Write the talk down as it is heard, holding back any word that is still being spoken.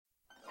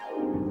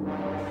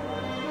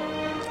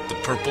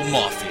Purple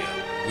Mafia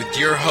with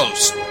your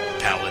host,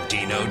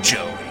 Paladino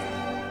Joey.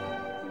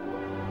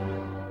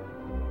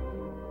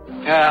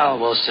 Well,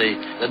 we'll see.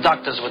 The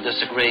doctors would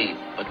disagree,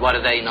 but what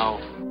do they know?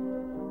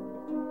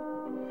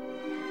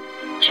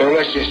 So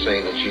let's just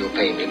say that you'll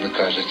pay me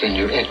because it's in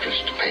your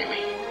interest to pay me.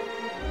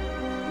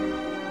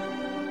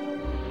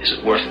 Is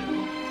it worth it?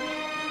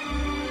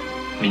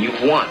 I mean,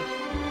 you've won.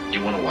 Do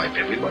you want to wipe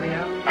everybody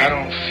out? I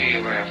don't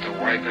feel I have to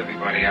wipe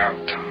everybody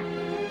out, Tom.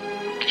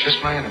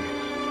 Just my enemies.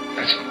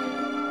 That's all.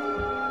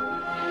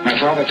 My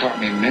father taught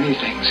me many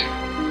things.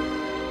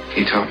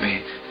 He taught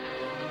me,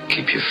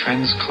 keep your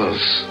friends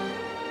close,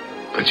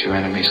 but your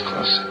enemies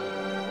closer.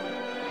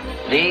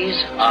 These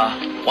are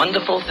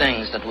wonderful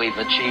things that we've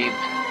achieved,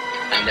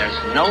 and there's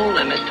no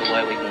limit to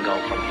where we can go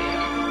from here.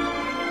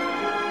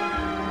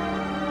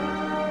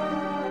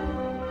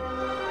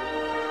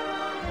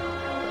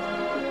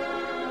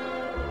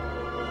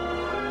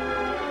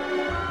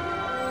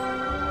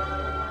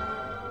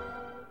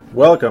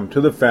 Welcome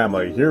to the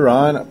family here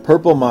on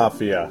Purple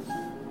Mafia.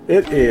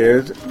 It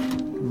is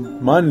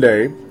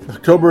Monday,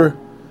 October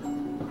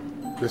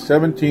the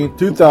 17th,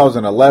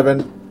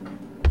 2011.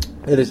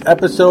 It is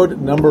episode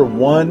number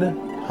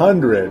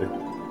 100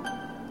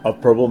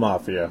 of Purple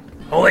Mafia.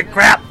 Holy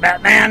crap,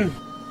 Batman!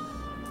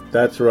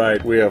 That's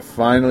right, we have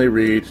finally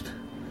reached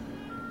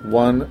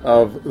one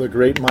of the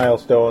great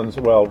milestones.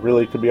 Well,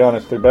 really, to be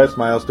honest, the best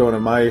milestone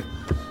of my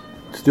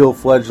still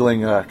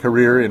fledgling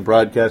career in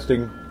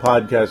broadcasting,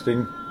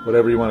 podcasting,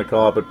 whatever you want to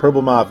call it. But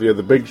Purple Mafia,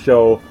 the big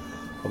show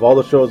of all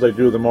the shows I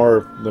do, the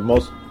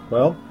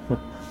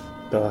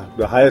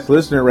highest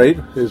listener rate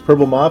is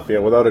Purple Mafia,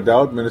 without a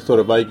doubt.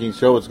 Minnesota Vikings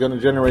show. It's going to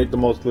generate the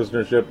most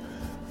listenership.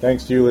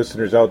 Thanks to you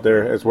listeners out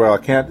there as well. I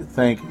can't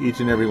thank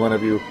each and every one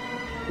of you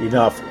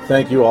enough.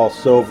 Thank you all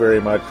so very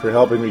much for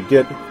helping me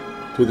get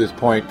to this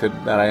point that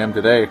I am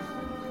today.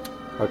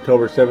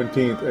 October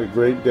 17th, a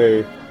great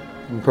day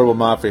in Purple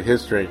Mafia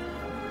history.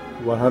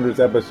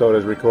 100th episode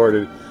is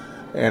recorded.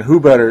 And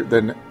who better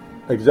than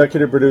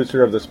executive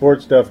producer of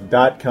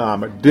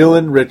thesportstuff.com,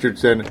 Dylan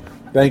Richardson.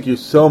 Thank you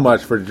so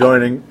much for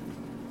joining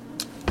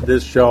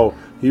this show.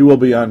 He will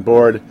be on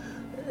board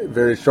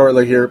very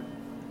shortly here.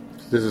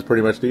 This is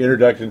pretty much the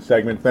introduction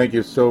segment. Thank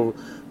you so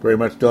very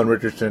much, Dylan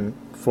Richardson,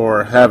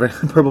 for having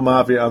Purple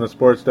Mafia on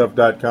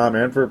thesportstuff.com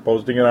and for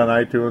posting it on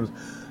iTunes.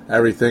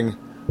 Everything.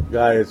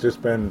 Guy, it's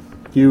just been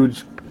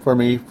huge for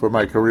me, for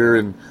my career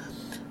in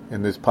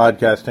this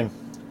podcasting.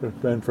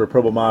 And for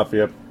Purple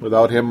Mafia.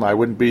 Without him, I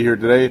wouldn't be here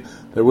today.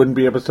 There wouldn't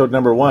be episode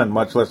number 1,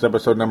 much less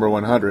episode number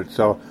 100.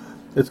 So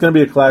it's going to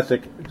be a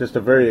classic, just a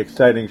very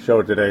exciting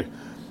show today.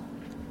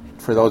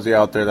 For those of you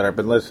out there that have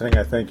been listening,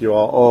 I thank you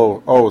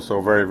all so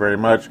very, very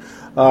much.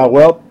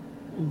 Well,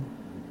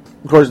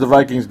 of course, the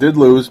Vikings did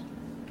lose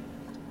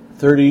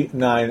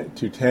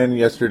 39-10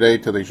 yesterday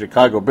to the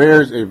Chicago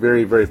Bears. A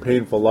very, very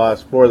painful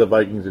loss for the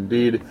Vikings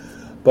indeed.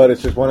 But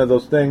it's just one of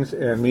those things,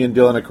 and me and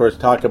Dylan, of course,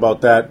 talk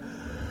about that.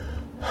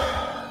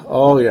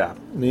 Oh, yeah.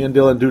 Me and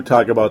Dylan do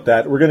talk about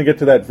that. We're going to get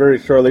to that very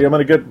shortly. I'm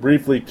going to get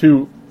briefly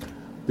to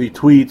the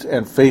tweets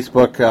and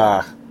Facebook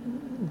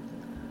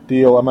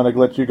deal. I'm going to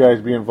let you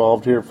guys be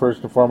involved here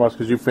first and foremost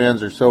because you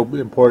fans are so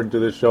important to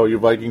this show. You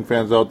Viking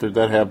fans out there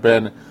that have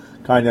been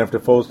kind enough to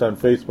post on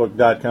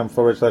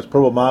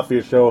Facebook.com/Purple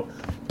Mafia Show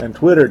and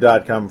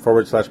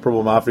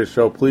Twitter.com/Purple Mafia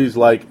Show. Please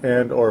like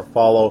and or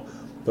follow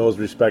those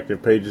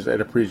respective pages.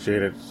 I'd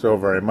appreciate it so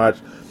very much.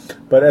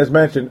 But as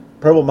mentioned,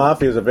 Purple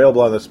Mafia is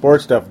available on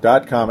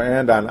thesportstuff.com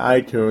and on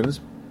iTunes.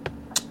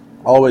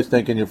 Always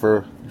thanking you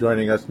for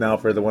joining us now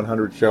for the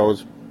 100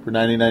 shows, for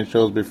 99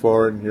 shows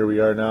before, and here we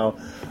are now.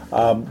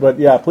 But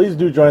yeah, please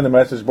do join the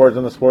message boards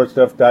on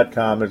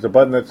thesportstuff.com. There's a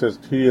button that says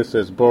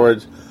TSS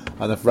Boards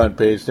on the front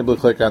page. Simply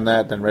click on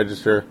that, then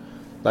register.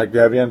 Like to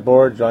have you on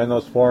board, join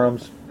those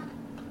forums.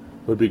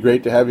 It would be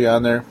great to have you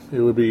on there. It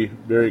would be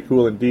very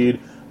cool indeed.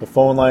 The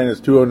phone line is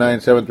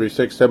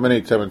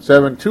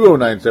 209-736-7877,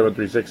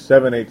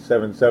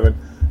 209-736-7877.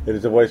 It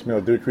is a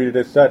voicemail. Do treat it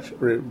as such.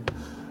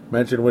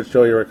 Mention which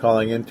show you are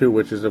calling into,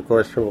 which is, of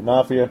course, Purple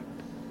Mafia.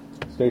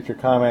 State your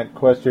comment,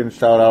 question,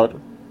 shout out,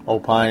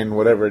 opine,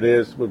 whatever it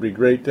is. Would be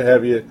great to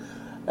have you.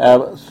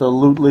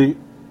 Absolutely.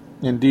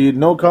 Indeed.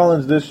 No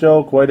call-ins this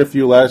show. Quite a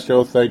few last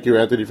show. Thank you,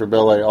 Anthony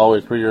Fabella,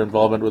 always for your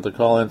involvement with the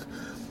call-ins.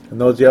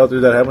 And those of you out there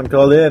that haven't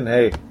called in,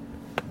 hey,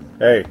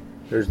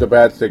 there's the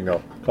bad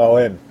signal. Call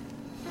in.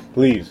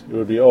 Please, it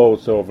would be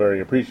so very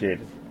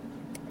appreciated.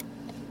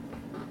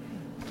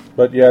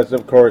 But yes,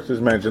 of course,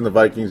 as mentioned, the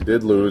Vikings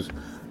did lose.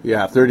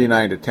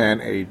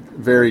 39-10, a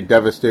very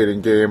devastating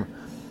game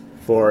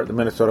for the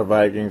Minnesota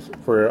Vikings,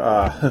 for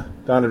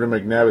Donovan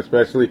McNabb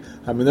especially.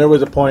 I mean, there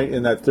was a point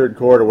in that third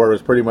quarter where it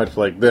was pretty much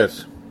like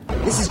this.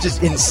 This is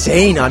just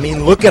insane. I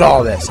mean, look at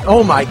all this.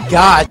 Oh, my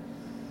God.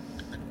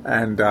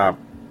 And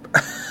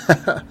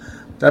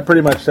that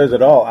pretty much says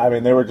it all. I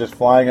mean, they were just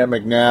flying at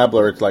McNabb,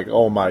 or it's like,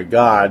 oh my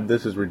God,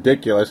 this is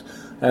ridiculous.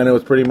 And it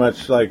was pretty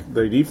much like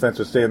the defense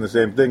was saying the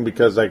same thing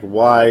because, like,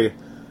 why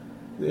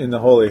in the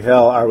holy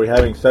hell are we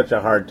having such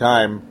a hard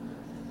time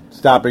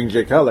stopping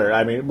Jay Cutler?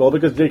 I mean, well,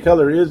 because Jay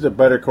Cutler is a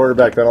better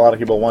quarterback than a lot of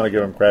people want to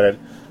give him credit.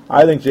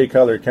 I think Jay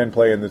Cutler can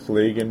play in this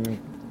league, and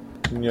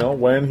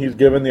when he's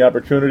given the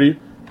opportunity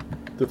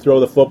to throw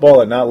the football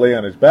and not lay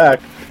on his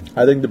back,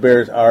 I think the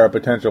Bears are a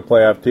potential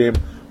playoff team.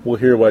 We'll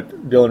hear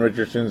what Dylan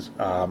Richardson's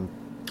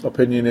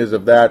opinion is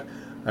of that,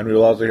 and we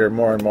will also hear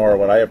more and more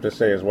what I have to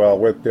say as well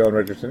with Dylan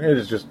Richardson. It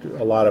is just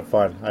a lot of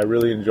fun. I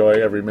really enjoy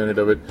every minute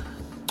of it.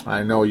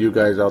 I know you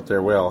guys out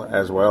there will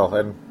as well,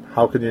 and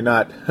how can you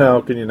not? How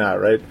can you not,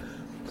 right?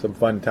 Some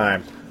fun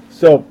times.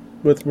 So,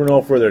 with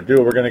no further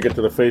ado, we're going to get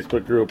to the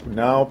Facebook group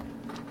now.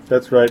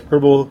 That's right,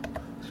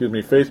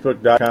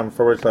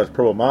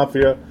 Facebook.com/Purple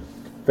Mafia,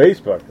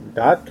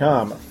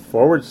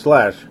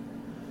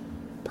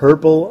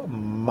 Facebook.com/Purple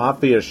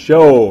Mafia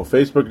Show,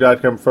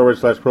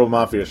 Facebook.com/Purple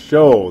Mafia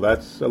Show.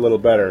 That's a little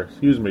better.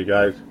 Excuse me,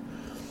 guys.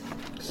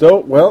 So,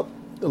 well,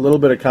 a little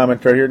bit of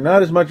commentary here.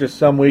 Not as much as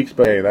some weeks,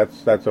 but hey,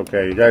 that's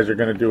okay. You guys are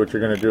going to do what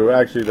you're going to do.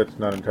 Actually, that's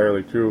not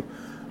entirely true.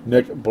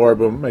 Nick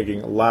Borboom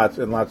making lots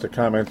and lots of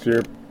comments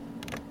here.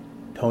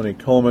 Tony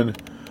Coleman,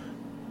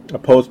 a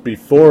post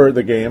before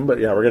the game, but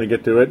yeah, we're going to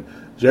get to it.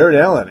 Jared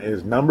Allen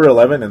is number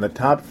 11 in the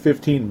top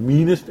 15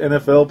 meanest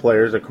NFL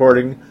players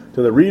according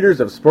to the readers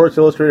of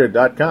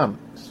SportsIllustrated.com.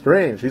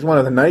 Strange. He's one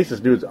of the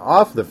nicest dudes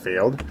off the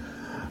field.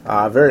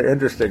 Very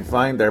interesting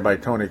find there by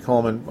Tony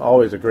Coleman.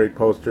 Always a great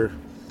poster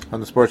on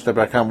the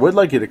SportsStuff.com. Would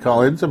like you to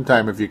call in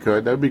sometime if you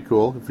could. That would be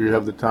cool. If you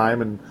have the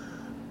time and,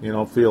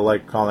 feel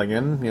like calling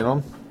in,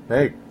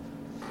 hey,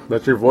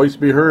 let your voice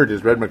be heard,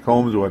 as Red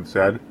McCombs once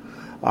said.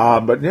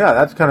 But yeah,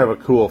 that's kind of a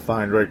cool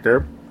find right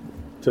there.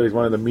 So he's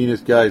one of the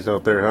meanest guys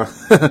out there,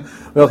 huh?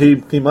 Well,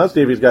 he must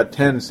have. He's got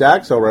 10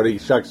 sacks already.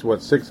 Shucks,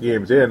 6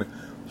 games in?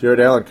 Jared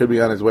Allen could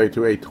be on his way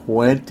to a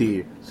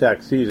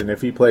 20-sack season.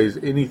 If he plays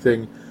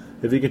anything,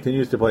 if he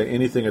continues to play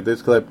anything at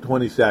this clip,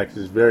 20 sacks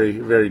is very,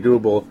 very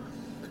doable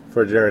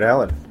for Jared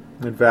Allen.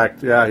 In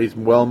fact, yeah, he's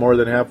well more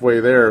than halfway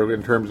there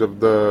in terms of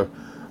the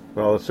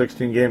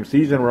 16-game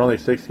season. We're only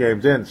 6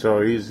 games in,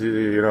 so he's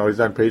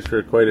on pace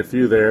for quite a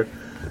few there.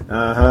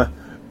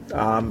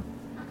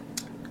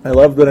 I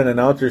love that an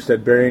announcer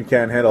said Berrien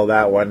can't handle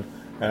that one,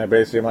 and I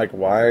basically am like,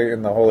 why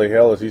in the holy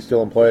hell is he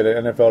still employed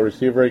an NFL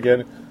receiver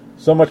again?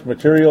 So much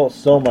material,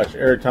 so much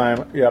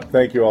airtime. Yep,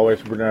 thank you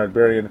always, Bernard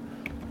Berrien,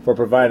 for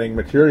providing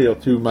material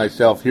to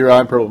myself here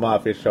on Purple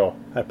Mafia Show.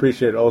 I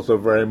appreciate it also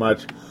very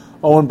much.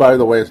 Oh, and by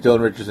the way, as Dylan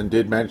Richardson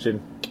did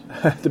mention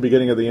at the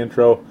beginning of the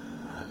intro,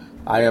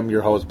 I am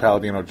your host,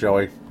 Paladino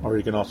Joey, or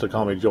you can also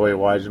call me Joey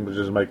Wygen, which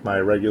is like my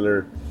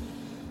regular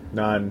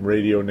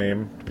non-radio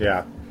name.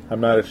 Yeah,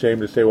 I'm not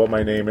ashamed to say what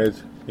my name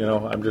is.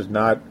 I'm just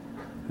not.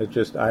 It's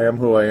just I am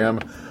who I am.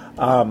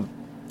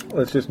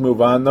 Let's just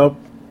move on, though.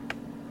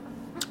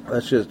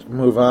 Let's just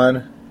move on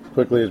as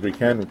quickly as we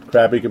can with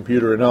crappy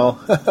computer and all.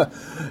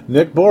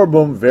 Nick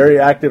Borboom, very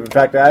active. In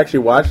fact, I actually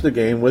watched the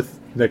game with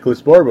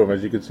Nicholas Borboom.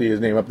 As you can see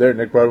his name up there,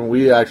 Nick Borboom.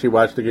 We actually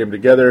watched the game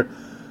together.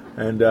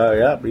 And,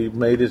 he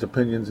made his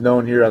opinions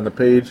known here on the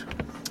page.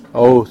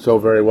 Oh, so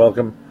very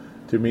welcome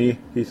to me.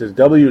 He says,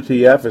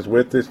 WTF is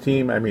with this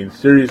team. I mean,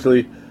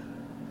 seriously.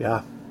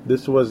 Yeah,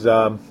 this was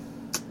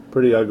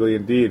pretty ugly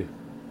indeed.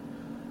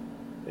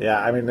 Yeah,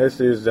 I mean, this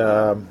is...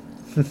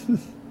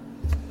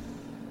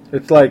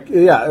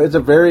 it's a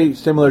very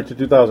similar to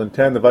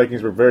 2010. The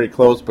Vikings were very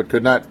close but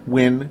could not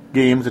win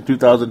games in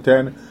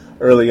 2010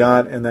 early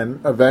on. And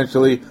then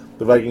eventually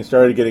the Vikings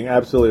started getting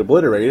absolutely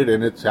obliterated,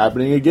 and it's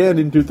happening again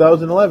in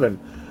 2011.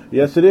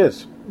 Yes, it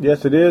is.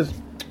 Yes, it is.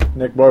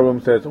 Nick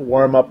Borboom says,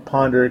 warm up,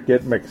 ponder,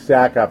 get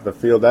McSack off the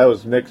field. That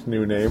was Nick's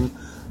new name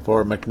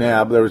for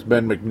McNabb. There was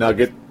Ben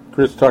McNugget.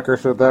 Chris Tucker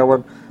said that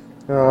one.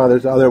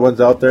 There's other ones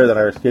out there that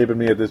are escaping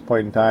me at this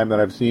point in time that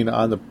I've seen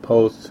on the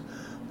posts.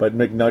 But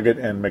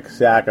McNugget and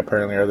McSack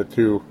apparently are the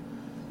two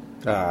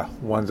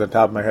ones on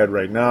top of my head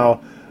right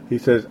now. He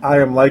says, I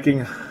am liking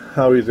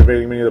how he's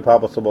evading many of the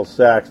possible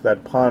sacks.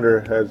 That Ponder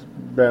has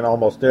been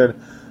almost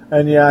in.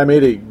 And yeah, I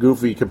made a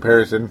goofy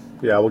comparison.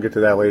 Yeah, we'll get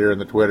to that later in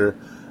the Twitter.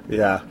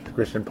 Yeah,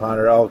 Christian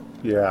Ponder.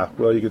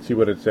 Well, you can see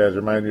what it says.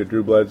 Remind me of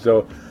Drew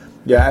Bledsoe.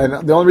 Yeah,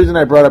 and the only reason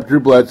I brought up Drew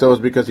Bledsoe is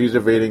because he's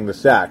evading the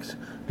sacks.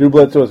 Drew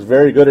Bledsoe is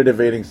very good at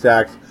evading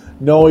sacks.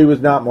 No, he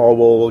was not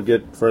mobile. We'll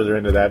get further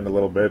into that in a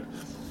little bit.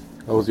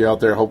 Those of you out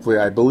there, hopefully,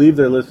 I believe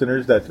they're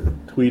listeners that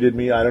tweeted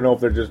me. I don't know if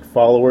they're just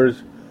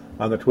followers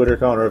on the Twitter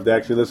account or if they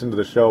actually listen to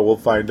the show. We'll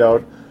find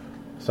out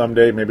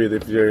someday. Maybe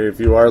if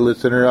you are a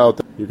listener out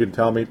there, you can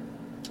tell me.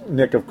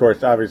 Nick, of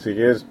course,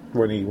 obviously is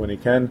when he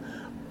can.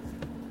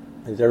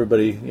 As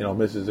everybody,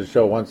 misses the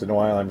show once in a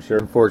while, I'm sure,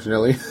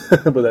 unfortunately.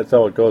 But that's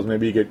how it goes.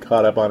 Maybe you get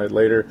caught up on it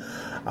later.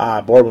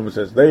 Borboom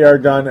says, they are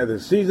done. The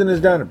season is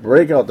done.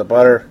 Break out the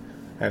butter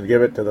and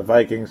give it to the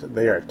Vikings.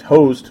 They are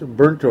toast,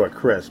 burnt to a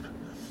crisp.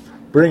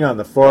 Bring on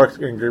the forks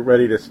and get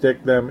ready to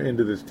stick them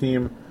into this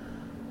team.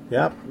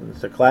 Yep,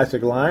 it's a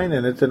classic line,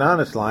 and it's an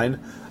honest line.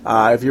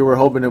 If you were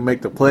hoping to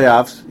make the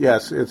playoffs,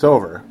 yes, it's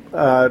over.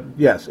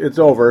 Yes, it's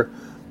over.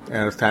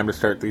 And it's time to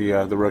start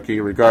the rookie,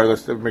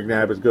 regardless if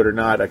McNabb is good or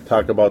not. I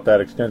talked about that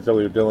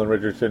extensively with Dylan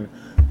Richardson.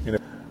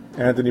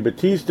 Anthony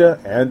Batista,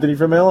 Anthony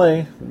from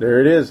LA.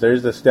 There it is.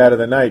 There's the stat of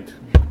the night.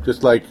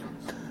 Just like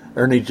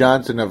Ernie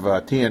Johnson of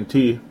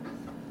TNT.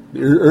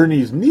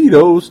 Ernie's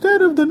Nito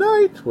stat of the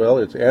night. Well,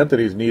 it's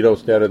Anthony's Nito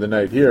stat of the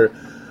night here.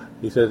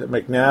 He says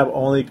McNabb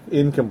only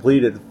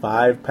incompleted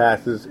 5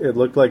 passes. It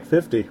looked like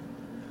 50.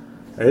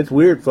 It's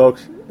weird,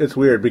 folks. It's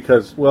weird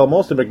because, well,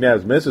 most of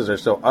McNabb's misses are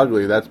so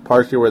ugly. That's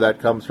partially where that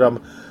comes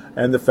from.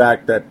 And the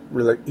fact that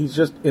really he's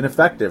just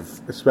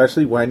ineffective,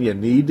 especially when you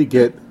need to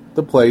get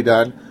the play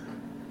done.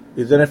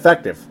 He's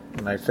ineffective.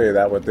 And I say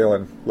that with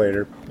Dylan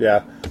later.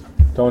 Yeah.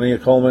 Tony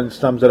Coleman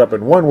sums it up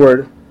in one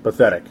word,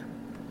 pathetic.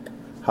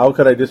 How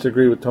could I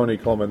disagree with Tony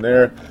Coleman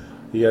there?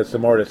 He has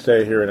some more to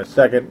say here in a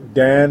second.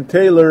 Dan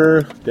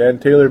Taylor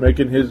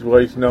making his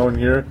voice known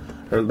here,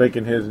 or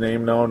making his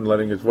name known,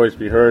 letting his voice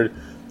be heard.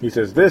 He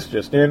says, this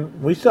just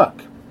in, we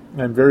suck.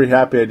 I'm very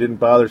happy I didn't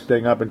bother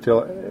staying up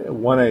until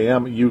 1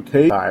 a.m.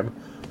 UK time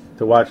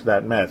to watch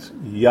that mess.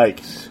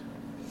 Yikes.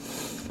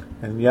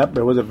 And yep,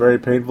 it was a very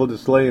painful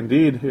display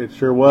indeed. It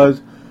sure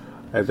was,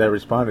 as I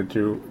responded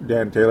to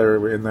Dan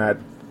Taylor in that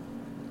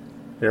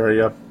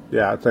area.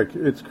 Yeah,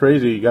 it's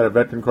crazy. You got a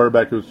veteran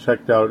quarterback who's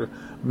checked out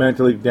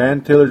mentally. Dan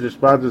Taylor's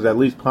responses, at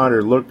least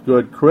Ponder, looked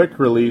good. Quick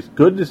release,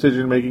 good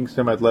decision-making,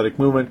 some athletic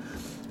movement.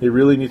 He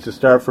really needs to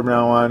start from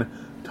now on.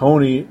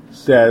 Tony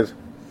says,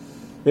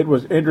 it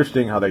was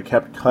interesting how they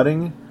kept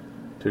cutting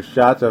to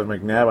shots of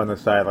McNabb on the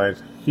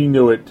sidelines. He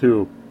knew it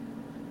too.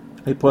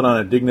 He put on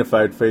a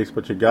dignified face,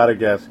 but you gotta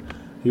guess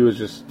he was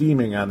just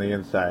steaming on the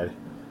inside.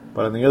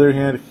 But on the other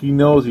hand, he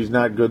knows he's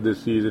not good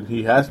this season.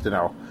 He has to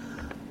know.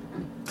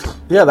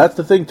 Yeah, that's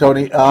the thing,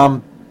 Tony.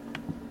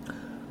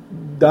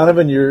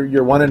 Donovan, you're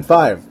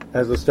 1-5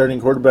 as the starting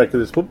quarterback of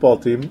this football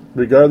team.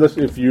 Regardless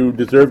if you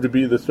deserve to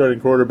be the starting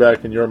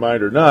quarterback in your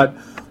mind or not,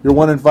 you're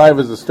 1-5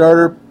 as a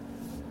starter.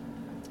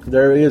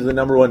 There is the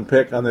number 1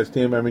 pick on this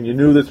team. I mean, you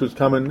knew this was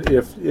coming.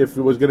 If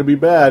it was going to be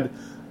bad,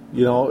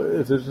 you know,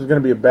 if this was going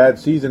to be a bad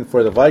season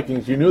for the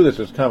Vikings, you knew this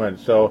was coming.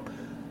 So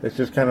it's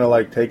just kind of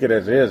like take it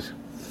as is.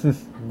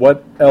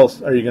 What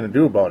else are you going to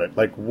do about it?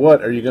 Like,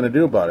 what are you going to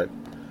do about it?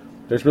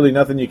 There's really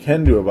nothing you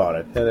can do about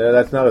it. And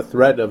that's not a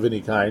threat of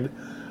any kind.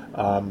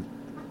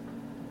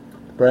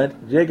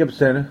 Brent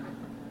Jacobson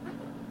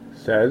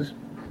says,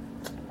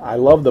 I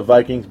love the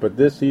Vikings, but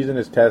this season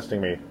is testing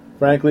me.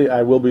 Frankly,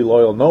 I will be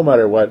loyal no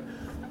matter what,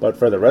 but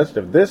for the rest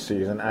of this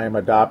season, I am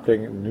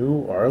adopting New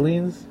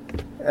Orleans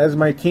as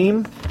my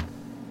team.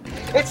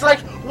 It's like,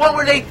 what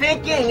were they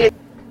thinking?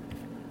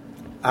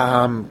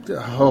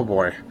 Oh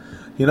boy.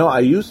 You know, I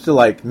used to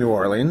like New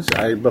Orleans.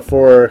 They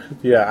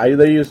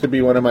used to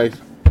be one of my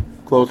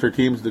closer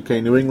teams. Okay,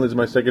 New England's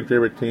my second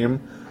favorite team.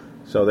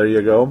 So there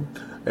you go.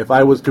 If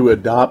I was to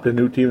adopt a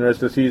new team the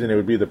rest of the season, it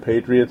would be the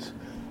Patriots.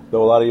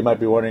 Though a lot of you might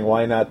be wondering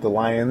why not the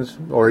Lions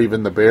or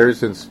even the Bears,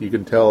 since you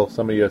can tell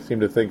some of you seem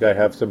to think I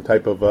have some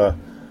type of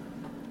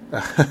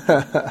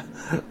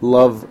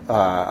love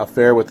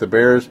affair with the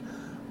Bears.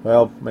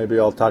 Well, maybe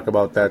I'll talk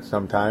about that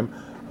sometime.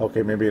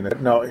 Okay, maybe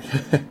no.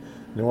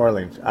 New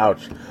Orleans,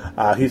 ouch.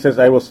 He says,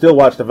 I will still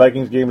watch the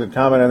Vikings games and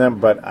comment on them,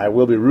 but I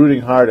will be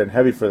rooting hard and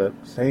heavy for the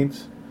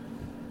Saints,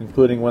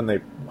 including when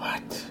they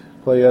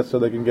play us so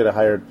we can get a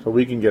higher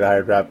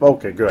draft.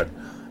 Okay, good.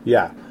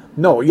 Yeah.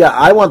 No, yeah,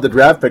 I want the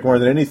draft pick more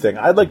than anything.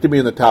 I'd like to be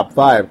in the top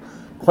 5.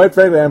 Quite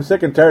frankly, I'm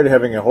sick and tired of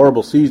having a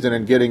horrible season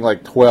and getting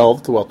like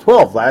 12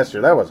 last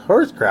year. That was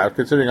horse crap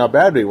considering how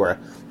bad we were.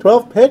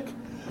 12th pick?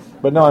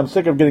 But no, I'm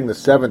sick of getting the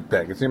 7th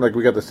pick. It seemed like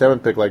we got the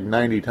 7th pick like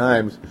 90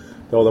 times,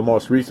 though the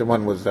most recent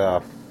one was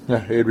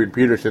Adrian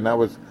Peterson. That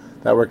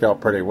worked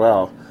out pretty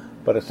well.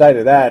 But aside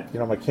of that,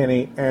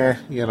 McKinney,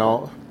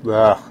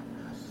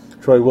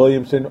 Troy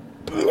Williamson,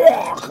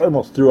 I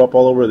almost threw up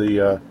all over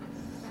the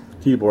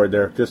keyboard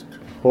there. Just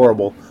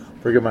horrible.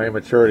 Forgive my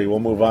immaturity. We'll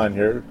move on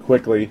here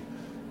quickly.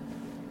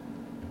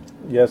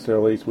 Yes, or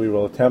at least we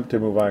will attempt to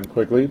move on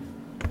quickly.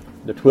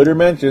 The Twitter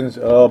mentions,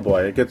 oh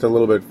boy, it gets a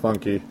little bit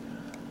funky.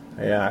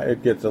 Yeah,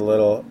 it gets a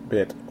little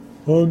bit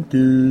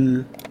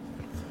funky.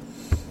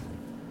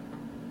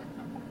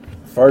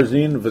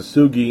 Farzin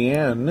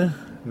Vasugian.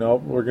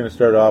 Nope, we're going to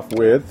start off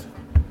with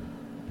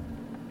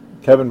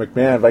Kevin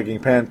McMahon, Viking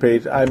fan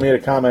page. I made a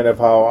comment of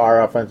how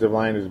our offensive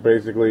line is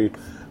basically, Pete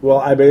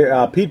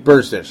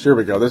Bursish. Here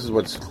we go. This is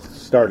what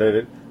started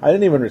it. I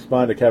didn't even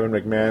respond to Kevin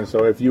McMahon,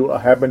 so if you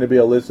happen to be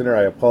a listener,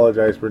 I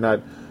apologize for not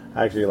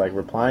actually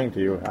replying to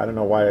you. I don't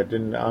know why I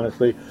didn't,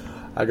 honestly.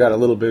 I got a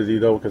little busy,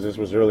 though, because this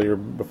was earlier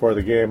before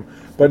the game.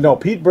 But no,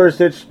 Pete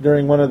Bursish,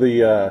 during one of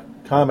the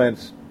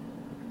comments,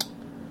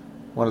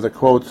 one of the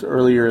quotes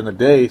earlier in the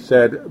day,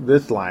 said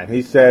this line.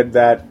 He said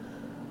that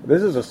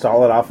this is a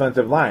solid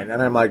offensive line.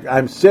 And I'm like,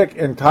 I'm sick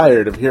and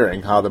tired of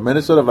hearing how the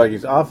Minnesota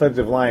Vikings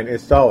offensive line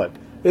is solid.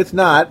 It's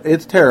not.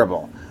 It's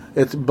terrible.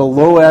 It's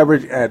below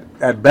average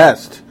at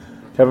best.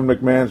 Kevin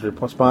McMahon's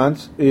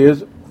response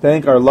is,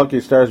 thank our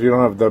lucky stars we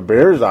don't have the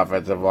Bears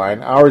offensive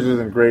line. Ours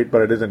isn't great,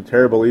 but it isn't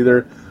terrible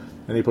either.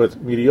 And he puts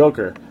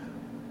mediocre.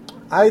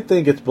 I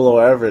think it's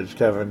below average,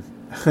 Kevin.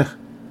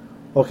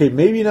 Okay,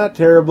 maybe not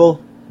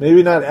terrible.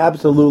 Maybe not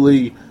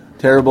absolutely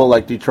terrible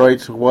like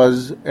Detroit's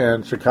was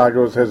and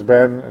Chicago's has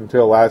been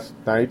until last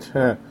night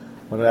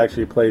when it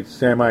actually played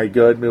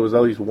semi-good. It was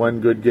at least one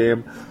good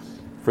game.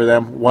 for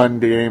them. One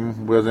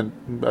game wasn't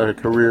a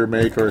career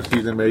make or a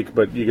season make,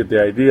 but you get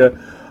the idea.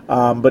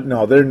 But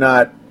no, they're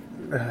not.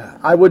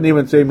 I wouldn't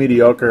even say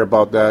mediocre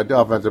about the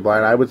offensive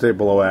line. I would say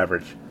below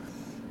average.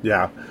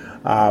 Yeah.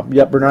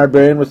 Bernard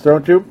Berrien was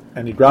thrown to,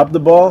 and he dropped the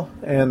ball,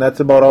 and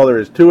that's about all there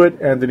is to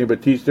it. Anthony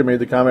Batista made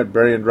the comment,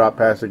 Berrien dropped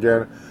pass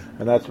again,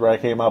 and that's where I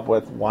came up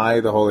with why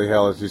the holy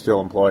hell is he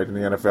still employed in the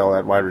NFL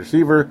at wide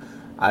receiver.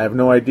 I have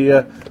no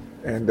idea.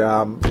 And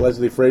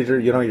Leslie Frazier,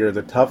 you're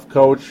the tough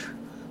coach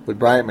with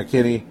Bryant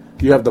McKinney.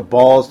 You have the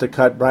balls to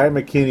cut Bryant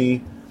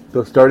McKinney,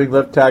 the starting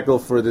left tackle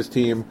for this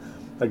team,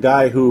 a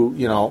guy who,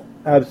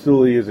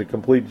 absolutely is a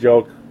complete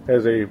joke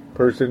as a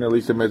person, at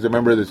least as a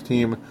member of this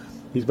team.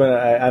 He's been.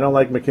 I don't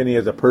like McKinney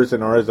as a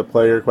person or as a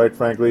player, quite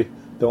frankly.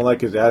 Don't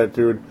like his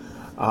attitude.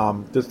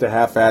 Just a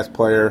half-assed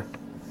player.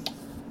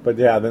 But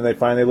yeah, then they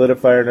finally lit a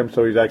fire in him,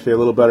 so he's actually a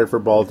little better for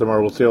Baltimore.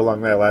 We'll see how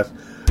long that lasts.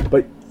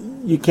 But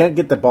you can't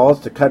get the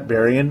balls to cut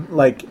Berrien.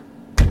 Like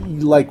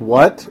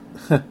what?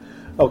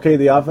 Okay,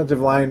 the offensive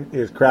line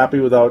is crappy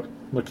without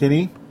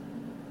McKinney.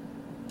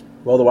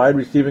 Well, the wide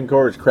receiving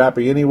core is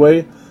crappy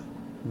anyway.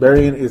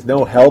 Berrien is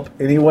no help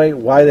anyway.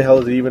 Why the hell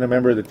is he even a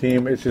member of the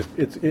team? It's just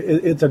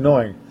it's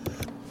annoying.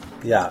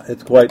 Yeah,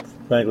 it's quite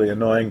frankly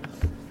annoying.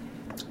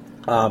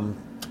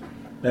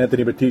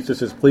 Anthony Batista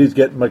says, please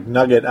get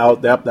McNugget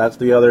out. Yep, that's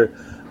the other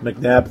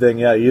McNabb thing.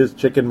 Yeah, he is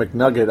Chicken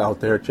McNugget out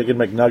there. Chicken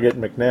McNugget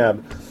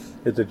McNabb.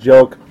 It's a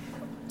joke.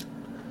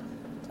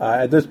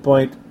 At this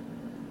point,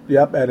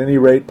 at any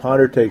rate,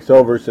 Ponder takes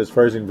over, says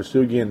Farzin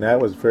Vasugian. That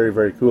was very,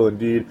 very cool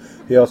indeed.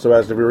 He also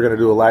asked if we were going to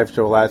do a live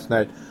show last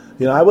night.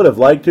 I would have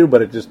liked to,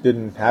 but it just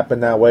didn't happen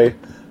that way.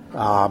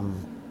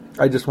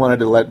 I just wanted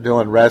to let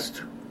Dylan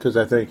rest, because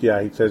I think, he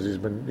says he's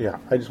been,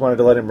 I just wanted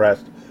to let him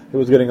rest. It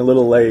was getting a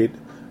little late,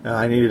 and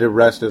I needed to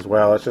rest as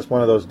well. It's just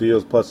one of those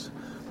deals, plus,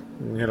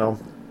 it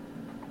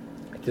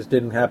just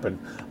didn't happen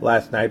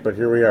last night, but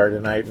here we are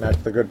tonight, and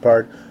that's the good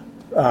part.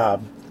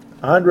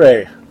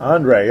 Andre,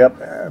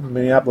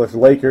 Minneapolis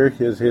Laker,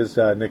 his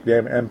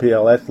nickname,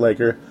 MPLS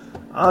Laker.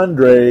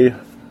 Andre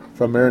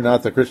from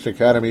Maranatha Christian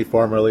Academy,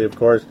 formerly, of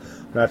course.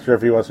 Not sure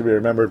if he wants to be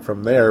remembered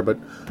from there, but,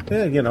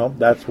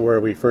 that's where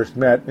we first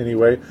met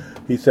anyway.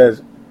 He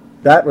says,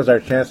 that was our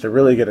chance to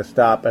really get a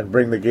stop and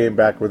bring the game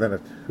back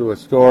to a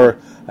score.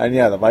 And,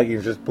 the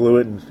Vikings just blew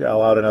it and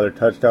allowed another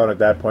touchdown at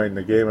that point in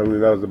the game. I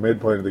believe that was the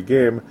midpoint of the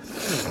game.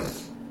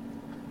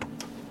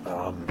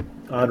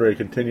 Andre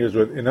continues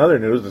with, in other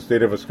news, the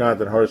state of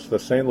Wisconsin hosts the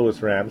St. Louis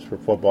Rams for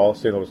football,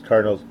 St. Louis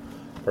Cardinals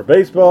for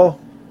baseball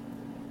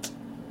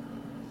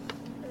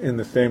in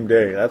the same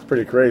day. That's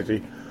pretty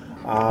crazy.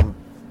 St.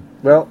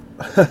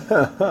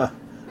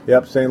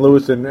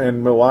 Louis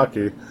and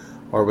Milwaukee,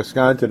 or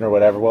Wisconsin or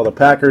whatever. Well, the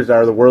Packers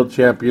are the world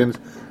champions,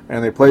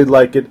 and they played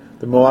like it.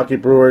 The Milwaukee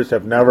Brewers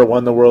have never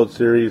won the World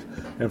Series.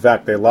 In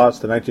fact, they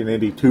lost the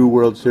 1982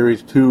 World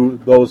Series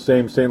to those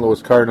same St.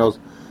 Louis Cardinals.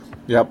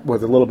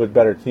 With a little bit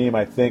better team,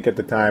 I think, at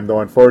the time. Though,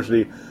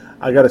 unfortunately,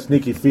 I got a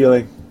sneaky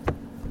feeling,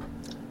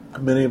 a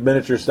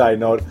miniature side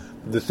note,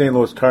 the St.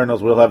 Louis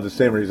Cardinals will have the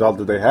same result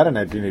that they had in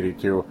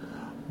 1982.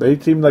 They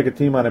seemed like a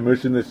team on a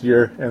mission this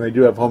year, and they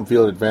do have home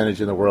field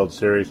advantage in the World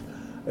Series.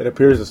 It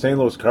appears the St.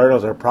 Louis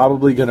Cardinals are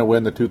probably going to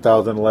win the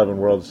 2011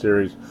 World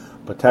Series,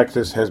 but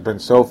Texas has been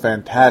so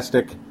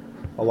fantastic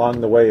along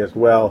the way as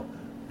well.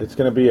 It's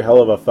going to be a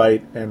hell of a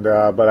fight, and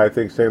but I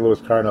think St. Louis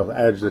Cardinals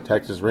edge the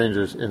Texas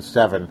Rangers in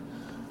 7.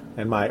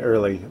 And my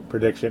only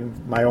prediction,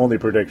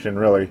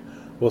 really.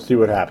 We'll see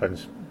what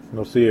happens.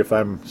 We'll see if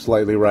I'm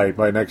slightly right.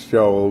 My next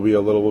show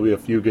will be a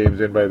few games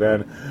in by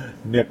then.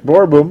 Nick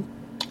Borboom,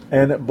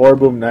 and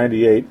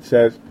Borboom98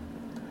 says,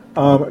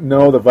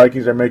 no, the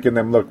Vikings are making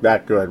them look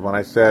that good. When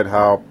I said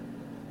how,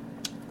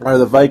 are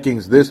the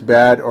Vikings this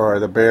bad or are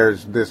the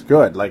Bears this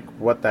good? Like,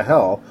 what the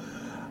hell?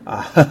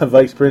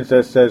 Vice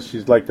Princess says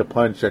she's like to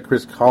punch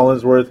Chris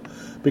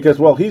Collinsworth because,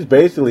 well, he's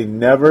basically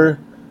never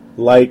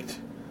liked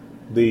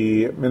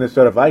the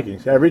Minnesota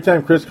Vikings. Every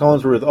time Chris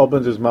Collinsworth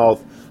opens his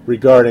mouth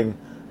regarding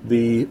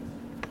the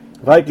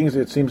Vikings,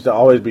 it seems to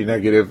always be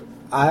negative.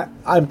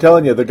 I'm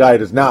telling you, the guy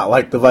does not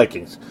like the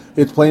Vikings.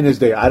 It's plain as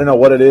day. I don't know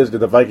what it is. Did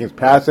the Vikings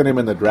pass on him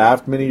in the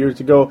draft many years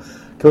ago?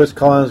 Chris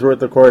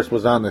Collinsworth, of course,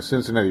 was on the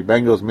Cincinnati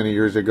Bengals many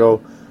years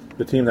ago,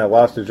 the team that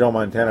lost to Joe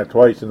Montana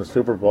twice in the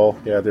Super Bowl.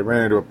 Yeah, they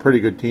ran into a pretty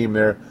good team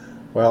there.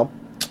 Well,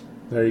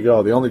 there you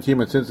go. The only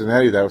team in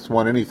Cincinnati that's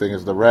won anything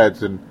is the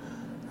Reds, and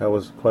that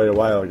was quite a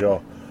while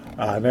ago.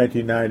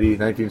 1990,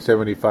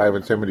 1975,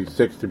 and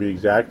 76 to be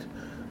exact.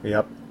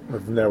 Yep,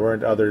 there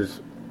weren't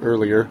others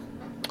earlier.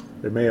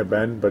 There may have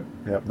been, but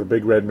the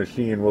Big Red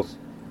Machine, we'll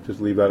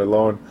just leave that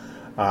alone.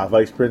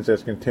 Vice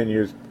Princess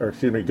continues,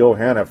 Go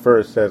Hannah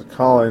first, says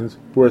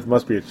Collinsworth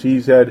must be a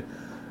cheesehead.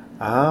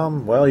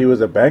 Well, he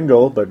was a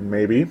Bengal, but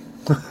maybe.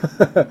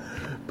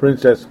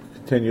 Princess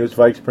continues,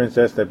 Vice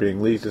Princess, that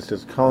being Lisa,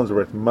 says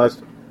Collinsworth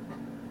must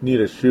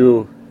need a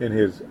shoe in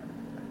his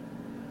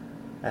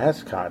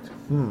ascot.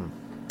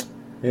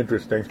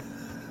 Interesting.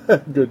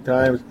 Good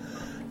times.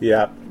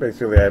 Yeah,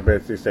 basically, I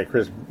basically say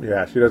Chris.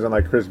 Yeah, she doesn't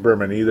like Chris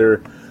Berman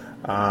either.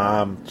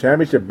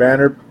 Championship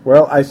banner.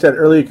 Well, I said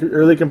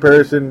early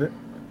comparison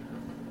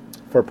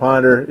for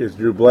Ponder is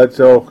Drew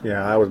Bledsoe.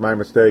 Yeah, that was my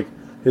mistake.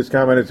 His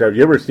comment is, have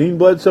you ever seen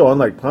Bledsoe?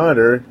 Unlike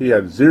Ponder, he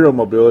had zero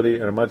mobility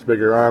and a much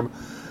bigger arm.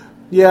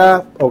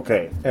 Yeah,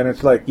 okay. And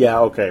it's like, yeah,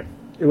 okay.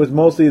 It was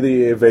mostly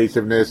the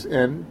evasiveness,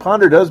 and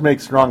Ponder does make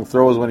strong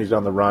throws when he's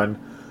on the run.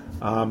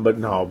 But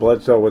no,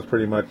 Bledsoe was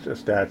pretty much a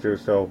statue,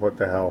 so what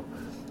the hell.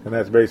 And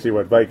that's basically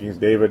what Viking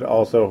David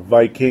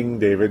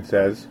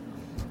says.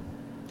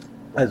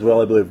 As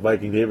well, I believe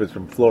Viking David's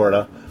from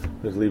Florida.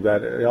 Just leave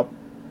that. Yep.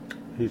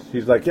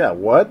 He's like, yeah,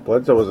 what?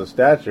 Bledsoe was a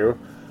statue.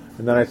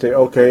 And then I say,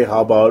 okay,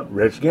 how about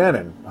Rich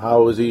Gannon?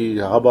 How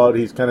about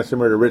he's kind of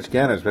similar to Rich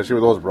Gannon, especially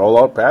with those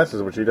rollout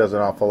passes, which he does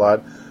an awful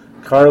lot.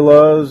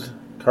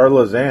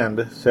 Carla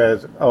Zand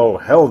says, oh,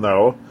 hell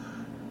no.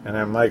 And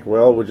I'm like,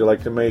 well, would you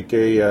like to make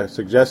a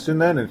suggestion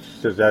then? And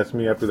she just asked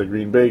me after the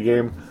Green Bay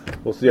game.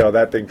 We'll see how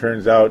that thing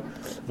turns out.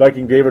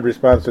 Viking David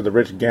responds to the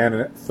Rich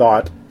Gannon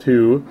thought,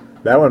 too.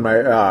 That one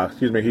might,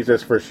 he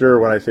says for sure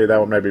when I say that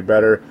one might be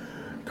better.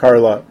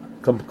 Carla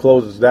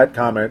closes that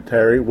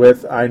commentary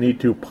with, I need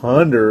to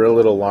ponder a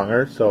little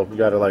longer, so you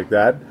got to like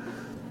that.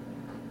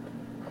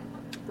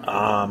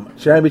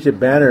 Championship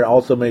Banner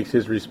also makes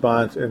his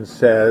response and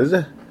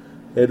says,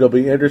 it'll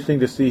be interesting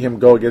to see him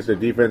go against the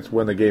defense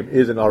when the game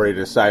isn't already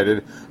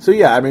decided. So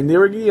yeah, I mean,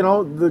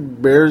 the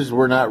Bears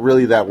were not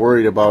really that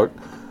worried about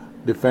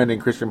defending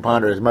Christian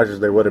Ponder as much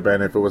as they would have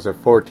been if it was a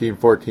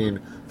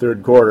 14-14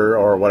 third quarter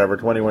or whatever,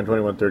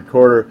 21-21 third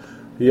quarter.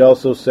 He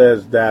also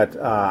says that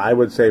I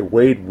would say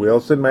Wade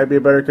Wilson might be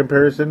a better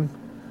comparison.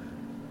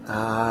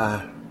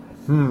 That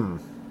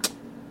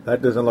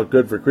doesn't look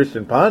good for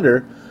Christian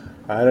Ponder.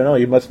 I don't know.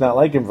 You must not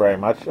like him very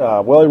much.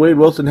 Wade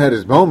Wilson had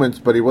his moments,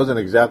 but he wasn't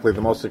exactly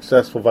the most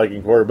successful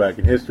Viking quarterback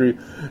in history.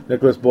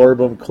 Nicholas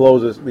Borboom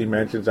closes the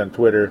mentions on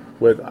Twitter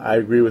with, I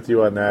agree with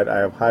you on that. I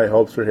have high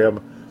hopes for him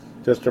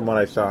just from what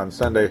I saw on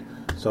Sunday.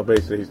 So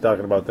basically he's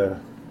talking about the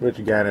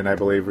Rich Gannon, I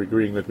believe,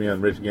 agreeing with me on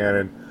Rich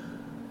Gannon.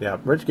 Yeah,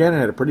 Rich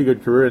Gannon had a pretty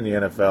good career in the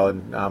NFL,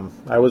 and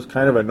I was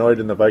kind of annoyed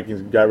when the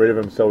Vikings got rid of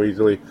him so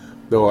easily,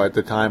 though at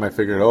the time I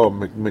figured,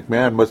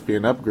 McMahon must be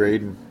an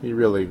upgrade, and he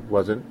really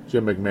wasn't.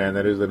 Jim McMahon,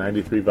 that is the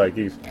 93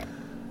 Vikings.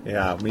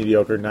 Yeah,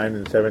 mediocre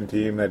 9-7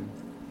 team that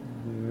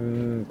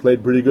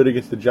played pretty good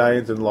against the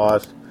Giants and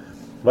lost.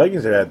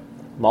 Vikings had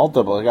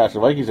the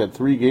Vikings had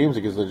 3 games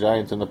against the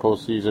Giants in the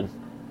postseason.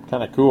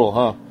 Kind of cool,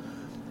 huh?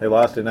 They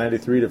lost in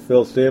 93 to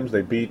Phil Simms.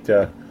 They beat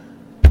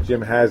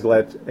Jim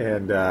Haslett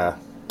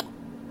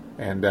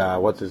and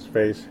what's his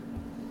face?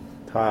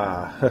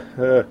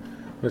 Mr.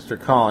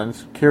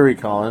 Collins, Kerry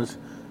Collins,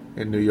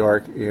 in New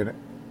York in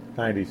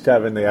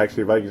 97.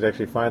 Vikings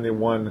actually finally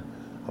won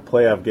a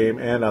playoff game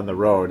and on the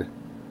road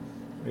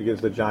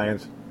against the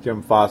Giants.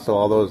 Jim Fossil,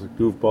 all those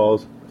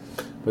goofballs.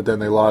 But then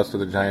they lost to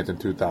the Giants in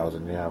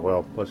 2000. Yeah,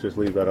 well, let's just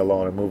leave that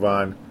alone and move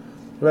on.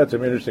 We've had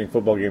some interesting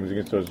football games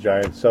against those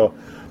Giants. So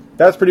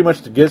that's pretty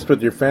much the gist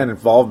with your fan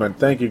involvement.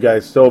 Thank you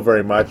guys so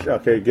very much.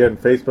 Okay, again,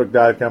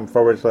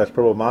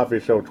 Facebook.com/Purple Mafia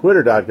Show,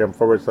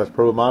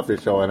 Twitter.com/Purple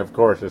Mafia Show, and of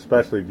course,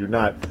 especially do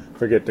not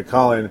forget to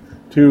call in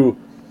to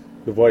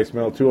the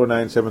voicemail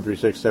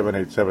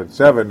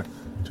 209-736-7877,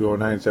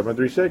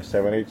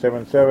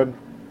 209-736-7877.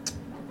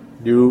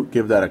 Do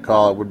give that a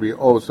call. It would be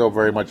oh so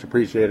very much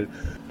appreciated.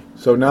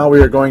 So now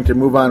we are going to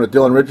move on with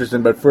Dylan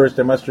Richardson, but first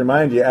I must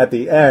remind you, at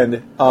the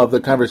end of the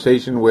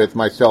conversation with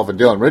myself and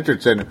Dylan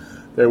Richardson,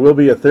 there will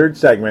be a third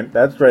segment,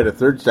 that's right, a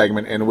third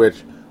segment in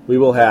which we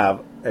will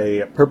have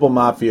a Purple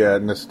Mafia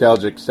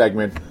nostalgic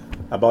segment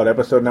about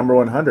episode number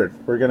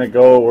 100. We're going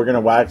to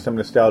wax some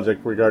nostalgic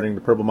regarding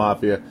the Purple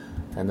Mafia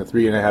and the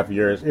 3.5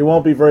 years. It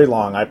won't be very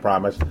long, I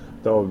promise,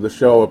 though the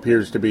show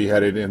appears to be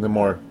headed in the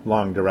more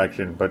long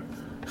direction, but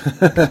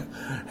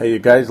hey, you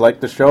guys like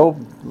the show?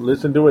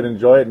 Listen to it,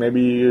 enjoy it.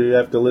 Maybe you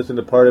have to listen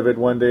to part of it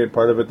one day and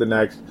part of it the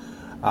next.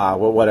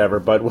 Whatever.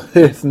 But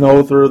with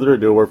no further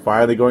ado, we're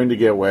finally going to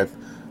get with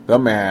the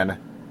man,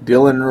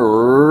 Dylan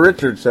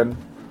Richardson.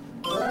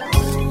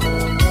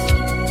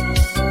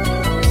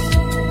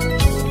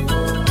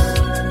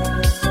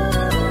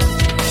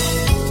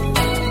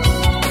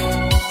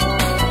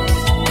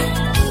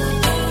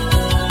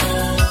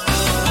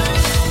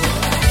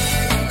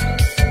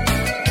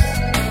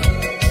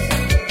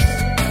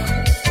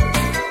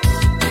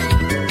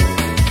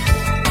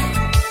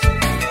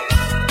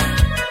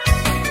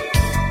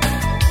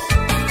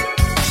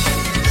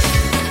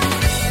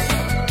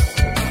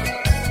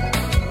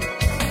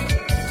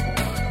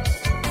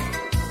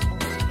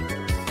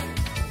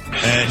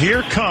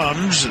 Here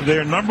comes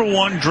their number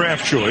 1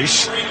 draft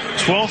choice,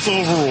 12th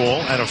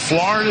overall out of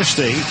Florida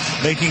State,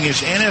 making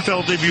his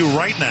NFL debut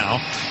right now,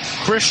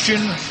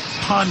 Christian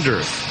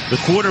Ponder, the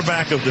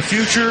quarterback of the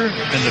future,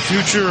 and the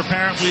future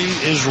apparently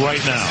is right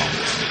now.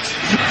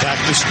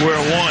 Back to square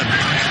one.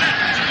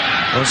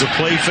 Runs a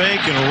play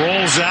fake and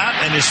rolls out,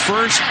 and his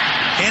first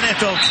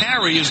NFL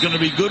carry is going to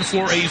be good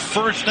for a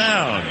first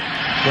down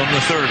from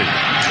the 30.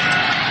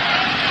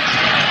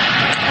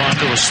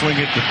 Ponder will swing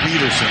it to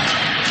Peterson.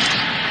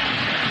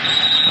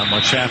 Not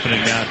much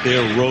happening out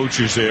there. Roach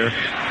is there.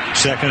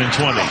 2nd and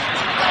 20.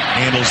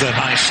 Handles that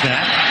high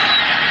snap.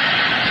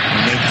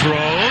 And then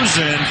throws. throws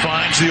and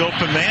finds the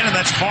open man, and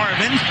that's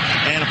Harvin.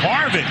 And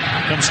Harvin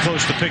comes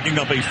close to picking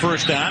up a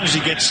first down as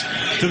he gets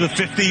to the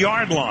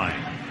 50-yard line.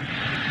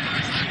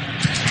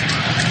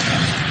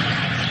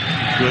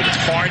 Good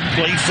hard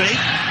play fake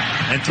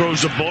and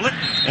throws a bullet,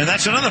 and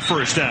that's another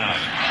first down.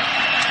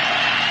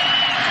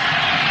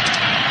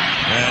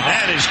 And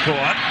that is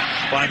caught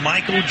by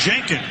Michael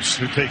Jenkins,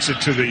 who takes it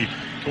to the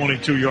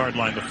 22-yard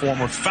line, the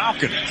former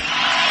Falcon.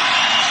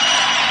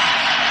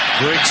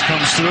 Briggs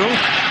comes through,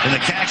 and the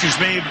catch is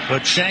made,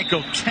 but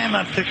Shanko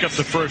cannot pick up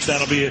the first.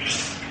 That'll be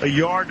a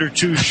yard or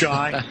two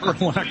shy.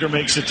 Urlacher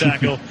makes the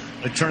tackle.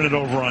 They turn it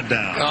over on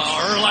down.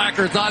 Oh,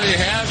 Urlacher thought he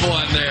had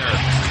one there.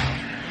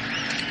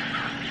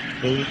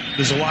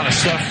 There's a lot of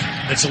stuff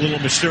that's a little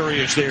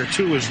mysterious there,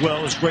 too, as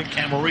well as Greg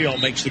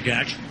Camarillo makes the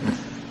catch.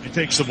 He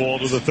takes the ball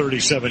to the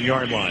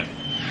 37-yard line.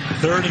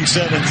 3rd and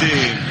 17.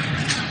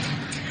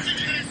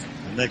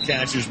 And that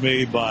catch is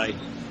made by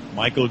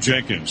Michael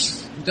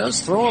Jenkins. He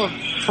does throw a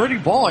pretty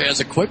ball. He has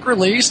a quick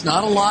release,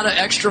 not a lot of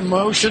extra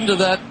motion to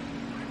that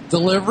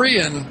delivery,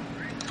 and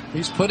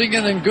he's putting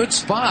it in good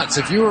spots.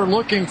 If you were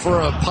looking for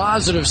a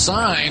positive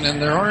sign,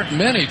 and there aren't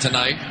many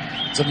tonight,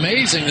 it's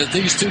amazing that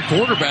these two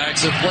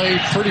quarterbacks have played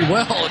pretty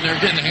well, and they're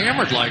getting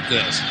hammered like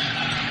this.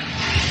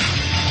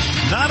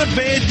 Not a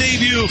bad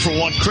debut for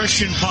one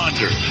Christian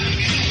Ponder.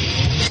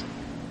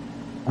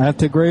 I have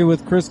to agree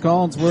with Chris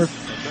Collinsworth.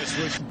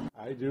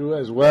 I do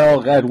as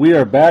well. God, we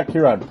are back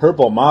here on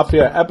Purple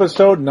Mafia,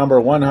 episode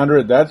number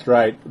 100. That's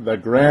right, the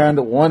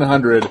grand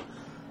 100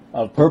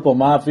 of Purple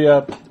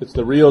Mafia. It's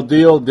the real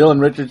deal.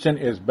 Dylan Richardson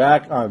is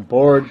back on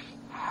board.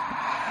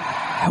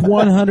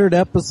 100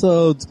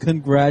 episodes.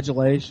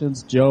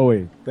 Congratulations,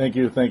 Joey. Thank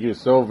you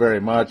so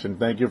very much, and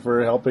thank you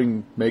for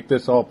helping make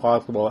this all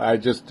possible. I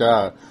just,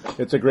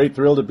 it's a great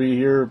thrill to be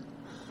here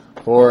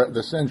for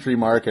the century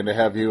mark, and to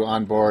have you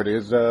on board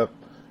is the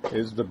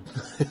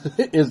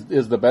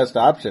best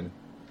option.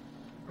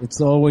 It's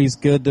always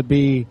good to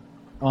be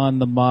on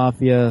the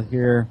Mafia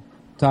here,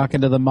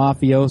 talking to the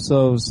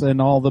mafiosos and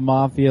all the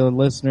Mafia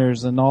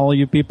listeners and all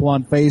you people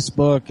on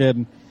Facebook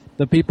and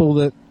the people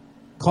that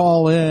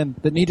call in,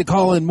 that need to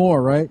call in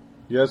more, right?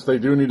 Yes, they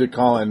do need to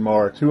call in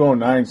more.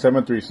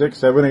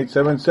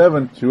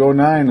 209-736-7877.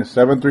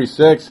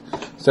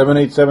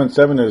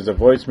 209-736-7877 is the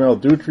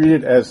voicemail. Do treat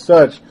it as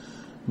such.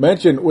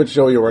 Mention which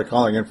show you were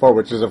calling in for,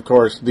 which is, of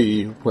course,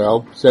 the,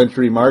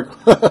 century mark,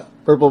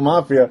 Purple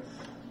Mafia.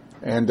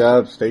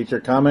 And state your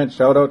comment,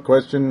 shout out,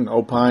 question,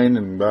 opine,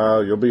 and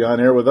you'll be on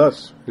air with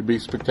us. It'd be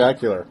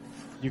spectacular.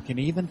 You can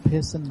even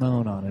piss and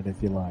moan on it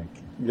if you like.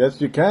 Yes,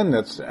 you can.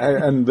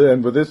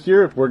 And with this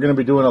year, we're going to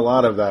be doing a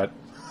lot of that.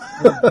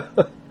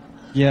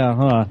 Yeah,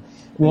 huh?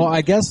 Well,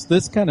 I guess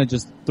this kind of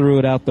just threw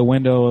it out the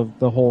window of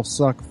the whole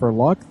suck for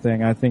luck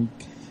thing. I think,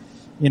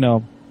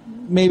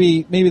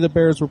 maybe the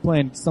Bears were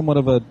playing somewhat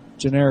of a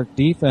generic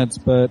defense,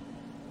 but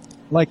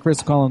like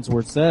Chris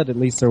Collinsworth said, at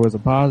least there was a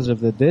positive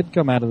that did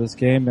come out of this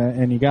game,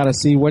 and you got to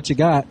see what you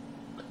got,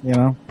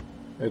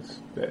 That's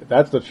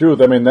the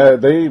truth. I mean,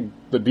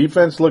 the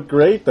defense looked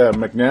great.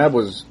 McNabb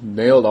was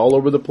nailed all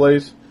over the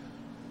place.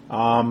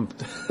 And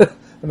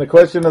the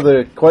question of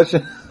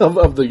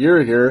the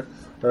year here,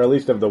 or at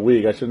least of the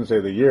week, I shouldn't say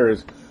the year,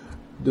 is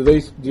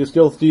do you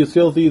still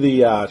see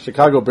the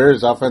Chicago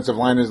Bears offensive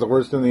line is the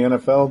worst in the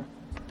NFL?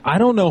 I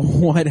don't know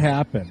what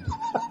happened.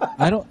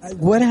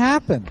 What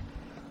happened?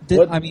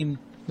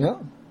 Yeah.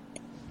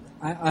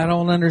 I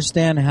don't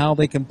understand how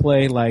they can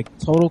play like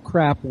total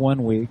crap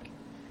one week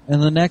and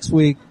the next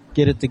week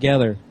get it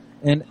together.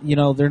 And,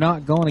 they're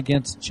not going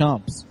against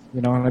chumps.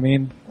 You know what I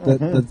mean?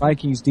 The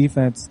Vikings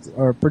defense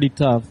are pretty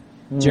tough.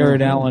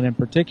 Jared Allen in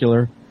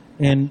particular.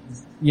 And,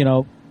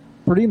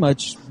 pretty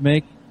much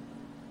make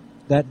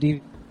that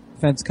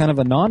defense kind of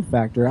a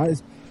non-factor. I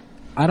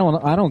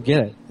don't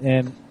get it.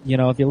 And,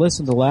 if you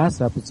listen to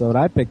last episode,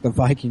 I picked the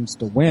Vikings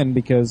to win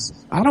because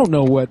I don't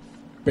know what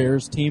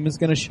Bears team is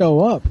going to show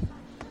up.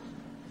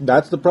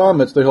 That's the problem.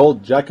 It's the whole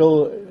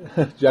Jekyll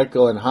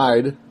and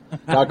Hyde.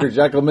 Dr.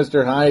 Jekyll,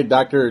 Mr. Hyde,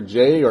 Dr.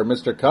 J, or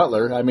Mr.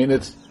 Cutler. I mean,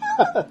 it's...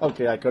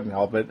 okay, I couldn't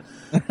help it.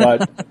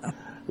 But it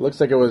looks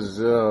like it was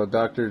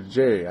Dr.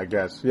 J, I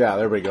guess. Yeah,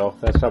 there we go.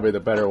 That's probably the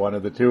better one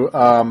of the two.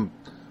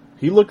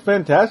 He looked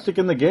fantastic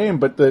in the game,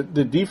 but the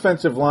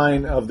defensive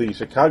line of the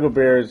Chicago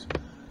Bears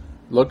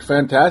looked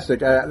fantastic.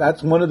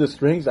 That's one of the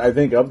strengths, I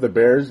think, of the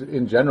Bears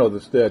in general.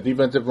 The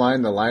defensive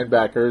line, the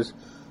linebackers.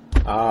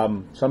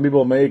 Some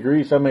people may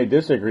agree, some may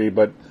disagree,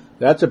 but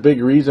that's a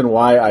big reason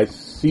why I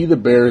see the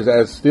Bears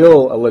as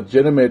still a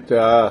legitimate,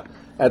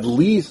 at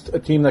least a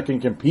team that can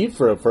compete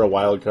for a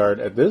wild card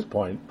at this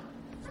point.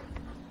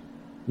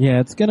 Yeah,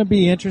 it's going to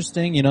be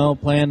interesting,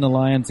 playing the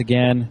Lions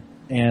again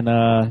and,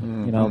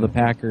 the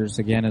Packers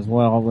again as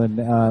well. And,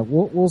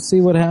 we'll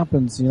see what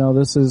happens.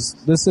 This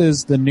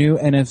is the new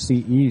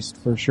NFC East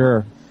for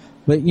sure.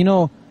 But,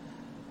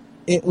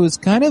 it was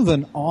kind of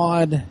an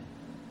odd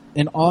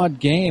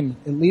game,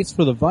 at least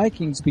for the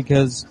Vikings,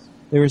 because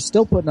they were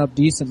still putting up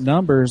decent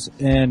numbers,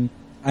 and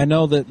I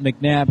know that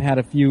McNabb had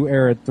a few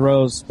errant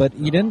throws, but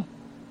I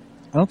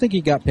don't think he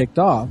got picked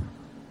off.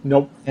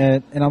 Nope.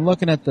 And I'm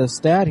looking at the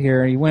stat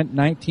here. He went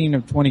 19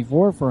 of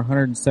 24 for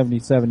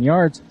 177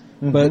 yards,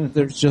 but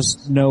there's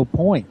just no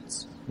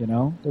points.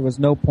 There was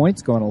no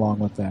points going along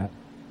with that.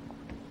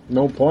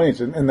 No points,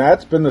 and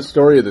that's been the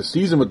story of the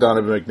season with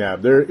Donovan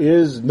McNabb. There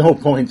is no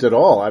points at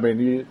all. I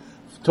mean,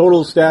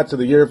 total stats of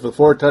the year for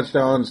 4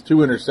 touchdowns, 2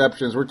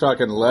 interceptions. We're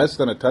talking less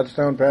than a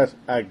touchdown pass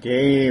a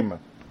game.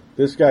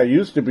 This guy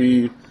used to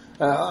be,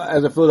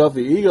 as a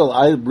Philadelphia Eagle,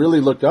 I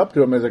really looked up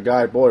to him as a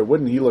guy. Boy,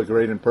 wouldn't he look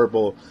great in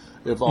purple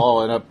if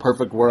all in a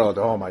perfect world.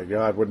 Oh, my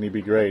God, wouldn't he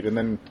be great? And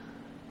then,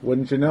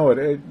 wouldn't you know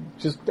it,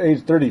 just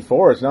age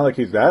 34, it's not like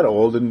he's that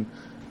old, and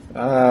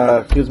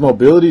his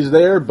mobility's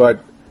there,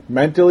 but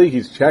mentally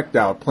he's checked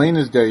out. Plain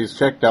as day, he's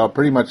checked out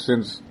pretty much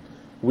since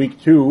week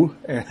 2,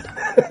 and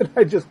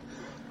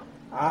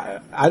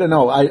I don't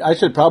know. I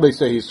should probably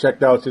say he's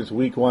checked out since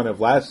week 1 of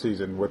last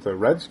season with the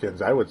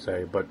Redskins, I would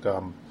say, but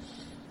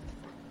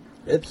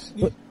it's...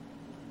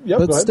 Yep,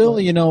 but still,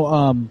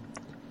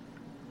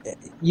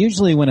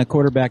 usually when a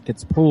quarterback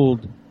gets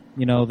pulled,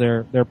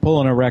 they're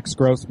pulling a Rex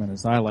Grossman,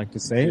 as I like to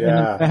say.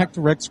 Yeah. And in fact,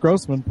 Rex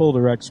Grossman pulled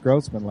a Rex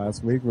Grossman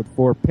last week with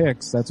 4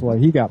 picks. That's why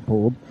he got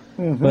pulled.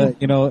 But,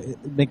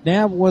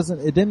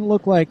 McNabb it didn't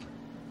look like,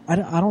 I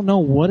don't know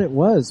what it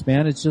was,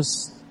 man.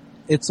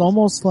 It's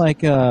almost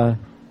like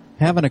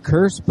having a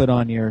curse put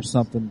on you or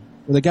something.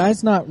 The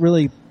guy's not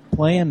really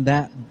playing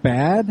that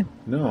bad.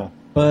 No.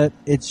 But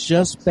it's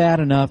just bad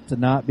enough to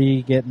not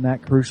be getting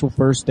that crucial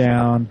first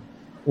down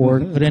or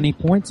put any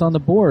points on the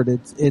board.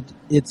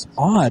 It's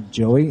odd,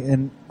 Joey,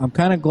 and I'm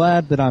kind of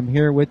glad that I'm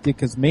here with you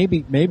because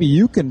maybe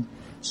you can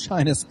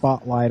shine a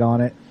spotlight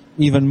on it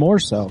even more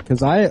so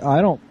because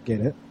I don't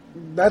get it.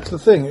 That's the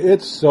thing.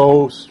 It's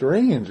so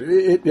strange.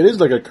 It is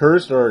like a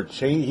curse or a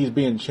chain. He's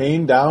being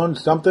chained down.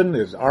 Something.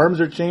 His arms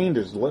are chained.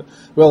 His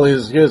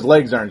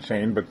legs aren't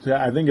chained, but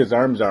I think his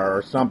arms are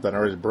or something,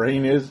 or his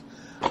brain is.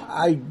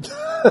 I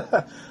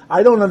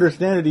don't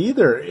understand it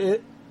either.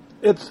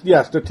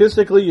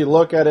 Statistically you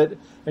look at it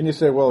and you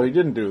say, well, he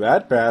didn't do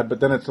that bad, but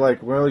then it's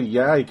like, well,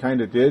 yeah, he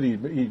kind of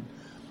did.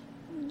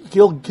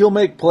 He'll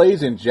make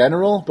plays in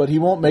general, but he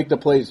won't make the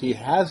plays he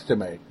has to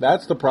make.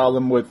 That's the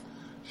problem with.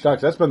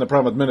 Shucks, that's been the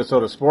problem with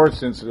Minnesota sports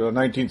since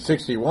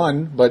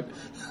 1961. But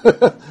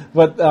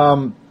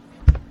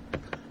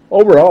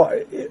overall,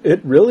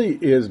 it really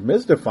is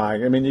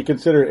mystifying. I mean, you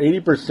consider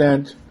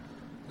 80%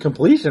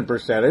 completion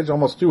percentage,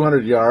 almost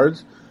 200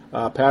 yards,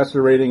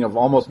 passer rating of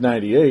almost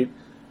 98.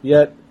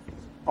 Yet,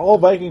 all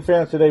Viking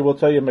fans today will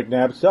tell you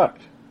McNabb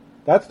sucked.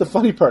 That's the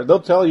funny part. They'll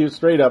tell you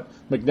straight up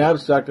McNabb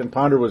sucked and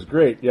Ponder was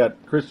great.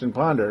 Yet Christian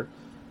Ponder.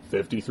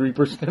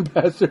 53%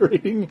 passer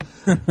rating,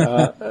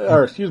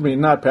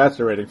 not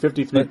passer rating,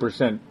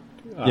 53%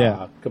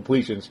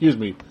 completion.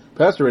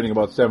 Passer rating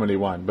about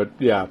 71, but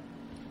yeah.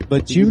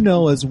 But you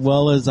know as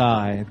well as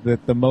I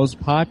that the most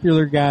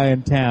popular guy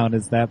in town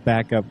is that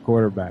backup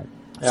quarterback,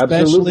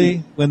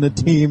 especially when the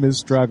team is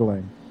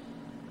struggling.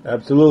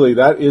 Absolutely,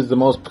 that is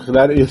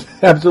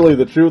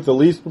absolutely the truth. The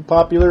least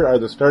popular are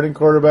the starting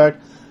quarterback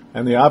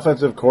and the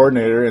offensive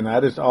coordinator, and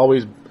that is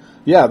always.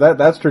 Yeah,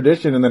 that's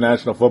tradition in the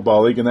National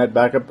Football League, and that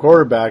backup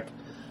quarterback,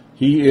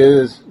 he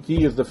is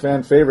the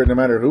fan favorite no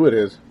matter who it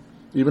is,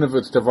 even if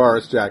it's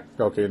Tavares Jack.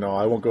 Okay, no,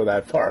 I won't go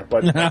that far,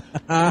 but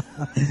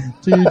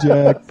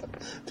T-Jack.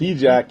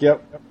 T-Jack,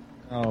 yep.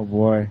 Oh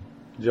boy,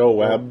 Joe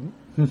Webb.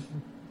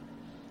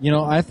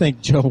 I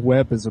think Joe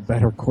Webb is a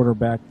better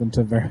quarterback than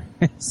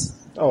Tavares.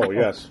 Oh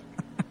yes.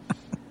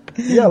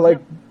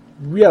 like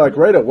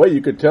right away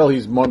you could tell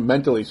he's more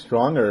mentally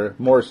strong or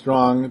more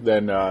strong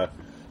than.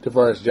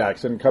 Tavares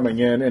Jackson coming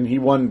in, and he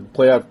won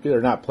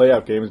not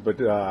playoff games, but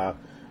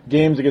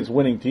games against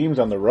winning teams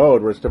on the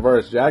road, whereas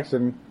Tavares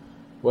Jackson,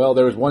 well,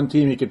 there was one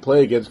team he could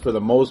play against for the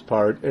most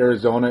part,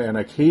 Arizona, and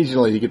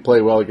occasionally he could play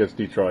well against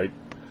Detroit.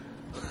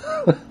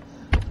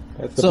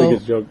 That's the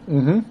biggest joke.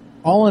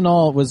 All in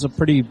all, it was a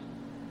pretty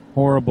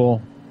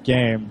horrible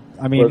game.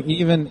 I mean,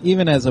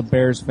 even as a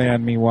Bears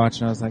fan, me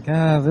watching, I was like,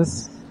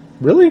 this...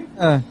 Really?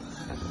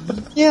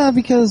 Yeah,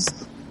 because,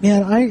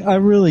 man, I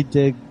really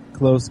dig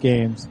close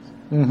games.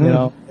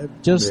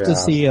 To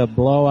see a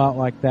blowout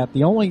like that.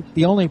 The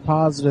only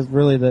positive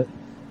really that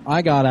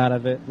I got out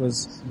of it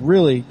was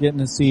really getting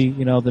to see,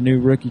 the new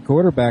rookie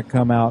quarterback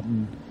come out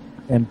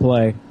and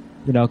play,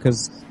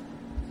 cause,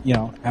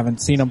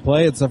 haven't seen him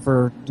play except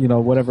for,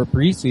 whatever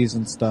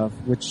preseason stuff,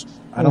 which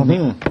I don't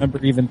even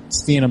remember even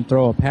seeing him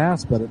throw a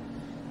pass, but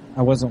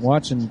I wasn't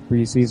watching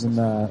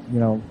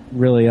preseason,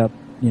 really up,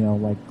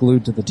 like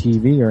glued to the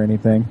TV or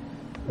anything.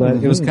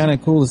 But it was kind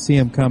of cool to see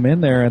him come in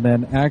there and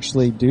then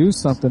actually do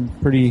something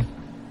pretty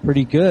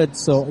good.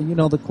 So,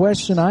 the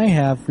question I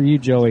have for you,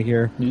 Joey,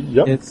 here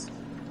is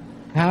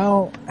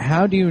how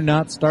do you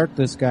not start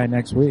this guy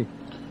next week?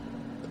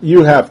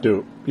 You have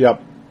to.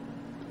 Yep.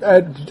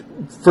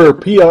 For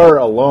PR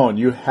alone,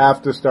 you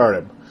have to start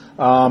him.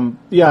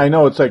 I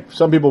know it's like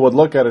some people would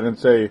look at it and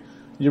say,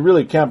 you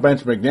really can't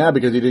bench McNabb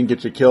because he didn't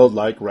get you killed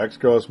like Rex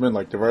Grossman,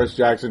 like Tavares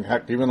Jackson,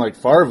 heck, even like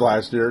Favre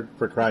last year,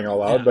 for crying out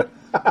loud.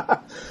 Yeah.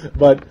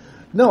 But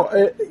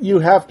no, you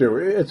have to.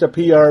 It's a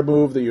PR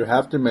move that you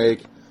have to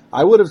make.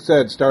 I would have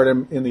said start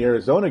him in the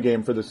Arizona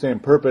game for the same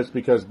purpose,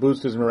 because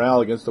boost his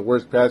morale against the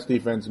worst pass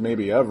defense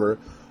maybe ever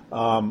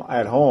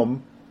at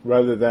home,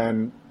 rather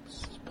than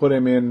put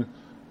him in,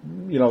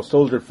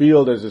 Soldier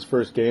Field as his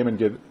first game and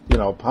get,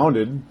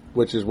 pounded,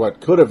 which is what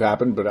could have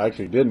happened, but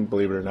actually didn't,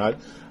 believe it or not.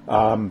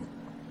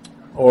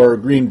 Or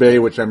Green Bay,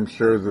 which I'm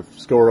sure the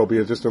score will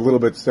be just a little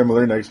bit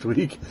similar next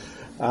week.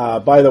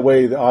 By the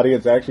way, the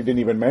audience actually didn't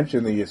even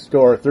mention the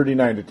score,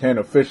 39-10.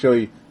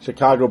 Officially,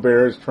 Chicago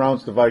Bears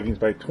trounced the Vikings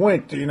by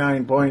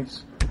 29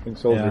 points in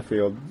Soldier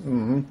Field.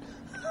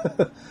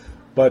 Mm-hmm.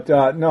 But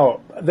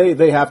no,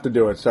 they have to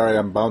do it. Sorry,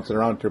 I'm bouncing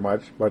around too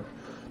much, but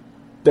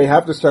they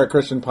have to start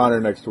Christian Ponder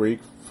next week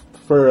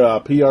for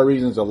PR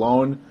reasons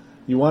alone.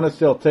 You want to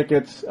sell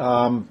tickets. You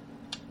want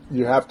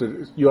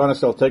to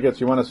sell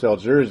tickets. You want to sell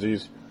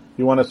jerseys.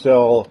 You want to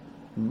sell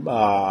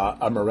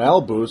a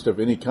morale boost of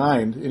any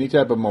kind, any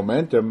type of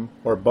momentum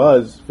or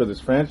buzz for this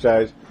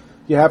franchise.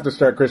 You have to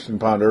start Christian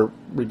Ponder,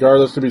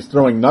 regardless if he's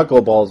throwing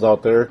knuckleballs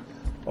out there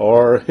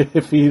or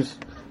if he's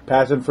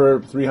passing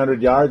for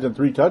 300 yards and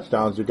 3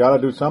 touchdowns. You got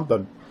to do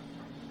something.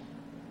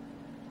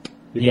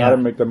 You got to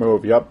make the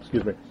move. Yep.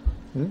 Excuse me.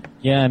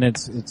 Yeah, and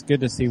it's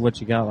good to see what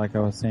you got. Like I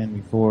was saying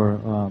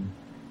before,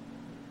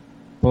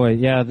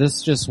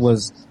 this just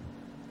was,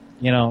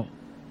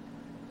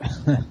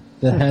 the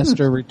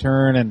Hester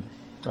return, and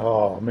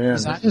oh man,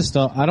 I just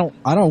I don't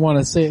want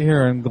to sit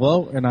here and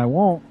gloat, and I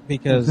won't,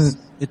 because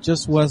it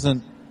just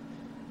wasn't,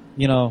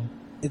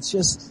 it's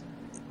just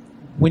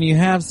when you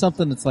have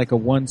something that's like a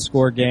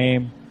 1-score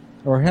game,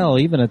 or hell,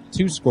 even a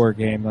 2-score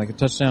game, like a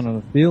touchdown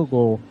and a field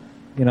goal,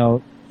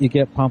 you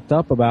get pumped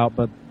up about.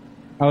 But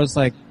I was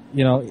like,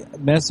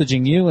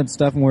 messaging you and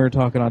stuff, and we were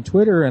talking on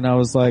Twitter, and I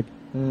was like,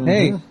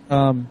 hey,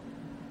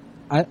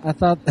 I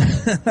thought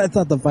I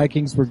thought the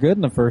Vikings were good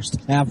in the first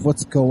half.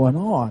 What's going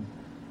on?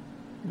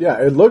 Yeah,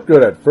 it looked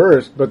good at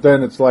first, but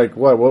then it's like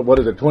what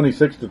is it,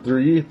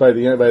 26-3 by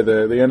the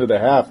end of the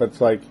half? It's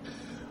like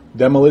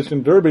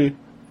demolition derby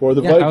for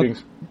the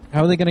Vikings.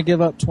 How are they going to give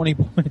up 20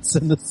 points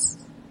in the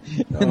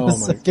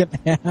second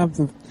half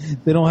if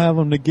they don't have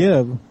them to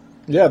give?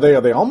 Yeah,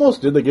 they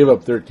almost did. They gave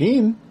up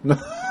 13.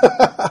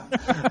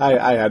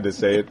 I had to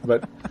say it,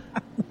 but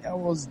I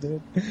almost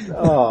did.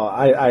 Oh,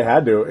 I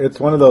had to. It's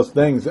one of those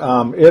things.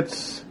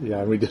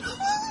 We did,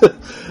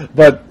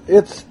 but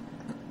it's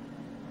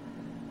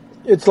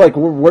like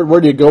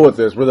where do you go with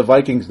this? Were the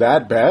Vikings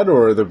that bad,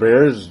 or are the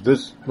Bears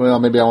this? Well,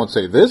 maybe I won't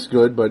say this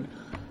good, but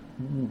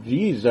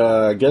geez,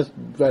 I guess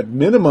at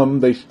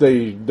minimum they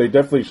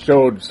definitely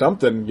showed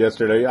something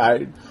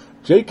yesterday.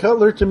 Jay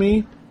Cutler, to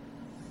me,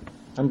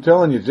 I'm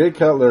telling you, Jay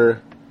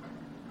Cutler,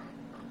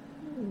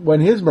 when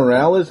his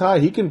morale is high,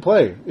 he can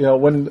play.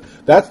 When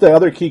that's the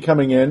other key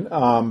coming in.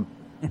 I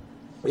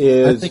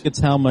think it's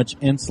how much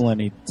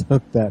insulin he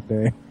took that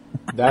day.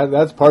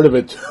 That's part of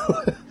it too.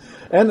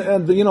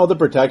 and the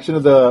protection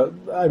of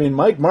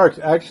Mike Martz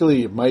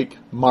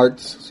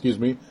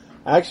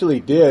actually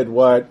did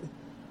what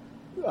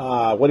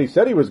he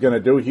said he was going to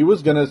do. He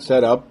was going to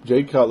set up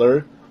Jay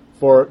Cutler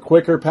for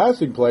quicker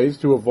passing plays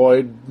to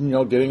avoid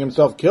getting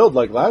himself killed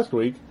like last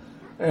week,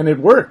 and it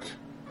worked.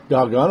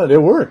 Doggone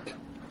it worked.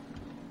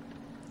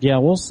 Yeah,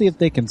 we'll see if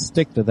they can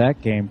stick to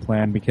that game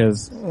plan,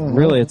 because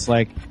really it's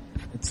like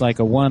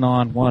a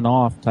one-on,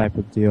 one-off type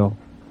of deal.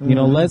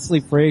 Leslie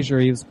Frazier,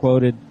 he was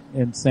quoted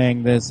in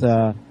saying this.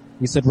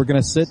 He said, "We're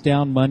going to sit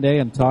down Monday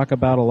and talk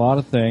about a lot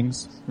of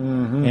things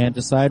and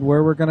decide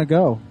where we're going to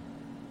go."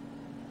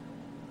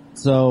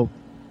 So,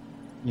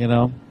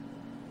 Will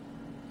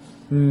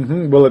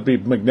it be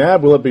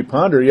McNabb? Will it be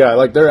Ponder? Yeah,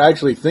 like they're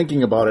actually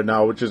thinking about it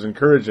now, which is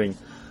encouraging.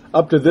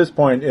 Up to this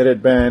point, it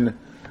had been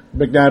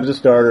McNabb's a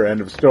starter,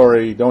 end of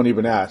story, don't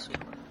even ask.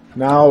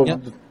 Now,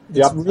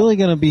 it's really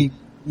going to be,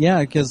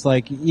 because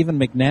even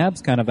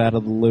McNabb's kind of out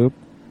of the loop.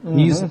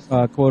 He's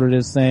quoted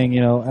as saying,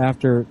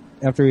 after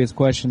he was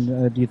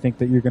questioned, do you think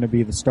that you're going to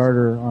be the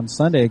starter on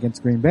Sunday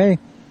against Green Bay?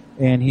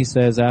 And he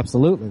says,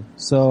 absolutely.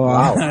 So,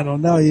 I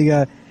don't know,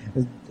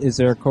 is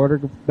there a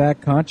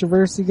quarterback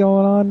controversy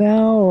going on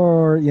now?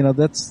 Or,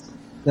 that's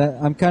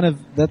kind of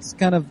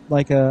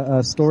like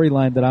a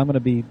storyline that I'm going to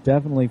be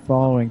definitely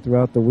following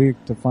throughout the week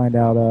to find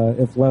out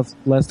if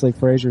Leslie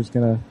Frazier's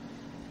going to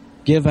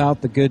give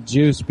out the good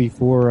juice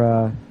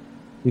before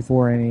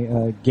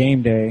any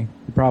game day.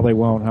 He probably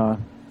won't, huh?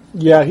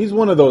 Yeah, he's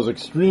one of those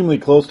extremely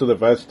close to the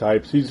vest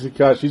types.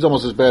 He's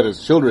almost as bad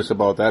as Childress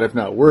about that, if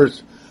not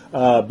worse.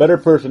 Better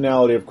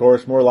personality, of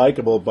course, more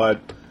likable, but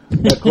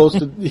that close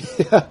to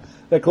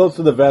that close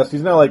to the vest.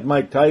 He's not like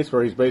Mike Tice,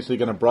 where he's basically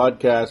going to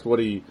broadcast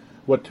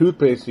what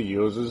toothpaste he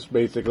uses,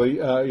 basically,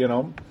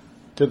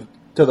 to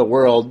the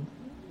world.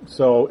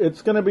 So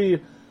it's going to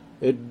be,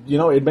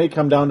 it may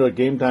come down to a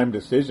game time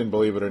decision,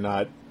 believe it or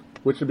not,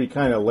 which would be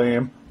kind of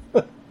lame.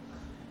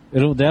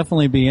 It'll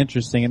definitely be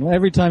interesting. And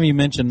every time you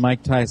mention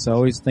Mike Tice, I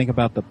always think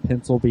about the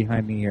pencil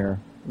behind the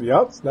ear.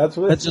 Yep, that's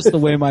just the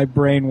way my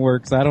brain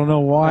works. I don't know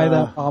why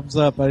that pops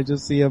up. I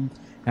just see him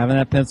having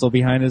that pencil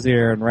behind his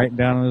ear and writing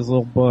down in his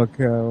little book,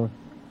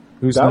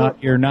 who's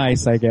not your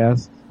nice, I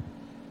guess.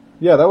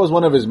 Yeah, that was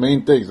one of his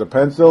main things. The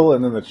pencil,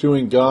 and then the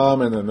chewing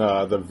gum, and then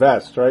the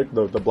vest, right?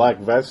 The black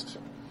vest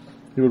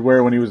he would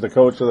wear when he was the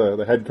coach,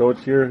 the head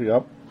coach here.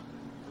 Yep.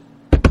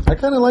 I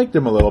kind of liked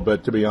him a little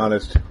bit, to be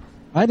honest.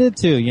 I did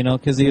too,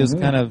 because he was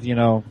kind of,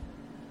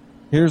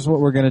 here's what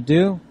we're going to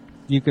do.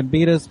 You can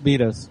beat us,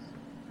 beat us.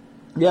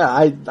 Yeah,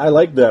 I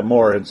like that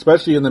more,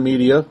 especially in the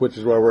media, which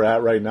is where we're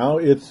at right now.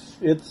 It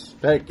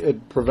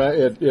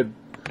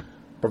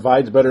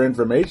provides better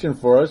information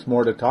for us,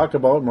 more to talk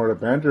about, more to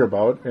banter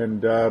about,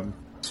 and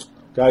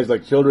guys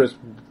like Childress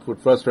would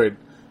frustrate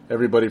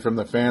everybody from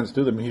the fans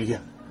to the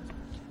media.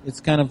 It's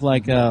kind of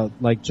like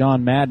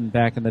John Madden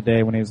back in the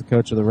day when he was the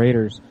coach of the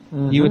Raiders.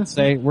 He would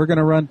say, "We're going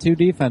to run 2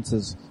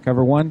 defenses: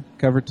 cover 1,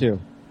 cover 2."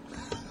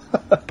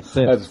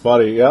 That's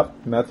funny. Yep,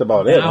 and that's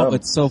about it. Now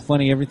it's so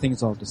funny.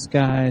 Everything's all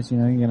disguised.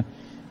 You're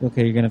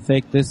gonna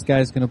fake this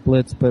guy's gonna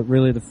blitz, but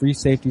really the free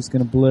safety's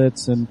gonna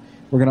blitz, and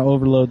we're gonna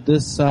overload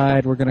this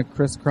side. We're gonna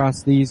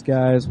crisscross these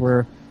guys.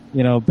 Where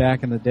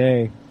back in the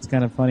day, it's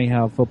kind of funny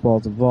how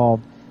football's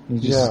evolved.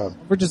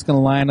 We're just gonna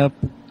line up,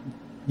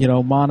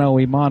 mano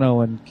a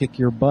mano and kick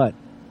your butt.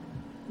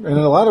 And in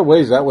a lot of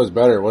ways, that was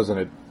better, wasn't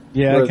it?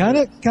 Yeah, it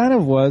kind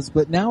of was,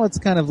 but now it's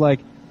kind of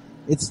like.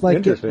 It's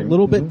like a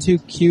little bit too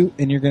cute,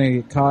 and you're going to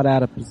get caught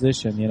out of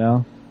position,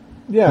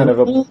 Yeah, a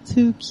little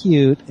too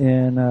cute,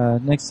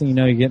 and next thing you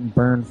know, you're getting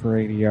burned for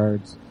 80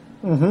 yards.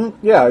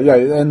 Yeah,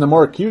 and the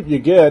more cute you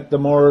get, the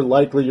more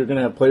likely you're going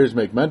to have players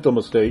make mental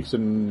mistakes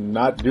and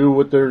not do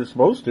what they're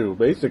supposed to,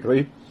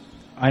 basically.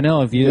 I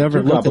know, if you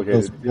ever look at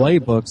those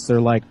playbooks,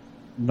 they're like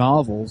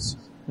novels.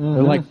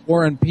 They're like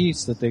War and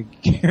Peace that they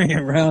carry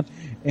around,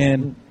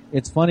 and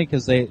it's funny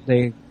because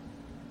they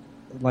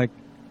like,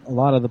 a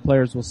lot of the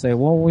players will say,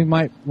 well, we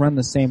might run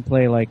the same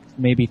play like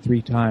maybe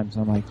 3 times.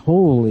 I'm like,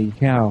 holy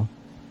cow.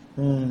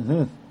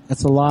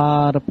 That's a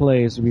lot of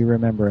plays to be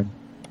remembering.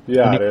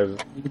 Yeah, it is.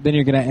 Then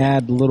you're going to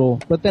add little,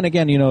 but then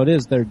again, it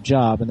is their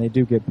job and they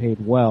do get paid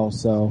well,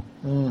 so.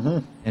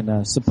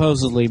 And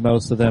supposedly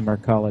most of them are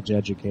college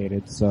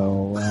educated,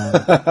 so.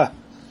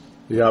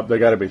 Yep, they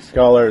got to be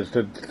scholars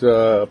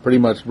to pretty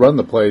much run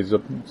the plays.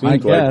 It seems I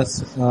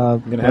guess. You're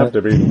going to have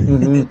to be.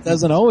 It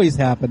doesn't always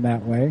happen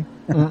that way.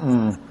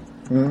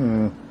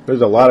 There's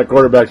a lot of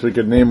quarterbacks we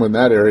could name in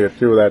that area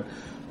too that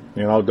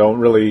don't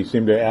really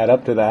seem to add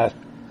up to that.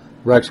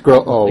 Rex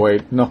Grohl. Oh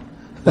wait, no.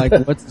 Like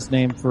what's his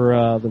name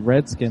for the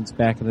Redskins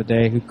back in the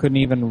day, who couldn't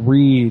even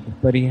read,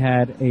 but he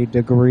had a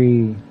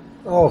degree.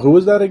 Oh, who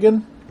was that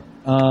again?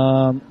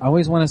 I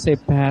always want to say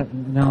Pat.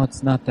 No,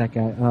 it's not that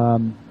guy.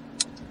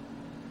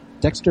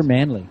 Dexter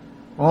Manley.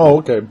 Oh,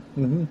 okay.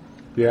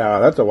 Yeah,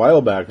 that's a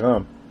while back,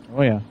 huh?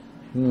 Oh yeah.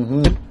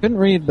 Couldn't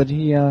read, but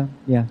he's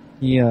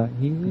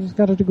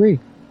got a degree.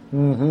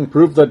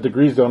 Proof that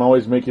degrees don't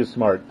always make you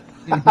smart.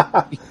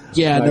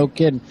 Yeah, no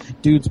kidding.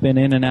 Dude's been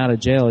in and out of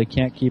jail. He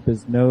can't keep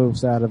his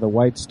nose out of the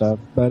white stuff.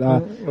 But I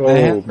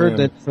have heard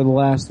that for the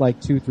last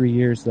 2-3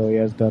 years, though, he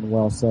has done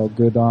well. So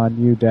good on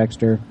you,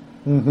 Dexter.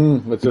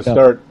 Let's just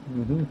start.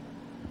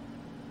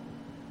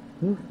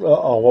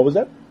 What was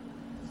that?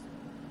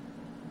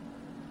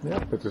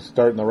 Yeah, let's just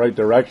start in the right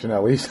direction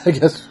at least, I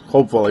guess,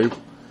 hopefully.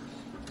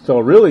 So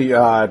really,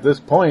 at this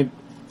point,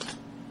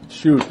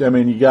 shoot, I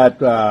mean,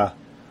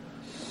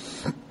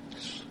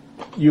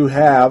 you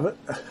have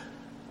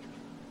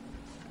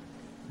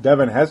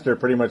Devin Hester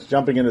pretty much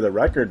jumping into the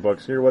record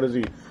books here. What is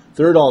he?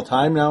 3rd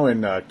all-time now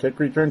in kick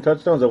return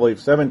touchdowns. I believe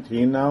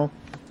 17 now.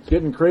 It's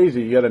getting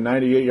crazy. He had a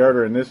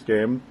 98-yarder in this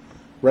game.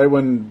 Right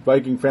when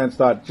Viking fans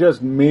thought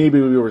just maybe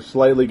we were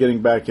slightly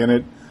getting back in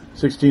it.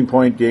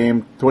 16-point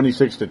game,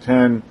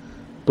 26-10.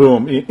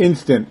 Boom.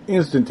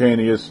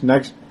 Instantaneous.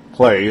 Next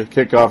play,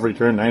 kickoff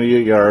return,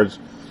 98 yards.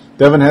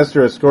 Devin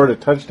Hester has scored a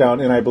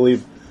touchdown in, I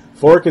believe,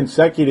 a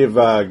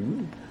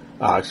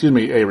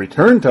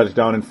return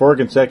touchdown in 4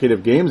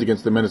 consecutive games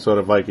against the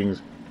Minnesota Vikings.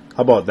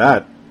 How about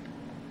that?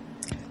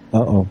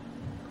 Uh-oh.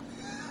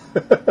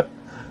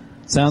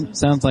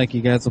 Sounds like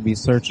you guys will be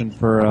searching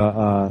for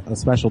a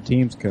special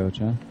teams coach,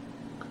 huh?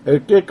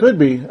 It could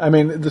be. I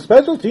mean, the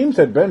special teams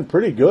had been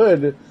pretty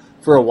good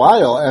for a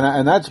while,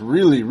 and that's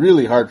really,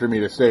 really hard for me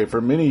to say. For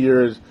many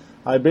years,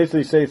 I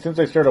basically say since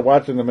I started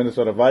watching the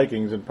Minnesota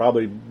Vikings, and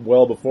probably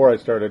well before I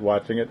started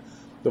watching it,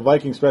 the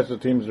Viking special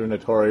teams are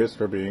notorious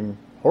for being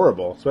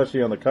horrible,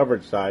 especially on the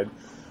coverage side.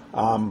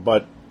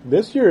 But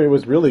this year it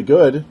was really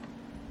good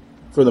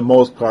for the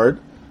most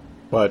part.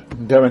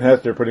 But Devin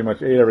Hester pretty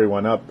much ate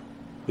everyone up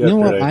yesterday. You know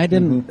what I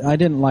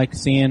didn't like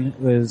seeing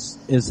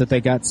is that they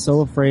got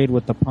so afraid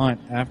with the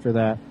punt after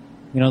that.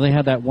 They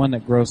had that one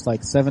that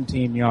grossed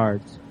 17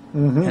 yards.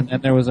 And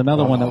then there was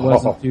another one that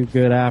wasn't too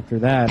good after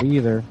that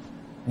either.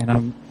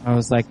 And I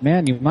was like,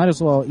 man, you might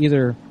as well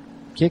either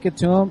kick it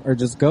to him or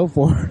just go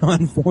for it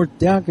on 4th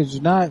down because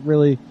you're not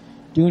really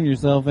doing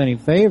yourself any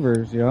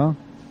favors,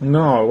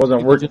 No, it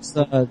wasn't working. Just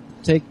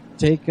take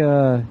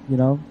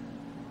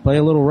play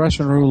a little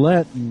Russian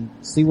roulette and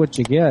see what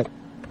you get.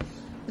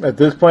 At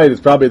this point,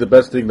 it's probably the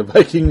best thing the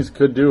Vikings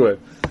could do it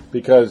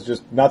because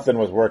just nothing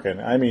was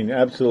working. I mean,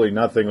 absolutely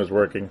nothing was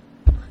working.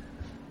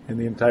 in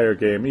the entire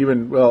game.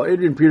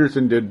 Adrian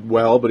Peterson did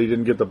well, but he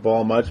didn't get the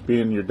ball much.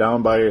 Being you're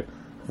down by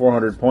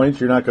 400 points,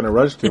 you're not going to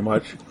rush too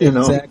much.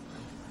 Exactly.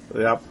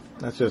 Yep.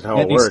 That's just how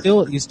it works.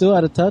 You still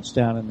had a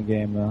touchdown in the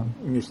game, though.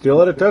 You still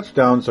had a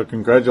touchdown, so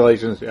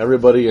congratulations to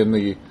everybody in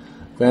the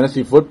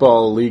fantasy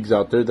football leagues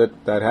out there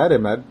that had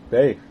him.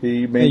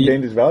 He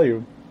maintained his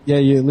value. Yeah,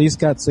 you at least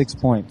got 6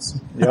 points.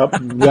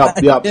 Yep.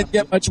 You didn't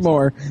get much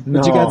more,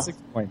 but you got 6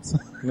 points.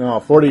 No,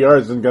 40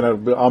 yards isn't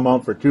going to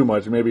amount for too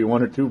much. Maybe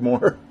 1 or 2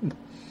 more.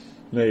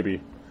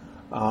 Maybe.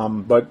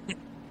 But,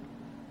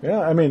 yeah,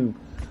 I mean,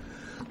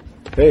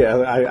 hey,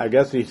 I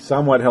guess he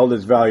somewhat held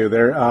his value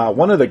there.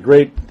 One of the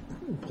great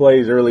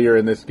plays earlier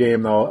in this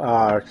game,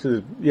 though,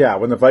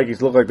 when the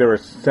Vikings looked like they were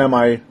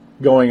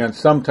going on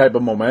some type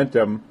of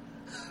momentum.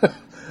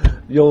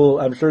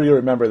 I'm sure you'll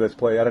remember this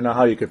play. I don't know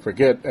how you could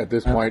forget at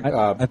this point.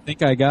 I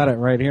think I got it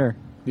right here.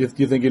 You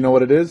think you know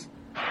what it is?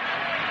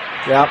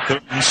 Yeah.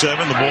 3rd and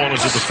 7. The ball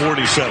is at the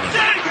 47.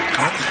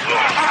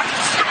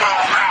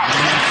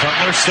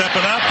 Cutler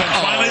stepping up, and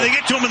finally they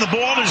get to him, and the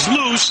ball is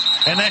loose,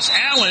 and that's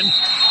Allen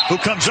who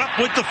comes up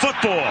with the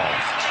football.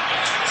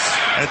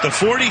 At the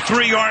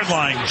 43-yard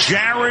line,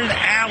 Jared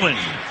Allen.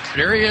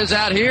 Here he is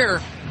out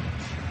here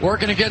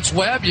working against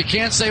Webb. You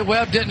can't say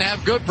Webb didn't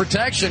have good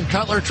protection.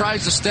 Cutler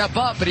tries to step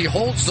up, but he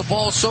holds the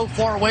ball so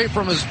far away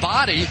from his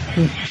body.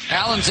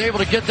 Allen's able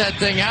to get that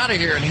thing out of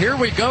here. And here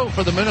we go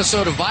for the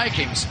Minnesota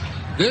Vikings.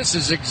 This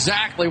is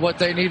exactly what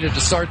they needed to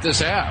start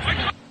this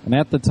half. And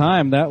at the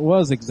time, that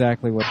was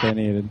exactly what they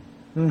needed.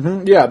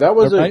 Mm-hmm. Yeah, that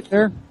was right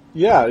there.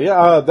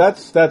 Yeah,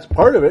 that's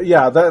part of it.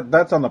 Yeah,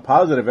 that's on the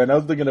positive end. I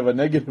was thinking of a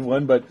negative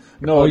one, but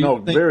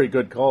very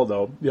good call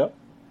though. Yep.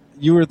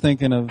 You were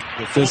thinking of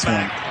this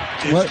one.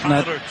 What?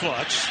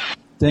 Clutch.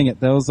 Dang it,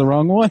 that was the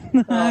wrong one.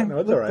 No,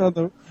 it's all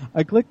right.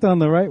 I clicked on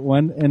the right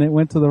one, and it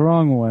went to the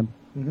wrong one.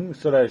 Mm-hmm.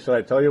 Should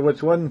I tell you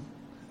which one?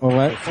 All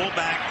right. The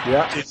fullback.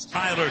 Yeah. It's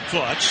Tyler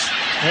Clutch.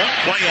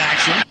 Play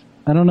action.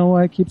 I don't know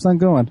why it keeps on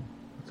going.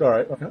 It's all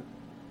right. Okay.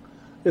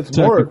 It's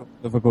Technical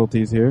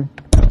difficulties here.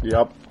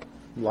 Yep.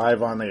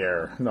 Live on the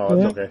air. No,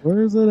 it's okay.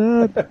 Where is it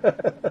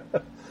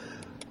at?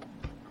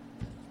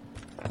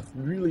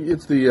 Really,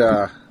 it's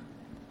the...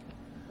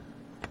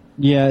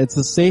 Yeah, it's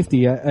a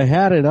safety. I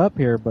had it up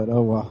here, but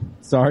oh well.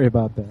 Sorry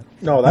about that.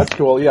 No, that's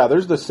cool. Yeah,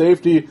 there's the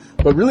safety.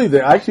 But really,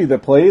 the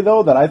play,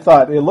 though, that I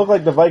thought, it looked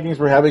like the Vikings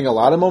were having a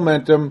lot of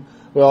momentum,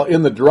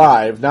 in the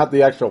drive, not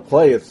the actual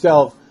play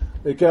itself.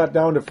 It got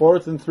down to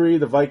 4th and 3.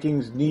 The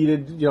Vikings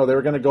needed, they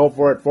were going to go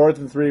for it. 4th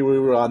and 3, we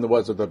were on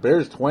the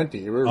Bears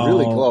 20. We were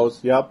really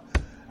close. Yep.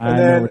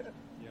 And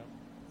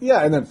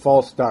then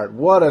false start.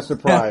 What a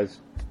surprise.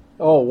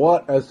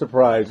 What a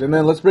surprise. And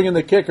then let's bring in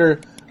the kicker.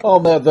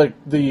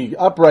 The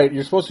upright,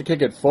 you're supposed to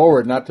kick it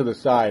forward, not to the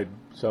side.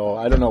 So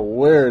I don't know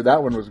where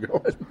that one was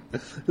going.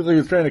 It was like he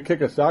was trying to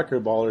kick a soccer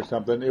ball or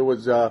something. It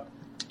was, and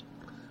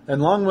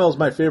Longwell's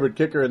my favorite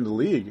kicker in the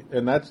league,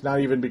 and that's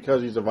not even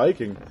because he's a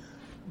Viking.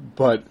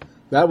 But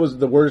that was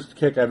the worst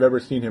kick I've ever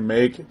seen him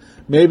make.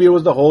 Maybe it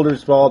was the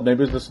holder's fault,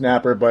 maybe it was the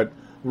snapper, but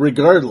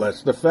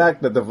regardless, the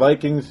fact that the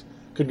Vikings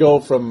could go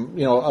from,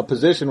 a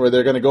position where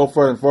they're going to go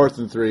for it in 4th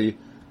and 3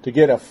 to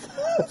get a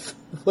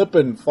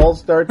flipping false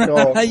start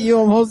call. You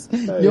almost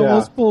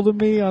pulled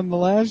me on the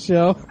last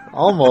show.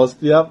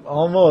 Almost, yep,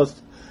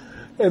 almost.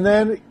 And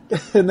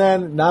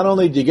then not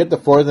only do you get the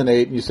 4th and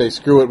 8 and you say,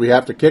 screw it, we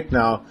have to kick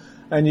now,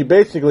 and you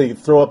basically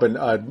throw up an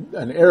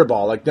air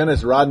ball, like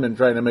Dennis Rodman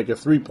trying to make a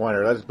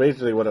 3-pointer. That's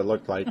basically what it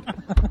looked like.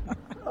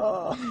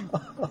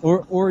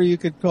 Or you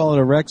could call it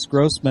a Rex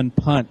Grossman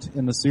punt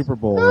in the Super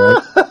Bowl,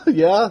 right?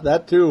 Yeah,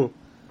 that too.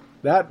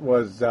 That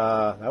was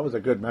a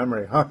good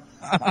memory, huh?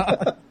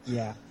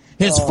 Yeah.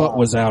 His foot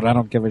was out. I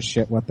don't give a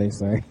shit what they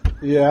say.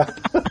 Yeah.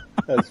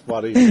 That's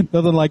funny.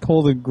 Nothing like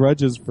holding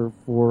grudges for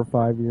 4 or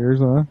 5 years,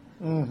 huh?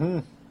 Mm-hmm.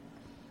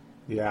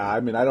 Yeah,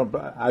 I mean, I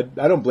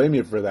don't blame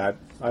you for that.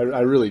 I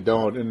really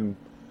don't. And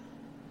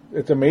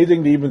it's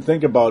amazing to even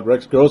think about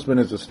Rex Grossman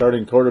as the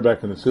starting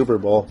quarterback in the Super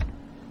Bowl.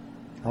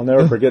 I'll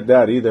never forget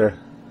that either.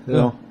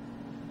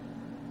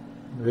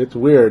 It's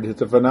weird.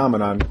 It's a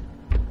phenomenon.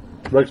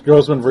 Rex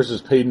Grossman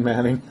versus Peyton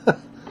Manning.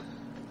 Talk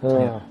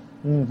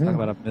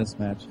about a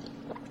mismatch.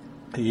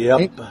 Yep.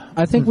 Hey,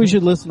 I think we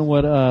should listen to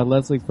what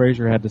Leslie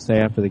Frazier had to say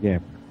after the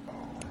game.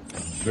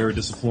 Very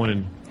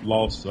disappointing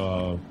loss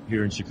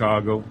here in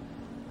Chicago.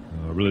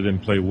 Really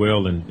didn't play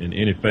well in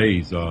any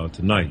phase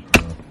tonight.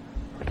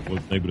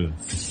 Wasn't able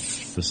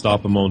to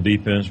stop them on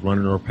defense,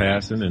 running or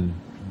passing, and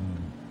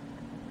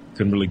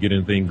couldn't really get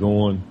anything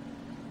going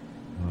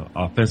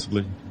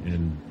offensively.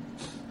 And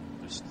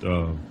just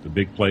the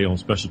big play on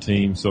special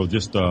teams. So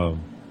just a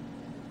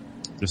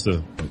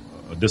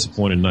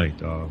disappointing night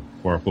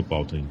for our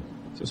football team.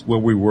 Just where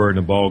we were in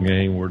the ball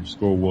game, where the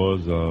score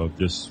was.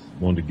 Just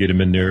wanted to get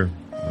him in there,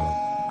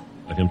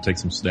 let him take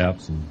some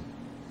snaps, and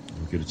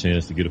get a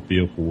chance to get a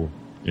feel for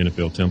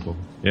NFL tempo.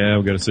 Yeah,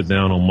 we got to sit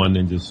down on Monday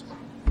and just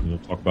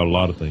talk about a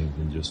lot of things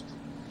and just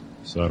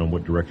decide on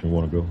what direction we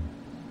want to go.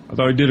 I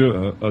thought he did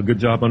a good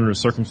job under the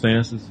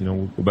circumstances. You know,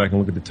 we'll go back and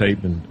look at the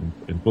tape and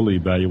fully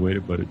evaluate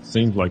it, but it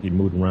seems like he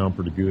moved around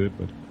pretty good.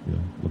 But, you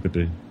know, look at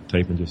the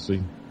tape and just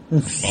see.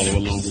 Follow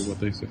along with what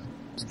they say.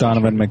 It's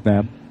Donovan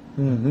McNabb.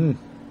 Mm-hmm.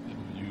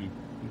 You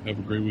have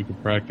a great week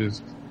of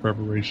practice,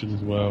 preparation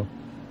as well.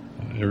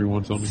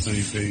 Everyone's on the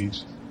same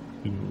page.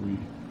 You know, we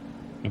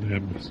kind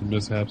of had some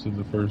mishaps in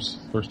the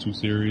first two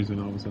series,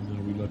 and all of a sudden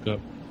now we look up,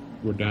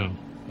 we're down.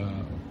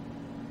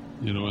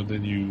 You know, and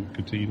then you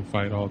continue to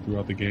fight all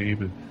throughout the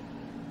game, and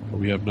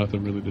we have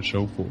nothing really to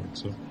show for it.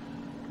 So,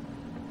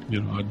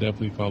 you know, I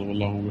definitely follow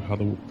along with how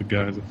the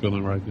guys are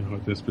feeling right now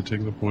at this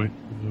particular point.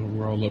 You know,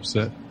 we're all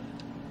upset.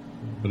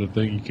 But the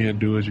thing you can't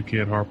do is you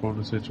can't harp on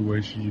the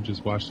situation. You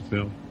just watch the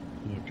film,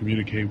 you know,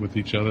 communicate with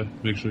each other,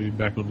 make sure you're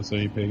back on the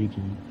same page,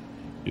 and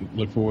you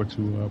look forward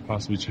to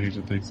possibly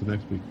changing things the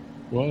next week.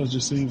 Well, it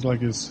just seems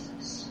like it's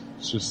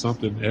just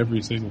something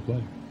every single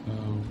play.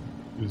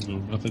 There's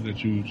nothing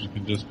that you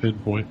can just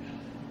pinpoint.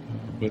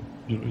 But,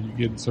 you know, you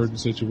get in certain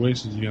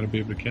situations, you got to be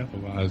able to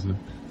capitalize. And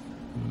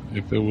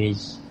if there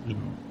was, you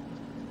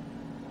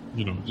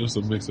know, just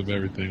a mix of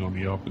everything on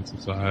the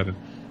offensive side, and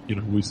you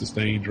know, we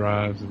sustain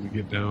drives and we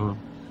get down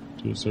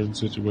to a certain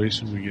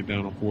situation, we get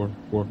down on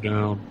fourth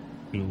down,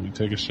 you know, we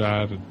take a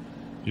shot and,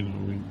 you know,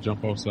 we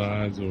jump off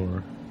sides,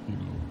 or, you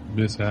know,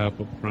 mishap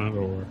up front,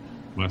 or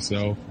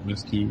myself,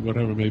 miscue,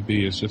 whatever it may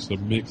be. It's just a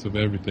mix of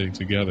everything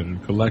together,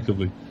 and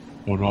collectively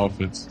on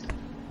offense,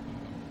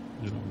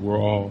 you know, we're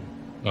all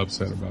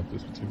upset about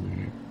this particular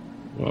game.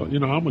 Well, you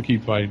know, I'm going to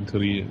keep fighting to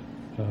the end.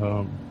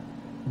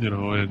 You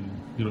know, and,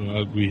 you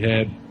know, we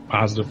had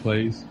positive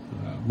plays,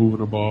 moving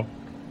the ball.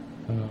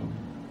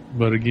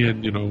 But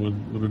again, you know,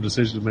 when a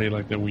decision is made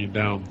like that, when you're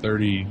down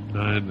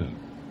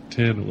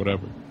 39-10 or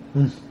whatever,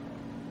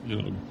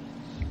 you know,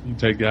 you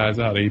take guys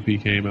out. AP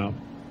came out.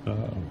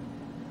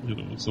 You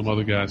know, some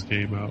other guys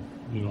came out.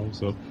 You know,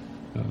 so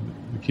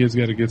the kids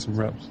got to get some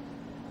reps.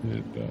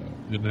 And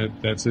in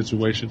that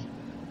situation,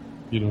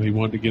 you know, he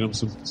wanted to get them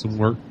some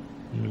work.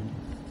 And,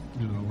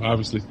 you know,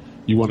 obviously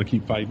you want to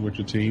keep fighting with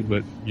your team,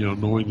 but, you know,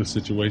 knowing the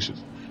situation,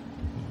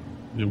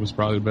 it was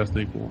probably the best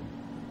thing for him.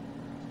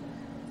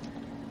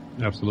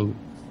 Absolutely.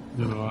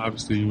 You know,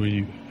 obviously when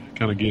you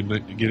kind of get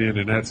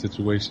in that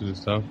situation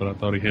is tough, but I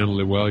thought he handled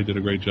it well. He did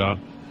a great job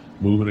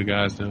moving the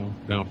guys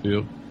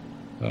downfield.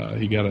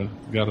 He got a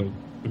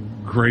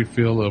great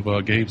feel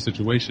of game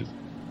situation,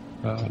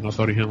 and I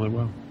thought he handled it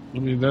well. I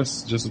mean,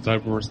 that's just the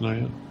type of person I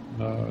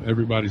am.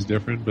 Everybody's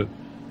different, but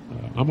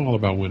I'm all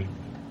about winning,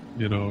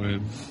 you know,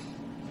 and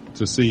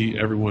to see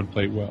everyone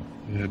play well.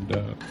 And,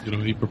 you know,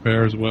 he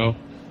prepares well.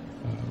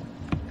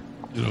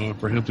 You know,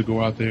 for him to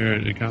go out there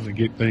and kind of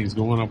get things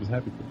going, I was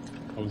happy for him.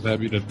 I was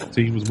happy that the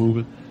team was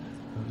moving.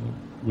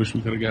 Wish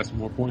we could have got some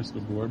more points on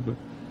the board, but,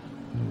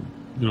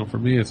 you know, for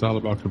me, it's all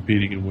about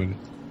competing and winning.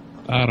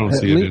 I don't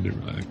see it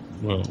ending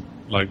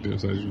like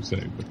this, as you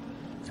say, but,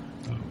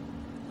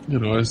 you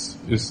know,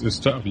 it's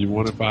tough. You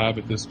 1-5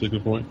 at this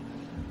particular point.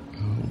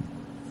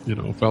 You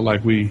know, felt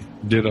like we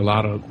did a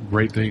lot of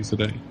great things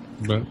today,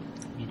 but,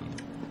 you know,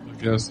 I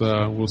guess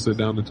we'll sit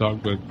down and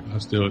talk, but I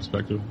still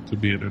expect him to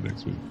be in there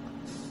next week.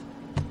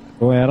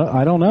 Boy,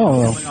 I don't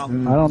know. I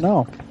don't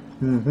know.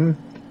 Mm-hmm.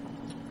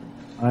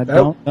 I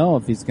don't know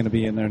if he's going to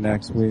be in there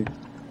next week.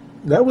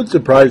 That would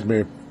surprise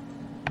me.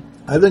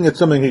 I think it's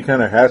something he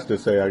kind of has to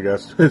say, I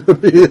guess.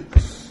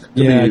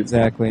 Yeah,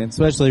 exactly. And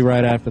especially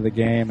right after the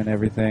game and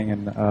everything.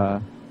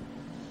 And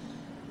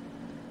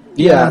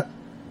yeah,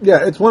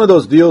 it's one of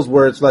those deals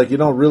where it's like you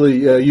don't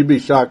really. You'd be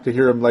shocked to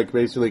hear him like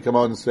basically come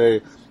out and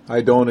say,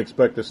 "I don't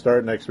expect to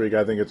start next week.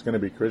 I think it's going to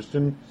be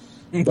Christian."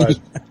 But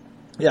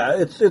yeah,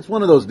 it's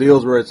one of those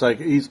deals where it's like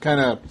he's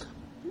on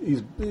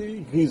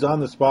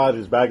the spot.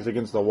 His back's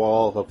against the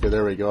wall. Okay,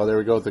 there we go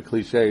with the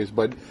cliches.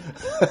 But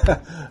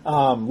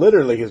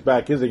literally, his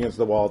back is against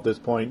the wall at this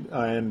point,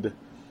 and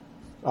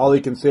all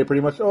he can say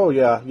pretty much, "Oh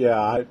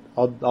yeah,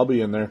 I'll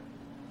be in there."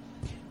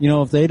 You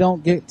know, if they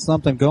don't get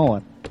something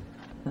going,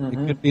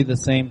 it could be the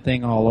same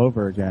thing all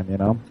over again. You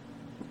know,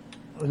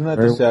 isn't that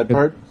the sad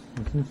part?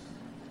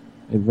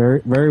 It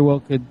very, very well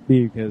could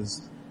be,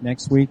 because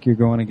next week you're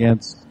going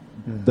against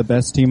the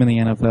best team in the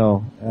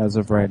NFL as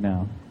of right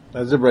now.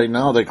 As of right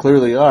now, they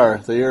clearly are.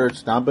 They are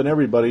stomping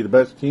everybody. The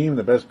best team,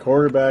 the best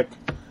quarterback,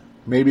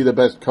 maybe the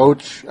best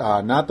coach.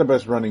 Not the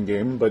best running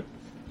game, but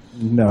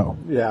no.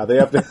 Yeah, they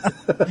have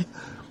to.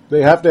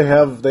 they have to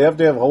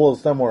have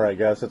holes somewhere. I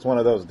guess it's one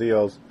of those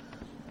deals.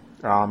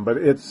 But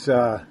it's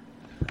well,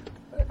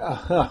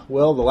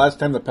 the last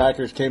time the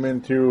Packers came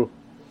into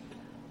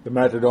the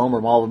Metrodome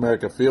or Mall of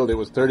America Field, it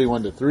was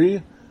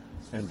 31-3,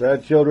 and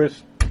Brad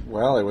Childress.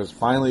 Well, it was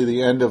finally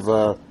the end of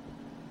a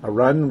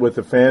run with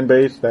a fan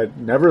base that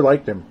never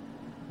liked him,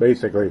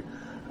 basically.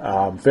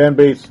 Fan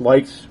base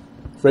likes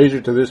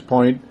Frazier to this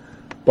point,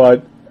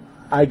 but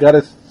I got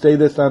to say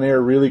this on air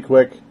really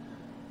quick.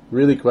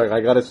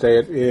 I got to say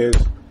it is,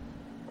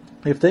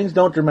 if things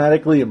don't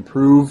dramatically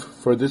improve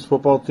for this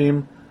football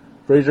team,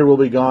 Frazier will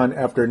be gone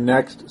after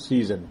next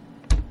season.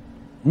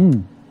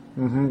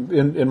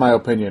 In my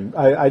opinion.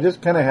 I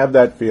just kind of have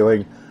that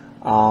feeling.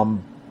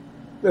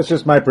 that's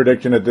just my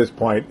prediction at this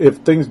point. If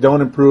things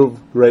don't improve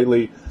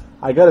greatly,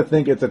 I got to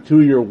think it's a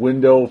 2-year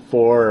window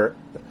for,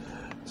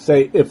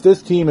 say, if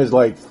this team is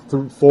like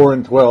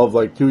 4-12,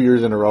 like 2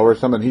 years in a row or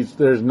something,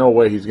 there's no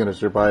way he's going to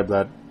survive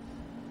that.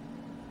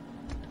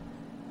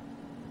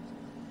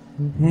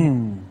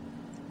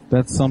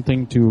 That's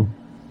something to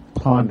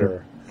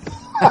ponder.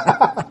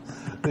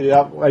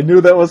 Yep, I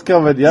knew that was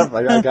coming. Yep,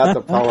 I got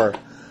the power.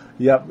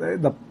 Yep,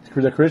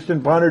 the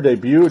Christian Ponder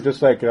debut,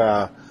 just like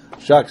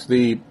Shucks,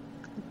 the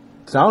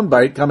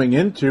soundbite coming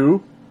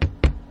into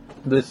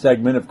this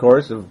segment, of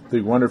course, of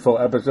the wonderful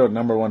episode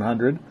number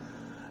 100,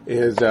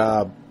 is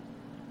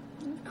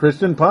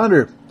Christian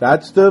Ponder.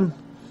 That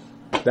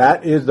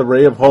is the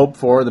ray of hope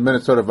for the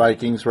Minnesota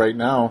Vikings right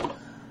now.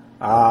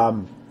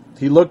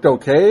 He looked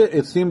okay.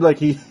 It seemed like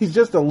he's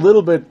just a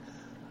little bit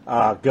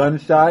gun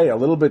shy, a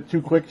little bit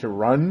too quick to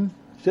run.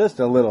 Just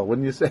a little,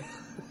 wouldn't you say?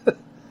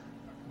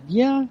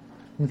 Yeah.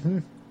 Mm-hmm.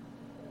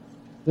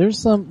 There's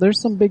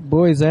some big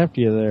boys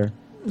after you there.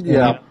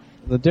 Yeah.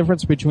 The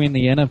difference between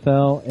the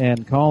NFL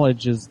and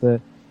college is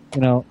that,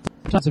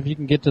 sometimes if you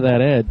can get to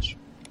that edge,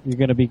 you're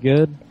going to be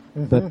good,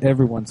 but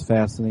everyone's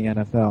fast in the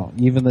NFL.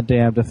 Even the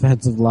damn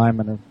defensive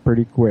linemen are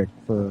pretty quick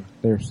for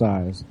their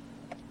size.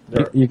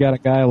 You got a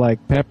guy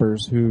like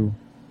Peppers who,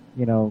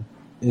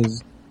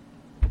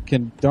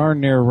 can darn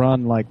near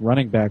run like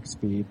running back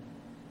speed,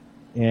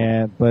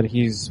 but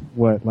he's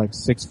like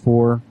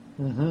 6'4",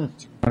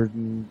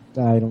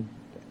 200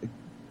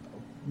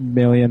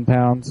 million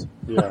pounds.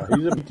 Yeah,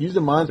 he's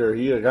a monster.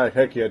 He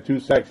had 2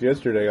 sacks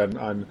yesterday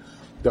on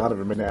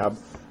Donovan McNabb.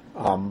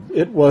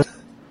 It was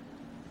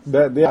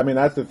that. I mean,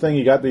 that's the thing.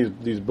 You got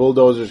these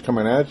bulldozers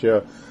coming at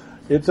you.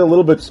 It's a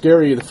little bit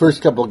scary the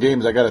first couple of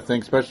games, I got to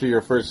think, especially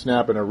your first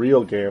snap in a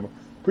real game.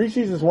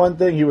 Preseason's one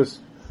thing. He was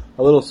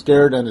a little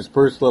scared on his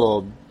first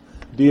little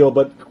deal,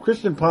 but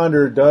Christian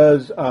Ponder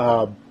does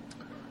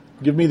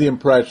give me the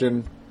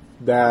impression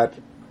that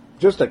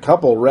just a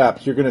couple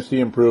reps, you're going to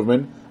see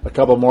improvement. A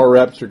couple more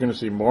reps, you're going to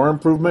see more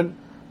improvement,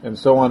 and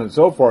so on and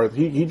so forth.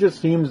 He just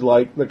seems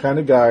like the kind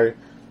of guy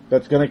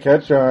that's going to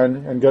catch on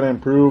and going to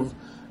improve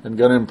and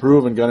going to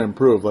improve and going to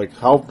improve. Like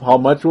how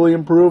much will he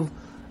improve?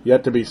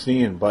 Yet to be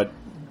seen. But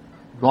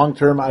long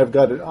term, I've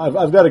got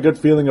a good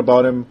feeling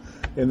about him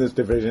in this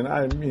division.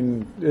 I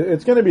mean,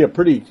 it's going to be a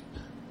pretty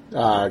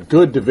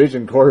good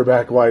division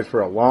quarterback wise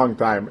for a long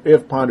time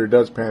if Ponder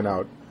does pan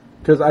out.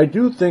 Because I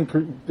do think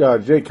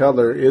Jay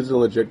Cutler is a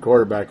legit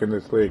quarterback in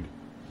this league.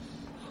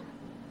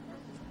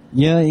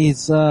 Yeah,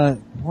 he's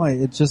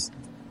it's just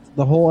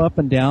the whole up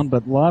and down,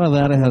 but a lot of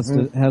that has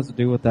to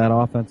do with that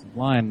offensive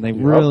line.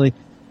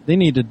 They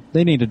need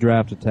to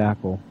draft a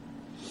tackle.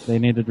 They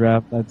need to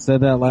draft. I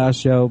said that last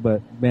show,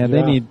 but man,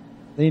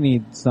 they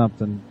need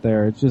something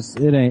there.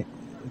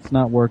 It's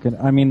not working.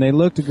 I mean, they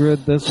looked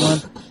good this one.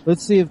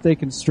 Let's see if they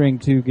can string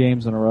 2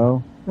 games in a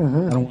row. I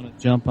don't want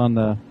to jump on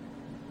the,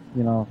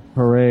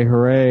 hooray,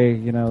 hooray.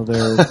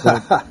 They're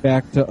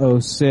back to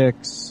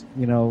 06.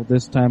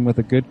 This time with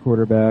a good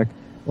quarterback.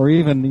 Or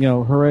even,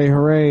 hooray,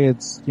 hooray,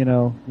 it's,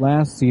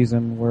 last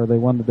season where they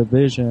won the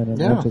division and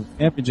went to the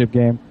championship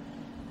game.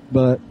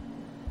 But,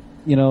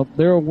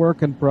 they're a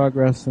work in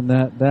progress, and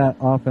that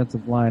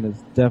offensive line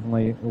is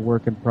definitely a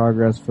work in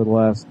progress for the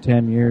last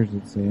 10 years,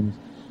 it seems.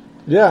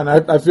 Yeah, and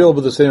I feel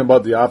the same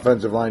about the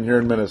offensive line here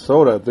in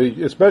Minnesota.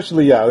 They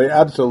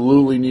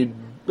absolutely need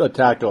a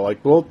tackle.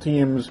 Like, both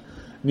teams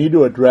need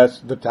to address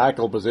the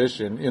tackle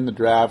position in the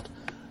draft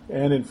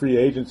and in free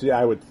agency,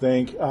 I would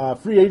think.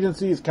 Free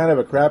agency is kind of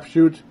a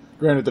crapshoot.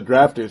 Granted, the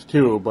draft is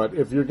too, but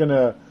if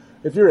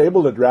you're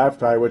able to draft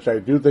high, which I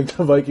do think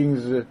the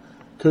Vikings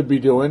could be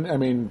doing, I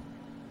mean,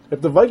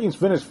 if the Vikings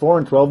finish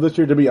 4-12 this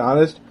year, to be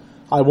honest,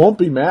 I won't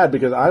be mad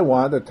because I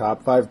want a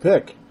top 5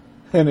 pick.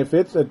 And if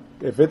it's a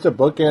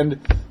bookend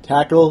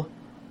tackle,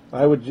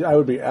 I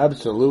would be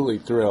absolutely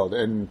thrilled.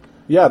 And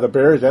yeah, the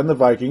Bears and the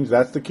Vikings,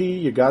 that's the key.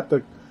 You got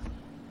the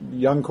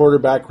young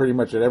quarterback pretty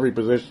much at every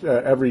position,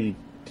 every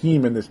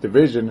team in this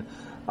division.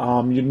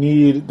 You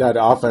need that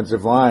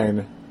offensive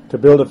line to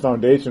build a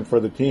foundation for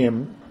the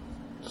team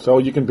so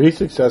you can be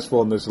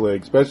successful in this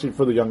league, especially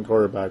for the young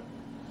quarterback.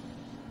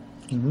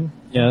 Mm-hmm.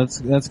 Yeah,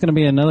 that's going to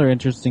be another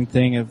interesting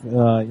thing. If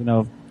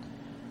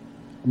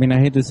I mean, I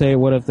hate to say it,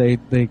 what if they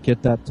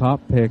get that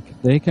top pick?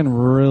 They can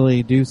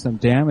really do some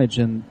damage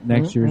in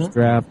next year's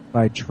draft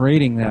by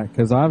trading that,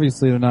 because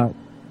obviously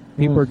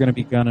people are going to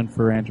be gunning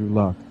for Andrew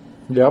Luck.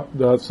 Yep,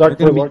 they're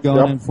going to be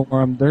gunning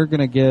for him. They're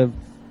going to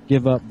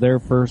give up their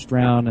first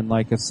round and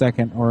like a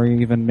second, or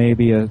even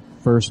maybe a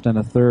first and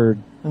a third,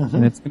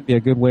 and it's going to be a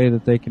good way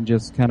that they can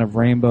just kind of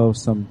rainbow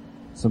some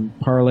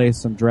parlay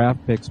some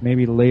draft picks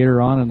maybe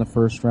later on in the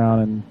first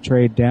round and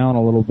trade down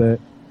a little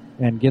bit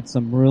and get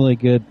some really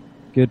good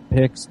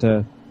picks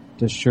to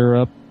shore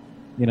up,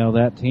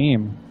 that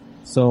team.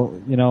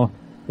 So,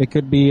 it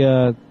could be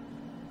the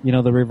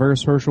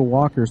reverse Herschel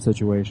Walker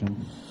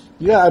situation.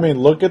 Yeah, I mean,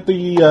 look at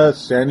the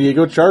San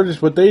Diego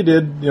Chargers, what they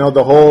did,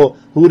 the whole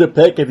who to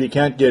pick if you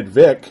can't get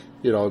Vic,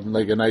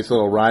 like a nice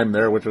little rhyme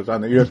there, which was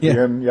on the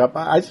ESPN. Yeah. Yep,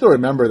 I still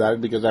remember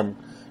that because I'm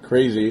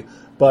crazy.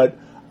 But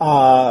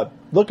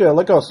look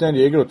how San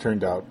Diego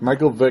turned out.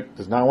 Michael Vick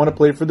does not want to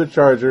play for the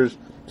Chargers,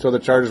 so the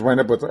Chargers wind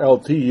up with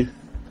LT,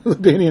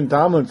 Danian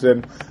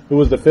Tomlinson, who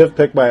was the 5th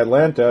pick by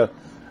Atlanta.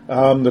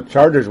 The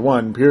Chargers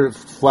won, pure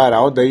flat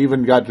out. They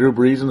even got Drew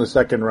Brees in the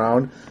 2nd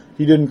round.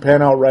 He didn't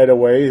pan out right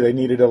away. They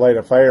needed to light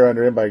a fire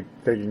under him by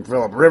taking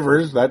Phillip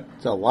Rivers.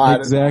 That's a lot.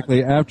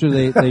 Exactly. After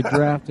they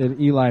drafted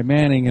Eli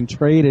Manning and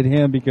traded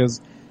him because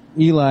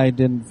Eli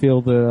didn't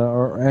feel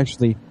or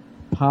actually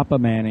Papa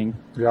Manning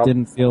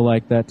didn't feel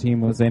like that team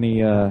was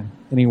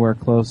anywhere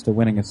close to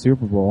winning a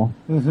Super Bowl.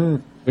 Mm-hmm.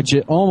 Which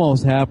it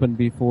almost happened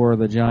before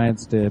the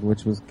Giants did,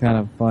 which was kind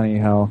of funny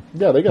how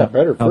they got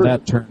better how first.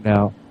 that turned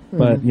out. Mm-hmm.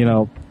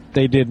 But,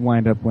 they did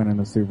wind up winning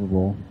a Super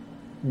Bowl.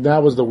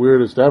 That was the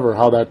weirdest ever,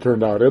 how that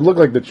turned out. It looked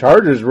like the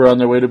Chargers were on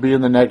their way to being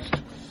the next,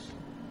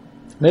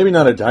 maybe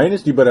not a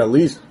dynasty, but at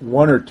least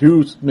 1 or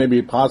 2,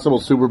 maybe possible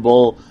Super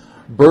Bowl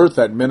berth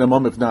at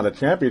minimum, if not a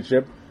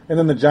championship. And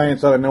then the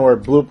Giants out of nowhere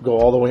bloop go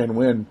all the way and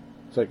win.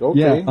 It's like,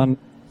 okay. On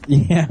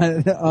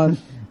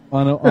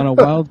a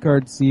wild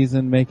card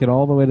season, make it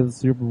all the way to the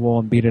Super Bowl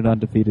and beat an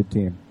undefeated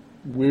team.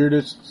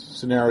 Weirdest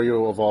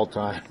scenario of all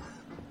time.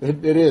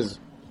 It is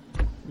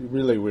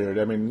really weird.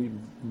 I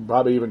mean,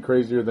 probably even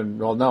crazier than,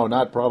 well, no,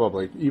 not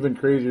probably, even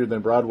crazier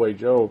than Broadway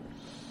Joe,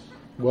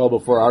 well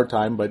before our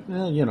time, but,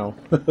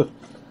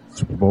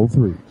 Super Bowl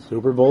 3.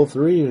 Super Bowl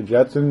 3,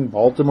 Jets and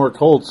Baltimore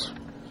Colts.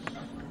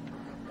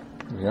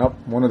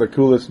 Yep, one of the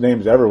coolest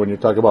names ever when you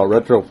talk about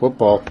retro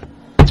football.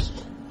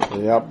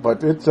 Yep,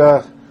 but it's,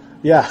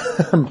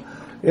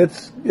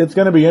 it's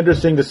going to be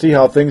interesting to see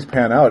how things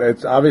pan out.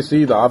 It's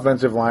obviously the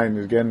offensive line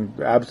is, again,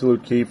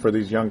 absolute key for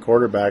these young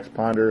quarterbacks,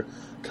 Ponder,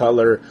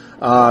 Cutler,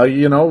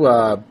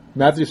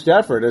 Matthew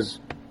Stafford, as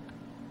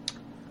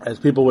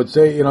people would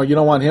say, you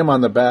don't want him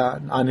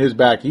on his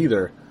back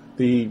either.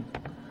 The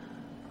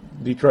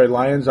Detroit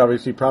Lions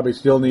obviously probably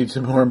still need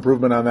some more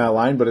improvement on that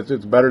line, but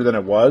it's better than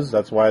it was.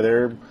 That's why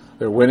they're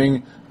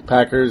winning.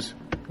 Packers,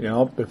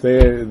 if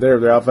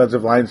their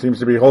offensive line seems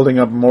to be holding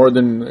up more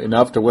than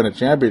enough to win a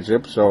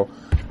championship. So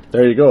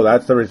there you go.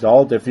 That's the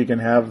result. If you can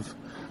have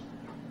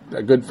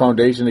a good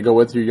foundation to go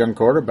with your young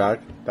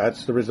quarterback,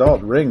 that's the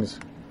result. Rings.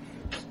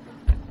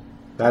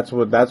 That's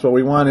what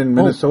we want in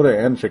Minnesota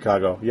and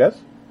Chicago. Yes?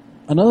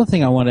 Another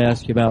thing I want to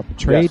ask you about, the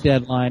trade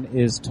deadline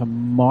is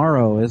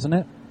tomorrow, isn't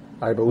it?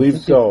 I believe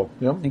so.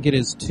 Yep. I think it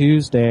is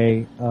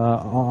Tuesday,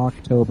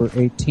 October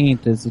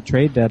 18th is the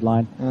trade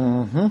deadline.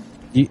 Mm-hmm.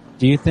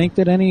 Do you think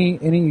that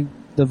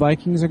the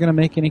Vikings are going to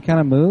make any kind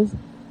of move?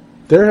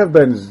 There have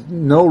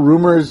been no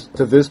rumors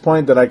to this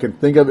point that I can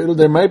think of.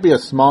 There might be a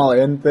small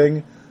end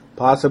thing,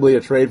 possibly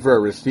a trade for a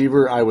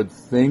receiver. I would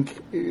think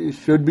it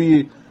should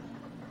be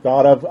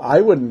thought of. I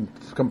wouldn't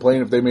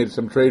complain if they made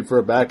some trade for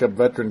a backup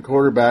veteran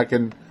quarterback,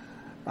 and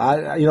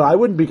I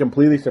wouldn't be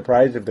completely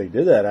surprised if they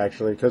did that,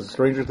 actually, because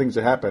stranger things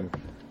have happened.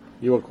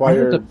 You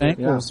acquire the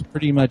Bengals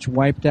pretty much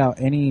wiped out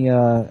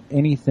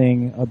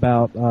anything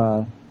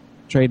about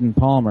trading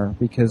Palmer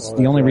because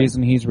the only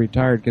reason he's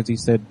retired because he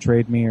said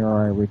trade me or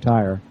I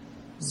retire.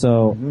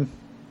 So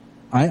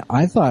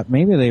I thought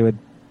maybe they would,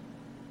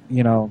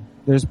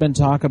 there's been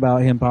talk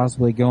about him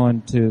possibly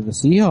going to the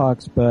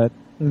Seahawks, but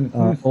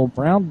old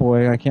Brown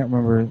boy, I can't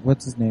remember,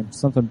 what's his name?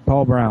 Something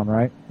Paul Brown,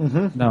 right?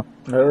 Mm-hmm. No.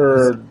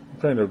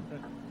 Kind of.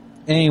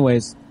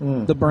 Anyways,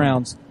 the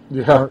Browns.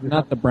 Yeah.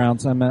 Not the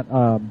Browns, I meant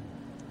the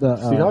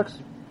Seahawks?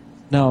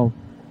 No,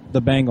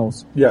 the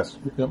Bengals. Yes.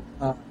 Yep.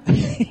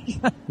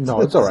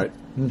 No, it's all right.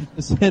 I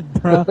said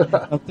Brown.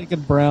 I'm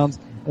thinking Browns.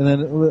 And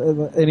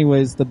then,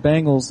 anyways, the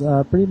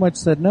Bengals pretty much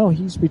said, no,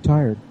 he's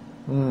retired.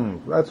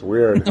 That's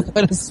weird.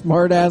 What a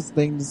smart-ass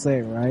thing to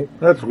say, right?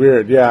 That's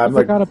weird, yeah. I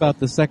forgot about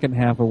the second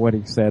half of what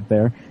he said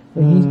there.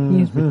 But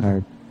he's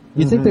retired.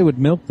 You think they would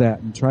milk that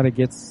and try to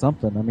get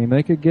something? I mean,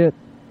 they could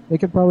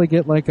probably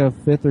get like a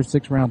 5th or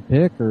 6th round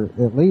pick, or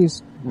at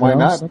least. Why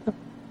not? Something.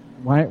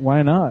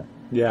 Why not?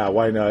 Yeah,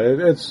 why not?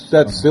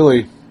 That's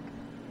silly.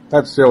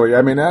 That's silly.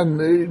 I mean,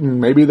 and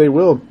maybe they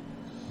will.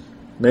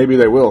 Maybe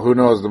they will. Who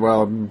knows?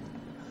 Well,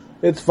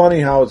 it's funny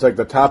how it's like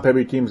the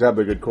top-heavy teams have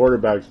the good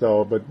quarterbacks,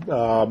 though. But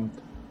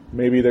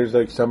maybe there's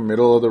like some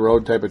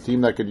middle-of-the-road type of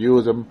team that could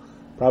use them.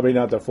 Probably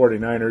not the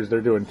 49ers. They're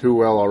doing too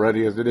well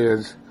already as it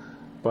is.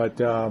 But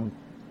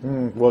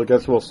well, I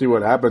guess we'll see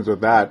what happens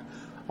with that.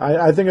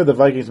 I think if the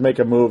Vikings make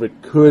a move,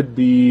 it could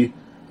be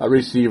a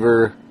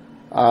receiver.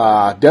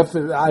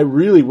 Definitely, I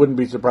really wouldn't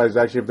be surprised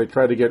actually if they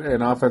try to get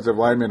an offensive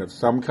lineman of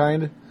some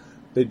kind.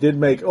 They did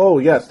make. Oh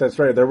yes, that's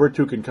right. There were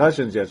 2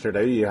 concussions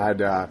yesterday. You had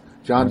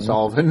John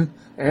Sullivan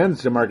and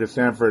Jamarcus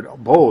Sanford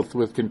both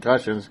with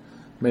concussions.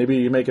 Maybe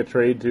you make a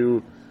trade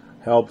to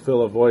help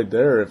fill a void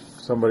there if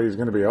somebody's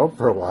going to be out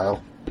for a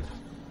while.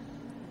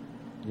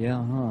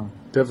 Yeah, huh?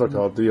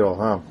 Difficult deal,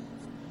 huh?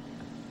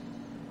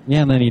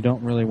 Yeah, and then you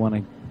don't really want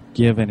to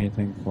give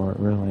anything for it,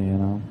 really,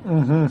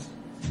 Mm-hmm.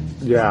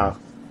 Yeah.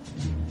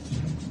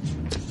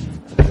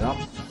 Yep.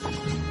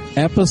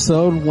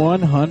 Episode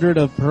 100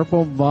 of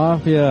Purple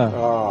Mafia.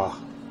 Oh,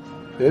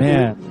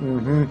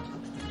 man.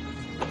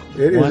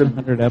 It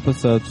 100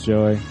 episodes,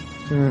 Joey.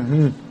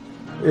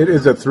 It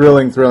is a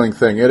thrilling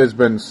thing. It has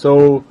been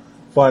so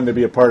fun to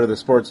be a part of the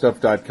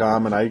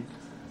sportstuff.com, and I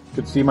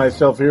could see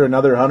myself here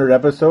another 100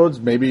 episodes,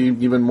 maybe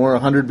even more,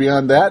 100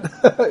 beyond that.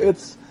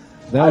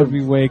 That would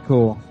be way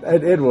cool.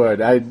 It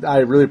would. I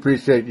really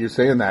appreciate you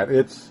saying that.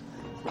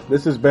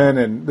 This has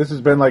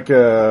been like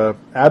a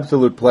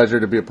absolute pleasure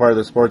to be a part of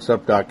the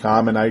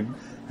sportstuff.com, and I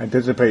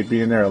anticipate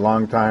being there a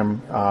long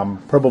time.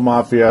 Purple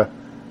Mafia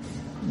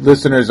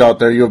listeners out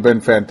there, you have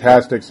been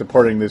fantastic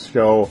supporting this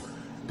show.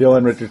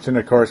 Dylan Richardson,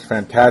 of course,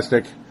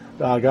 fantastic.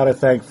 Got to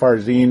thank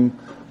Farzine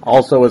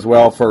also as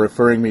well for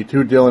referring me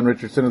to Dylan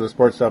Richardson of the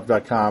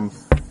sportstuff.com.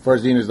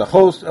 Farzine is the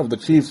host of the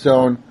Chiefs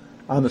Zone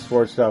on the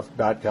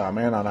sportstuff.com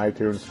and on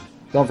iTunes.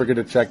 Don't forget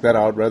to check that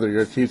out, whether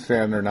you're a Chiefs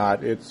fan or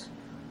not. It's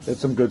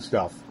some good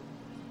stuff.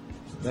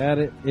 That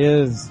it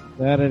is.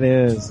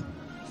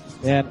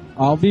 And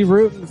I'll be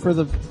rooting for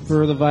the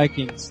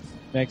Vikings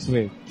next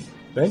week.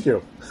 Thank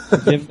you.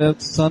 Give the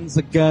Sons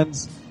of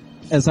Guns,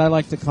 as I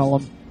like to call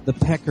them, the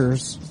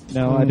Peckers.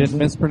 No, I didn't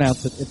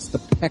mispronounce it. It's the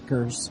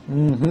Peckers.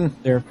 Mm-hmm.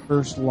 Their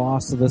first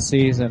loss of the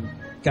season.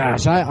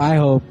 Gosh, I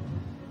hope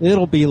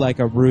it'll be like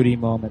a Rudy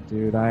moment,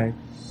 dude. I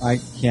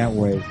can't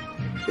wait.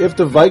 If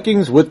the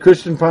Vikings with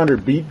Christian Ponder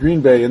beat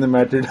Green Bay in the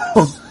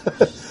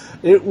Metrodome,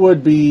 it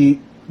would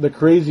be the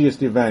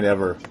craziest event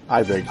ever,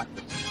 I think.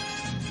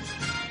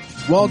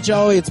 Well,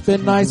 Joey, it's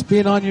been nice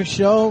being on your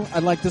show.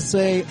 I'd like to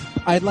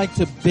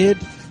bid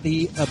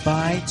the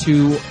bye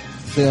to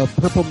the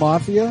Purple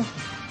Mafia.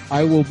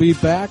 I will be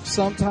back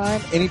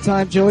sometime,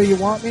 anytime, Joey, you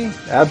want me?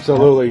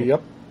 Absolutely,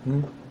 yep.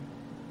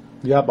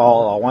 Yep,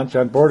 I'll want you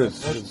on board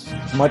as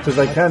much as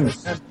I can.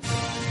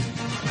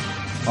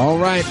 All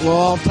right,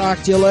 well, I'll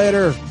talk to you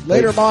later.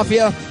 Later,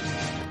 Mafia.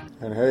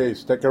 And hey,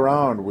 stick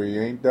around. We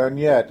ain't done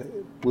yet.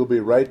 We'll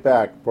be right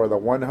back for the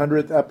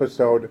 100th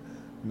episode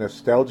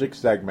nostalgic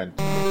segment.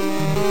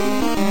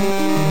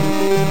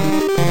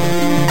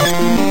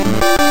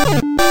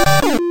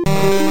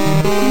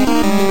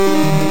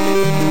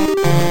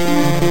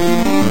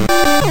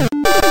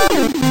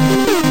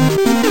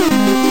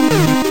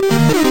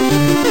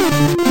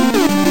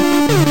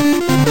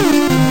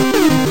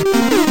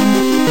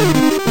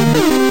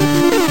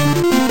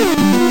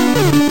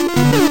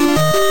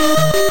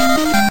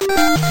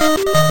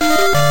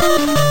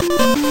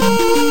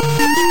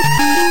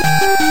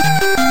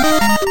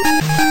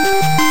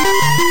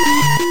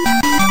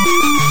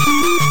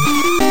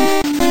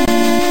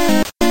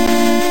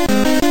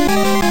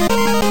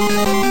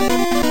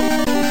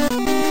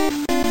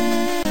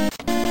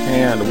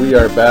 We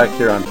are back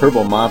here on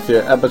Purple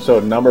Mafia,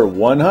 episode number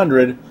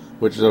 100,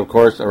 which is, of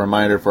course, a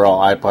reminder for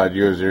all iPod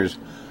users,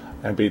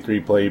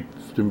 MP3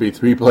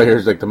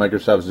 players like the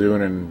Microsoft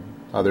Zune and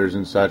others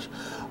and such.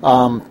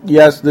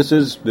 Yes, this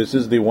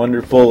is the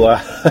wonderful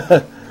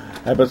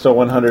episode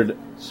 100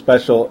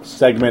 special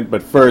segment.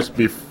 But first,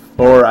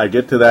 before I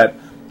get to that,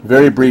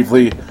 very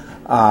briefly,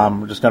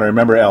 I'm just going to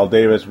remember Al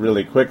Davis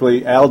really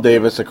quickly. Al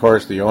Davis, of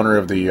course, the owner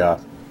of the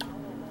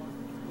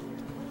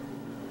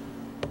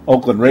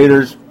Oakland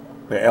Raiders,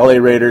 the LA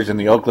Raiders, and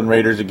the Oakland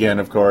Raiders again,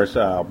 of course.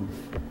 The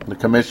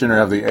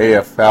commissioner of the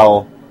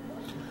AFL.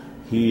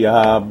 He,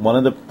 one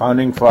of the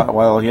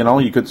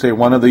you could say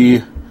one of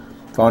the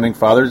founding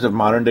fathers of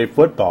modern day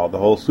football, the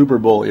whole Super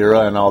Bowl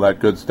era and all that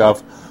good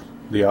stuff.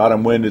 The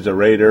Autumn Wind is a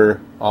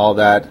Raider, all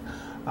that.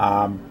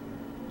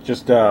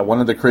 Just one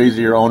of the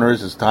crazier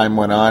owners as time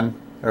went on.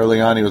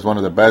 Early on, he was one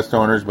of the best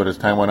owners, but as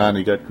time went on,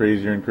 he got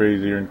crazier and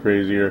crazier and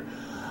crazier.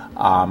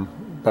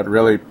 But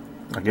really,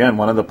 again,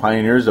 one of the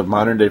pioneers of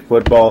modern day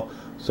football.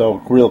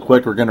 So real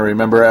quick, we're going to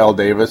remember Al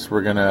Davis.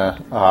 We're going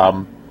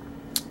to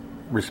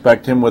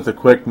respect him with a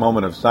quick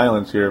moment of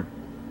silence here.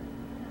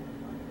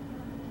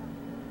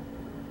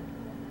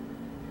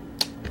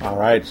 All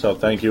right, so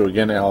thank you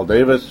again, Al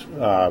Davis.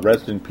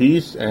 Rest in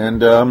peace, and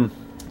good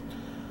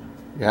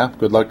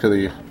luck to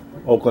the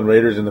Oakland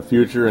Raiders in the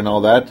future and all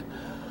that.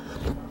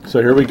 So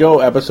here we go,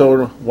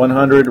 episode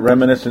 100,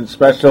 Reminiscent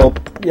Special.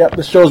 Yep,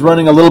 the show's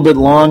running a little bit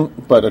long,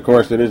 but of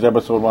course it is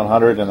episode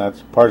 100, and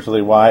that's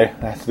partially why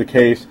that's the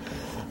case.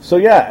 So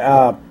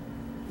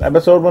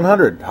episode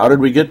 100. How did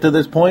we get to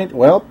this point?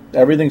 Well,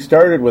 everything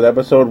started with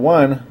episode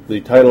 1.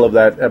 The title of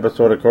that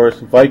episode, of course,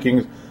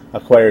 Vikings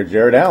acquired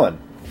Jared Allen.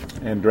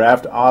 And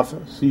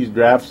draft/off-season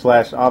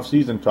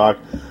talk,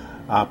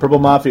 Purple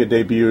Mafia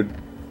debuted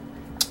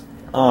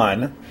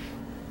on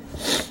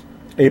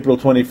April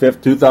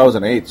 25th,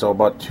 2008. So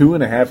about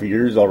 2.5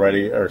 years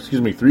already,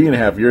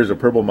 3.5 years of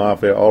Purple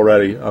Mafia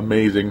already.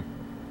 Amazing.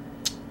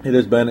 It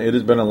has been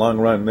a long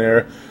run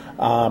there.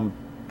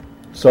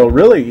 So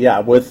really,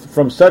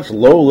 from such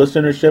low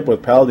listenership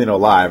with Paladino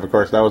Live, of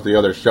course, that was the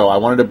other show. I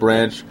wanted to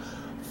branch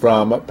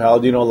from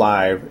Paladino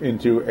Live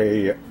into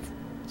a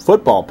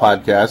football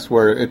podcast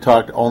where it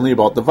talked only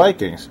about the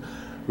Vikings,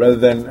 rather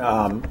than.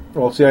 I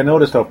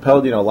noticed how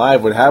Paladino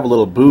Live would have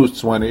little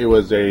boosts when it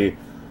was a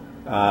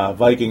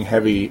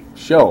Viking-heavy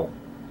show.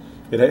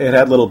 It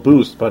had little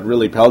boosts, but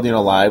really,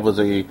 Paladino Live was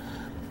a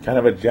kind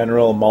of a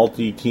general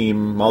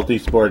multi-team,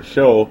 multi-sport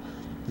show,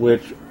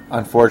 which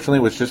unfortunately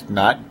was just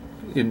not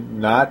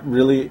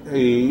really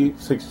a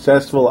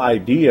successful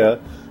idea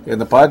in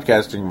the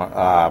podcasting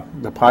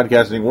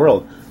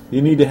world.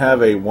 You need to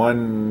have a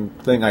one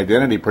thing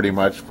identity pretty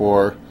much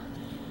for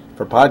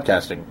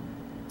podcasting,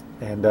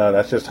 and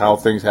that's just how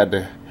things had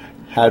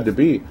to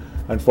be.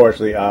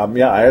 Unfortunately,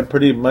 I had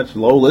pretty much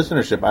low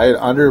listenership. I had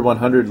under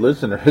 100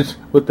 listeners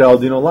with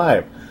Palladino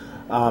Live.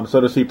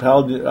 So to see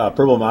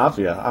Purple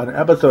Mafia on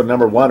episode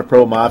number 1 of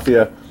Purple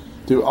Mafia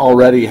to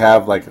already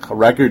have like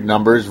record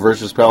numbers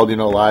versus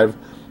Palladino Live,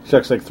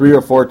 checks like 3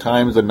 or 4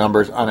 times the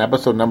numbers on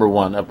episode number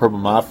 1 of Purple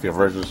Mafia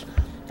versus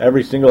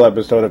every single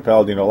episode of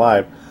Palladino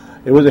Live.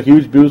 It was a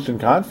huge boost in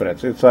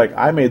confidence. It's like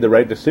I made the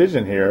right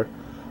decision here.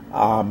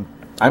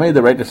 I made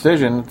the right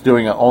decision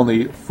doing an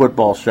only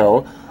football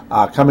show,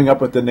 coming up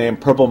with the name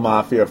Purple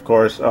Mafia, of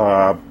course,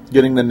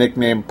 getting the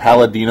nickname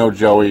Palladino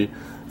Joey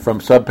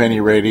from Sub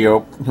Penny Radio,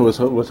 who was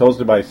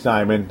hosted by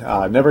Simon.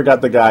 Never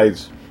got the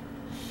guy's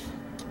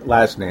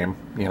last name.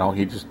 You know,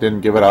 he just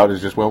didn't give it out. It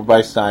just went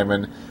by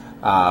Simon.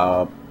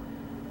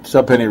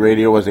 Sub Penny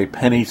Radio was a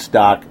penny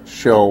stock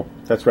show.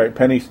 That's right,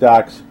 penny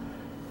stocks.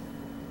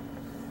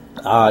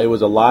 It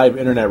was a live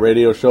internet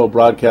radio show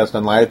broadcast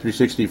on Live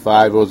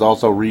 365. It was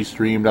also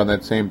restreamed on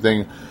that same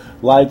thing.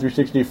 Live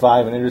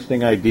 365, an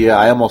interesting idea.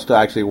 I almost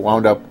actually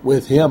wound up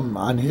with him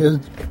on his...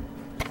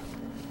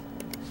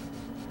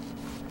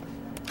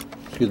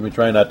 Excuse me,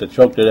 trying not to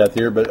choke to death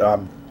here, but I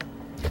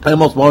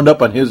almost wound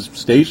up on his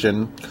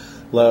station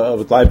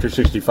with Live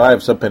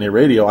 365, Sub Penny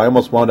Radio. I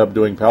almost wound up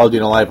doing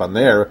Palladino Live on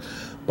there,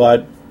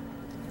 but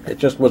it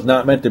just was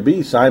not meant to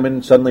be.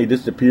 Simon suddenly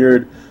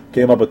disappeared,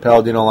 came up with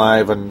Palladino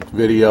Live on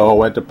video,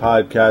 went to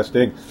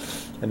podcasting,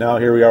 and now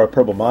here we are with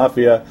Purple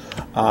Mafia.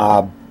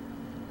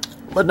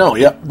 But no,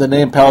 the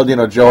name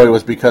Palladino Joey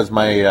was because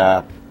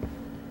my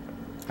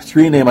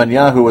screen name on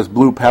Yahoo was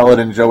Blue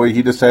Paladin Joey.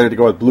 He decided to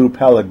go with Blue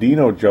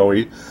Palladino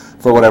Joey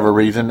for whatever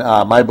reason.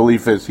 My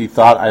belief is he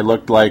thought I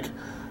looked like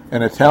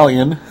an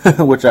Italian,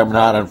 which I'm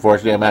not,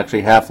 unfortunately. I'm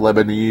actually half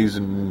Lebanese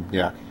and,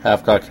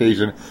 half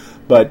Caucasian.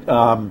 But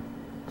to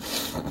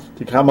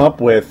come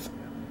up with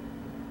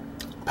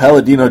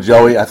Palladino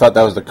Joey, I thought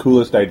that was the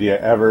coolest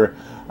idea ever,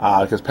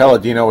 because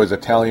Palladino is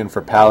Italian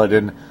for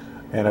paladin,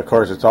 and of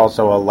course it's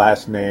also a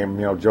last name.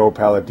 You know, Joe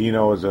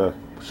Palladino is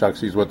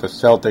he's with the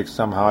Celtics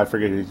somehow. I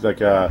forget, he's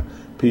like a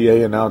PA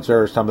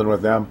announcer or something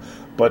with them.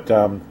 But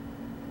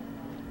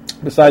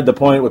beside the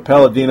point, with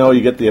Palladino,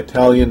 you get the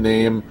Italian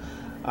name.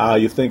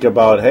 You think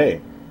about,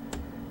 hey,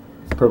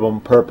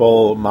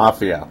 Purple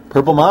Mafia.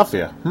 Purple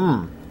Mafia.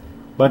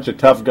 Bunch of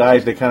tough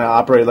guys. They kind of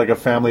operate like a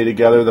family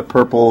together. The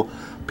Purple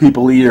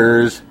People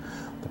Eaters.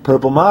 The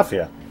Purple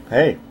Mafia.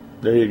 Hey,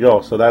 there you go.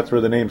 So that's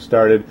where the name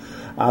started.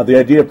 The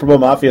idea of Purple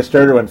Mafia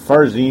started when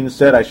Farzine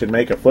said I should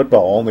make a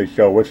football-only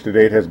show, which to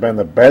date has been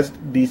the best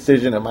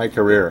decision of my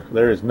career.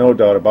 There is no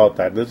doubt about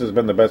that. This has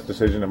been the best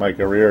decision of my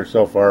career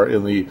so far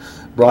in the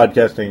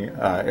broadcasting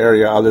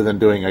area, other than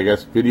doing, I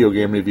guess, video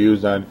game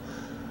reviews on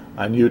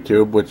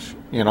YouTube, which,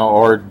 you know,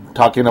 or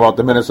talking about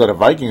the Minnesota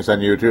Vikings on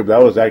YouTube.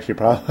 That was actually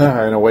probably,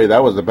 in a way,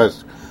 that was the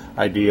best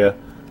idea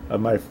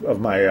of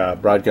my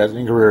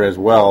broadcasting career as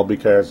well,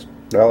 because,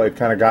 well, it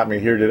kind of got me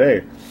here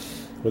today.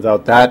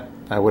 Without that,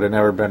 I would have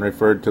never been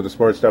referred to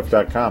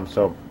thesportstuff.com.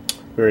 So,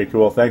 very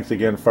cool. Thanks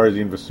again,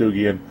 Farzine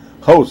Vasugian,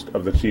 host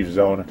of the Chief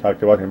Zone. I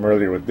talked about him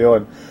earlier with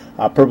Dylan.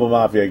 Purple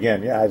Mafia,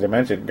 again, as I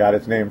mentioned, got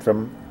its name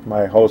from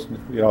my host.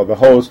 You know, the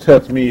host,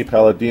 that's me,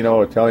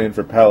 Palladino, Italian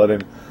for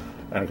Paladin.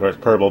 And, of course,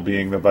 purple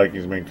being the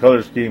Vikings' main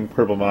color scheme.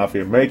 Purple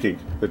Mafia making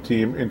the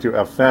team into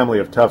a family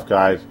of tough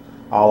guys,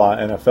 a la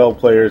NFL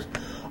players.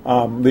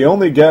 The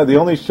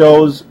only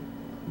shows,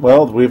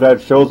 well, we've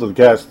had shows with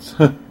guests.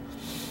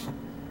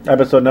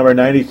 Episode number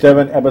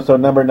 97, episode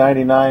number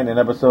 99, and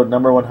episode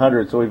number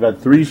 100. So we've had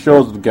 3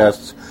 shows with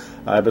guests.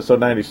 Episode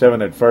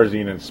 97 had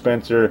Farzine and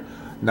Spencer.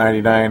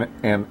 99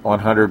 and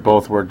 100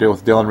 both were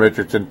with Dylan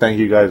Richardson. Thank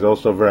you guys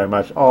also very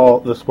much. All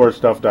the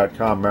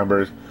sportstuff.com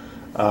members.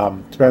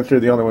 Spencer,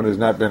 the only one who's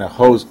not been a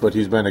host, but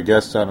he's been a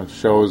guest on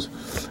shows.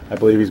 I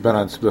believe he's been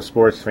on the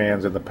Sports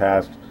Fans in the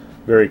past.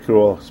 Very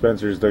cool.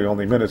 Spencer's the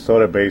only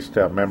Minnesota-based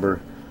member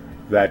of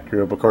that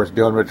group. Of course,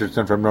 Dylan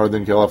Richardson from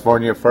Northern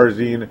California.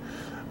 Farzine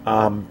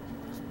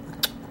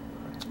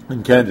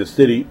in Kansas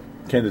City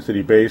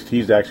based.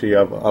 He's actually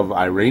of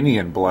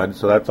Iranian blood,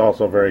 so that's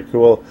also very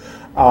cool.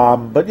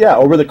 But yeah,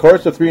 over the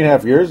course of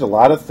 3.5 years, a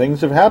lot of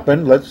things have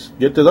happened. Let's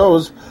get to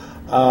those.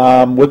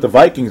 With the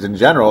Vikings in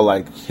general,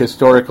 like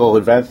historical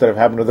events that have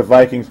happened with the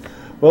Vikings.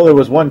 Well, there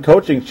was one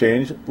coaching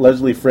change.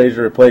 Leslie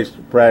Frazier replaced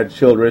Brad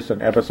Childress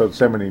in episode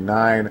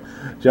 79.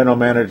 General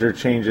manager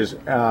changes,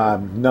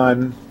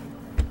 none.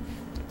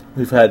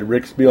 We've had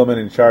Rick Spielman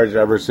in charge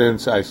ever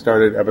since I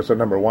started episode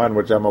number 1,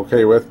 which I'm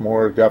okay with,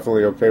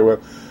 definitely okay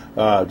with.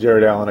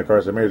 Jared Allen, of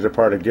course, Rick Spielman,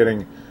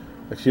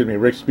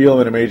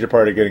 a major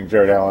part of getting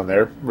Jared Allen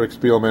there. Rick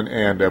Spielman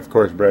and, of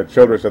course, Brad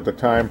Childress at the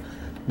time.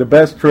 The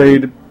best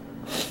trade,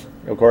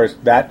 of course,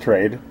 that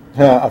trade,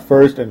 a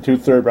first and 2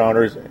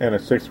 third-rounders and a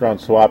 6th-round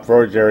swap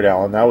for Jared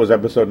Allen. That was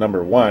episode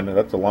number 1.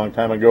 That's a long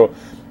time ago.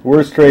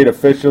 Worst trade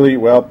officially,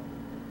 well,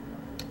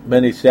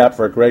 Benny Sapp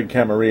for Greg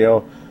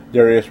Camarillo.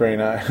 Darius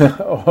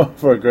Reynaud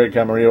for Greg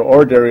Camarillo,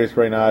 or Darius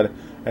Reynaud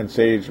and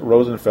Sage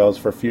Rosenfels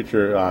for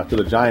future to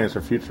the Giants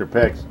for future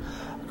picks.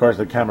 Of course,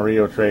 the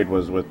Camarillo trade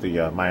was with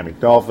the Miami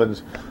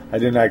Dolphins. I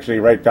didn't actually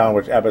write down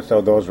which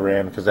episode those were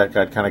in because that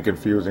got kind of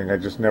confusing. I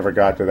just never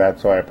got to that,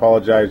 so I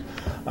apologize.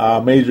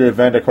 Major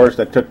event, of course,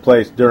 that took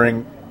place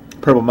during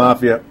Purple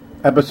Mafia,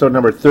 episode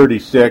number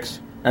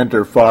 36,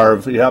 Enter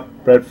Favre. Yep,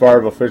 Brett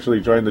Favre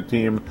officially joined the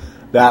team.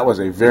 That was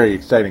a very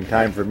exciting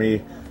time for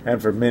me and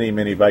for many,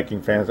 many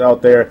Viking fans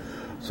out there.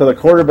 So the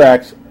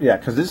quarterbacks,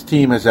 because this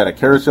team has had a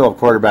carousel of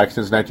quarterbacks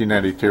since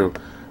 1992.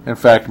 In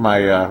fact,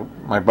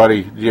 my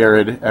buddy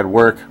Jared at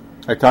work,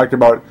 I talked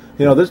about,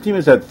 this team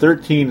has had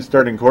 13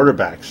 starting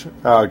quarterbacks,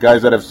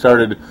 guys that have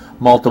started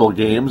multiple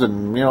games,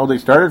 and, they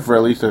started for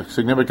at least a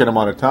significant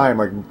amount of time,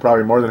 like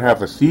probably more than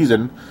half a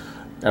season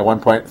at one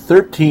point.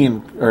 The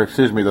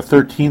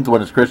 13th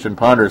one is Christian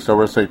Ponder, so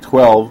we'll say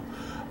 12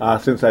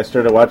 since I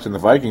started watching the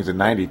Vikings in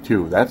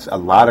 92. That's a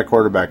lot of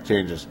quarterback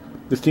changes.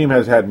 This team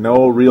has had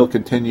no real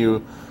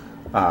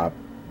has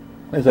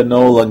had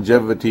no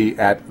longevity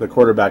at the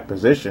quarterback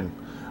position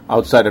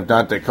outside of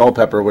Dante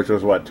Culpepper, which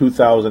was,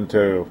 2000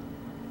 to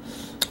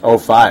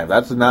 05.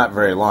 That's not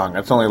very long.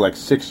 That's only like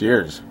 6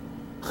 years.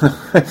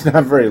 That's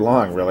not very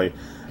long, really.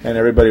 And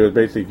everybody was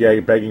basically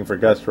begging for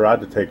Gus Frerotte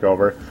to take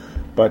over.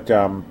 But,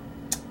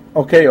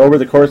 over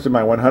the course of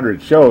my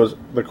 100 shows,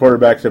 the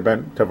quarterbacks have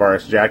been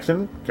Tavares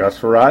Jackson, Gus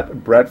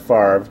Frerotte, Brett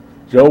Favre,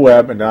 Joe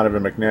Webb, and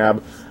Donovan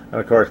McNabb. And,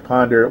 of course,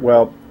 Ponder,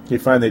 he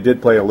finally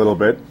did play a little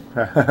bit.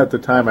 At the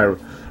time I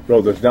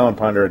wrote this down,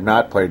 Ponder had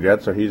not played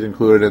yet, so he's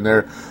included in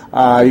there.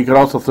 You could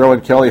also throw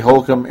in Kelly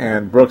Holcomb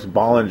and Brooks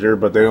Bollinger,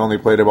 but they only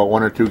played about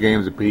 1 or 2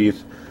 games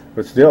apiece.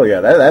 But still,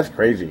 that's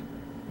crazy.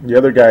 The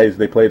other guys,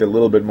 they played a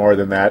little bit more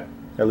than that,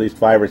 at least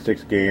 5 or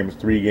 6 games,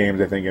 3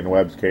 games, I think, in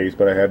Webb's case,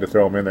 but I had to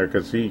throw him in there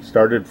because he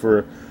started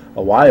for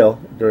a while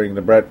during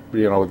the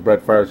with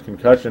Brett Favre's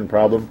concussion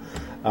problem.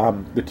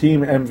 The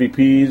team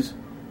MVPs,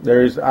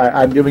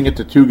 I'm giving it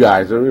to 2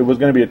 guys. It was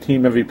going to be a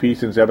team MVP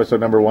since episode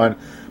number 1,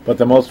 but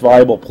the most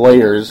valuable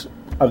players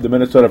of the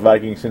Minnesota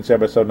Vikings since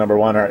episode number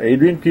 1 are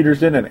Adrian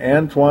Peterson and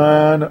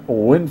Antoine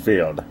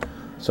Winfield.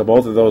 So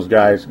both of those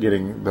guys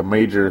getting the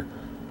major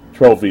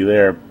trophy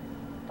there.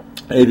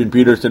 Adrian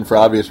Peterson for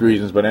obvious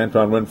reasons, but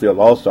Antoine Winfield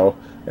also,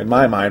 in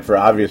my mind, for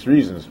obvious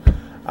reasons.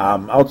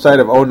 Outside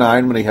of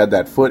 2009, when he had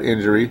that foot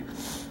injury,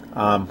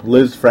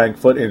 Liz Frank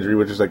foot injury,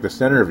 which is like the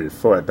center of your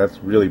foot, that's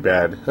really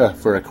bad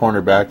for a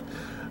cornerback.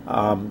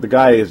 The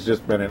guy has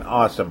just been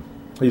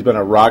he's been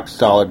a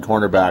rock-solid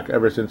cornerback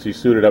ever since he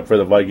suited up for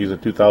the Vikings in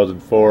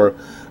 2004,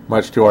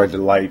 much to our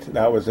delight.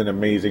 That was an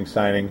amazing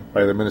signing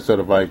by the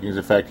Minnesota Vikings.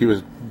 In fact, he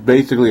was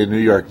basically a New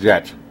York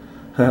Jet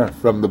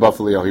from the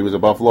Buffalo. He was a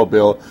Buffalo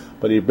Bill,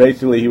 but he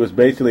was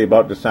basically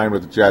about to sign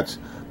with the Jets.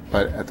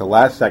 But at the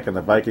last second,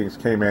 the Vikings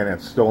came in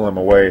and stole him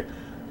away.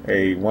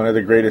 One of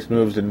the greatest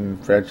moves in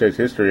franchise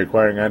history,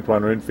 acquiring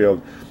Antoine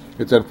Winfield.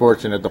 It's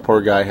unfortunate the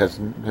poor guy has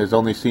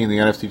only seen the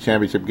NFC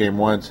Championship game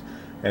once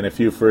and a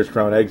few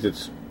first-round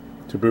exits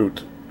to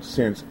boot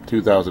since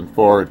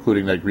 2004,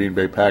 including that Green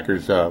Bay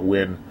Packers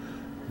win.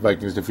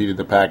 Vikings defeated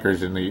the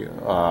Packers in the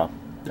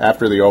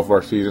after the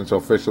 2004 season, so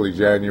officially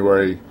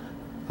January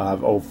of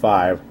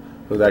 2005.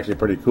 It was actually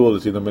pretty cool to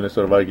see the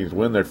Minnesota Vikings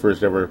win their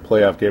first ever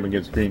playoff game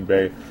against Green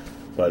Bay.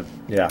 But,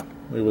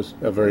 it was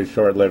a very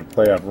short-lived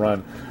playoff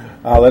run.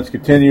 Let's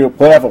continue.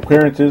 Playoff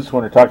appearances,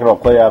 when we're talking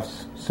about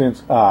playoffs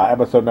since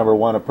episode number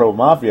 1 of Pro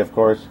Mafia, of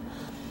course.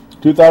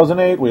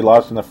 2008, we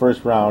lost in the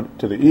first round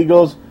to the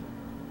Eagles.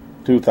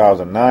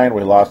 2009,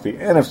 we lost the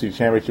NFC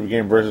Championship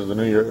game versus the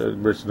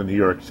New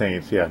York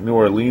Saints. New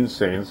Orleans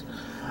Saints.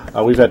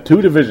 We've had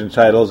 2 division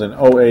titles in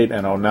 2008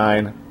 and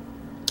 2009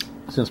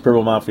 since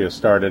Purple Mafia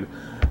started.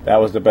 That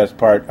was the best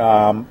part.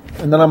 And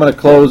then I'm going to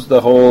close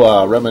the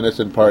whole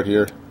reminiscent part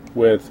here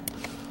with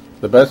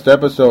the best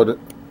episode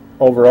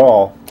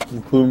overall.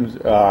 Includes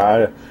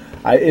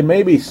it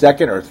may be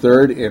second or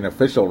third in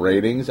official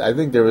ratings. I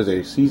think there was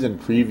a season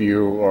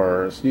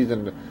preview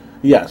season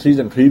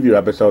preview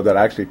episode that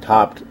actually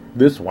topped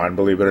this one,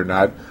 believe it or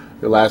not.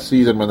 The last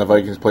season when the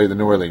Vikings played the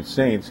New Orleans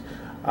Saints.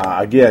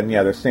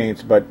 The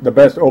Saints. But the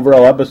best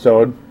overall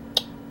episode,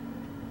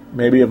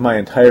 maybe of my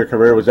entire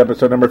career, was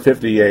episode number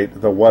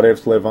 58, The What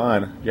Ifs Live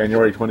On,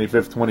 January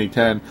 25th,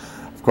 2010.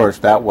 Of course,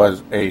 that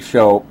was a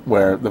show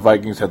where the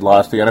Vikings had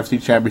lost the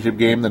NFC Championship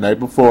game the night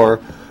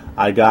before.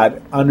 I got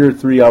under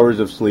 3 hours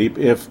of sleep,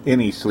 if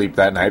any sleep,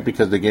 that night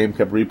because the game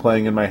kept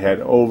replaying in my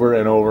head over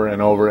and over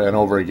and over and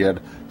over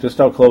again. Just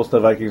how close the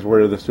Vikings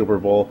were to the Super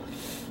Bowl.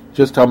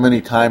 Just how many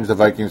times the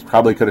Vikings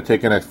probably could have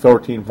taken a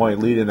 14-point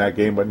lead in that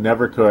game, but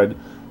never could.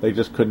 They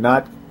just could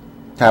not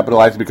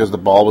capitalize because the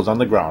ball was on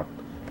the ground.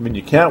 I mean,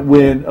 you can't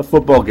win a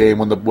football game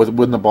when the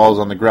ball is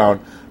on the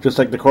ground, just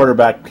like the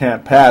quarterback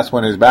can't pass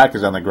when his back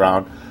is on the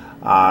ground,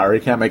 or he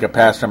can't make a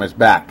pass from his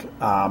back.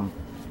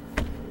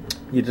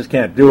 You just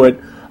can't do it.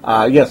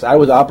 Yes, I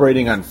was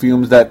operating on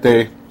fumes that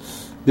day.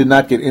 Did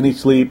not get any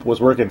sleep. Was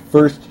working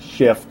first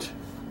shift.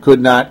 Could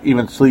not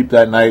even sleep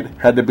that night.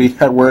 Had to be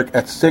at work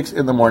at 6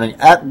 in the morning.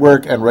 At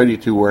work and ready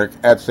to work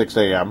at 6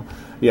 a.m.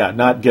 Yeah,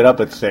 not get up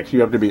at 6. You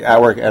have to be at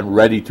work and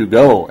ready to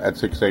go at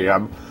 6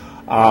 a.m.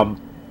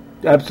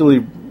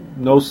 absolutely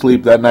no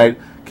sleep that night.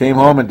 Came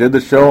home and did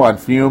the show on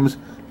fumes,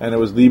 and it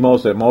was the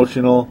most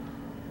emotional,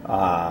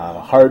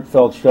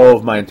 heartfelt show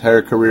of my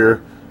entire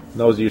career.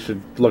 Those of you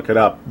should look it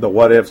up. The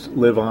What Ifs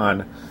live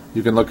on.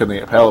 You can look in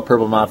the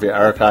Purple Mafia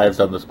archives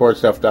on the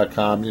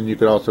sportstuff.com, and you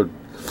can also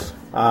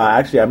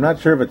actually, I'm not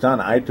sure if it's on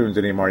iTunes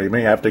anymore. You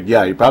may have to,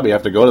 you probably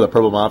have to go to the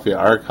Purple Mafia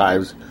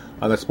archives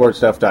on the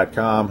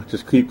sportstuff.com.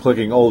 Just keep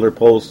clicking older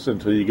posts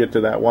until you get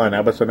to that one.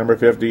 Episode number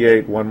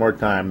 58, one more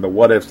time. The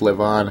What Ifs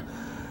live on.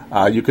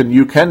 You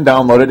can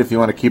download it if you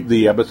want to keep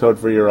the episode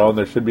for your own.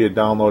 There should be a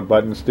download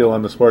button still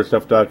on the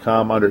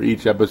sportstuff.com under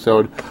each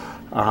episode.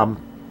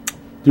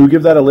 Do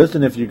give that a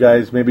listen if you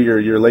guys, maybe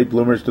you're late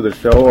bloomers to the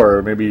show,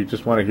 or maybe you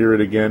just want to hear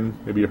it again.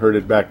 Maybe you heard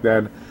it back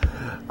then.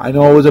 I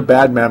know it was a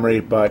bad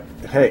memory, but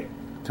hey,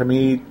 to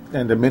me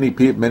and to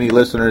many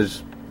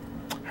listeners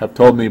have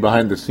told me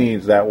behind the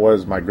scenes that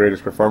was my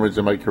greatest performance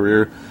in my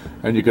career,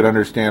 and you could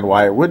understand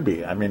why it would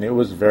be. I mean, it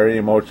was very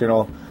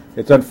emotional.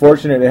 It's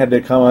unfortunate it had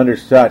to come under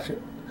such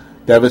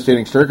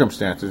devastating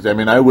circumstances. I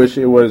mean, I wish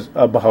it was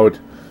about,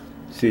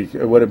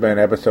 it would have been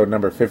episode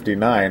number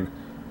 59.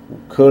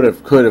 Should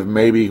have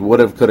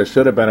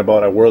been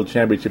about a world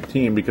championship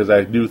team, because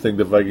I do think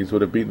the Vikings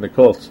would have beaten the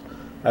Colts.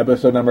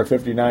 Episode number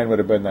 59 would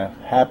have been the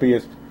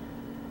happiest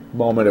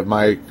moment of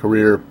my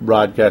career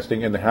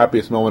broadcasting, and the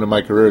happiest moment of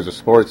my career as a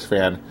sports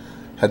fan,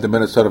 had the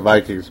Minnesota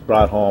Vikings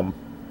brought home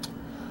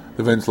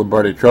the Vince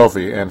Lombardi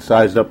Trophy and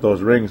sized up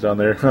those rings on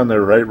their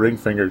right ring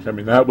fingers. I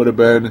mean, that would have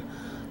been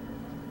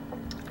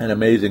an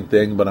amazing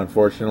thing, but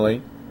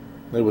unfortunately,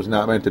 it was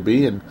not meant to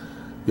be, and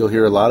you'll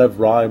hear a lot of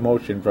raw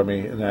emotion from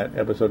me in that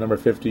episode number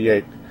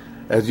 58,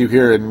 as you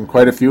hear in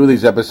quite a few of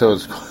these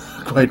episodes,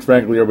 quite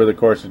frankly, over the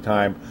course of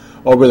time,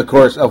 over the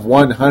course of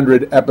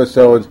 100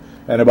 episodes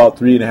and about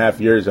 3.5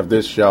 years of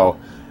this show.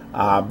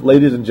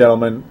 Ladies and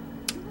gentlemen,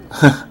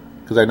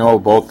 because I know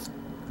both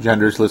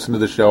genders listen to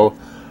the show,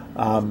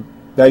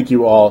 thank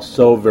you all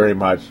so very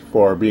much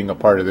for being a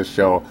part of this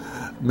show.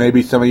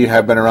 Maybe some of you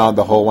have been around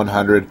the whole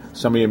 100.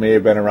 Some of you may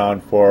have been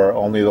around for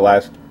only the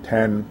last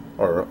 10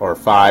 or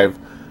 5.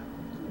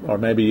 Or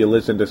maybe you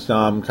listened to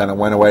some, kind of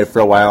went away for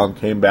a while and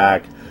came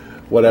back.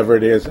 Whatever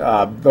it is,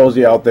 those of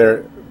you out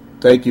there,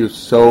 thank you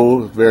so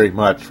very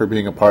much for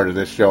being a part of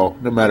this show,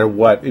 no matter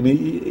what. I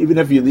mean, even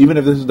if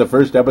this is the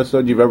first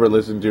episode you've ever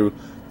listened to,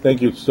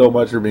 thank you so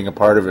much for being a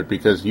part of it,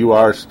 because you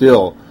are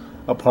still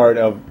a part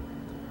of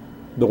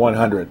the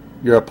 100.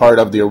 You're a part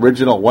of the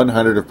original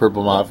 100 of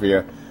Purple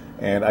Mafia,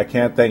 and I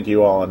can't thank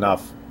you all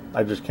enough.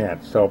 I just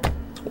can't. So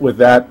with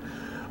that,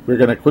 we're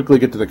going to quickly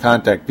get to the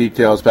contact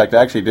details. In fact,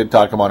 I actually did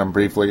talk about them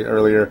briefly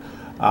earlier.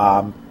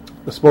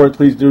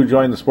 Please do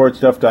join the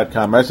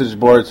sportstuff.com message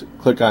boards.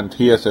 Click on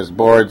TSS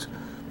boards.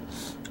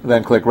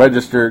 Then click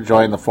register,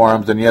 join the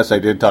forums. And yes, I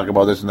did talk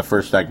about this in the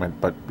first segment,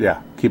 but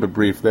yeah, keep it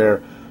brief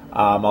there.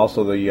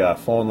 Also, the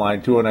phone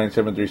line,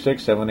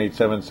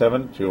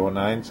 209-736-7877,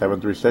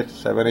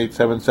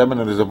 209-736-7877. And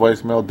there's a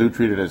voicemail. Do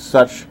treat it as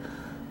such.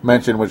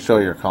 Mention which show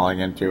you're calling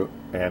into,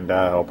 and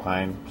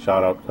opine,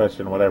 shout out,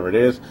 question, whatever it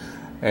is.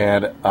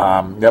 And,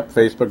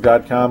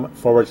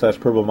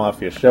 Facebook.com/Purple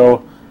Mafia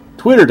Show,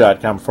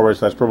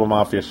 Twitter.com/Purple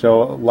Mafia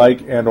Show.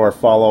 Like and or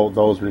follow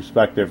those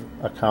respective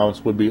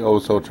accounts would be oh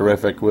so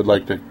terrific. We'd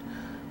like to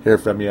hear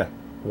from you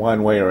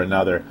one way or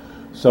another.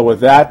 So with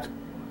that,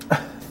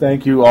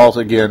 thank you all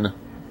again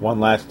one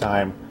last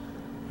time.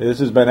 This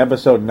has been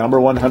episode number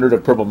 100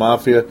 of Purple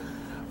Mafia.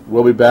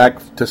 We'll be back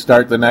to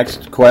start the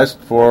next quest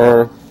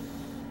for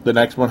the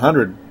next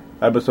 100.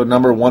 Episode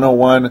number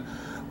 101.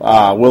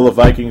 Will the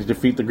Vikings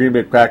defeat the Green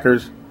Bay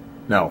Packers?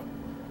 No.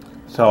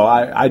 So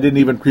I didn't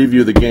even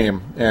preview the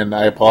game, and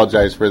I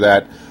apologize for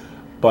that.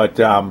 But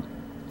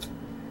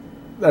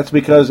that's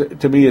because,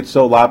 to me, it's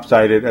so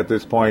lopsided at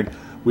this point.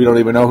 We don't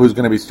even know who's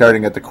going to be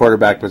starting at the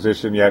quarterback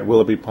position yet.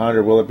 Will it be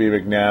Ponder? Will it be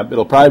McNabb?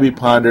 It'll probably be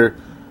Ponder.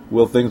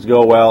 Will things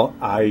go well?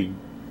 I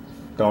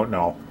don't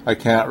know. I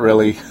can't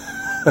really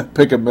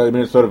pick a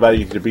Minnesota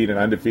Vikings to beat an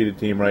undefeated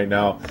team right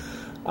now.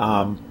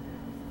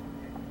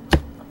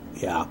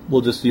 Yeah,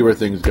 we'll just see where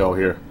things go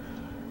here.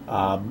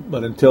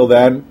 But until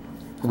then,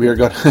 we are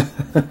going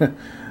to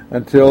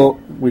until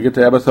we get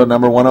to episode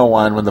number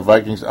 101, when the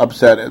Vikings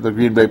upset the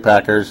Green Bay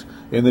Packers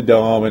in the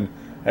Dome, and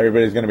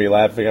everybody's going to be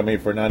laughing at me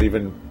for not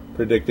even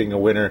predicting a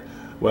winner.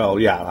 Well,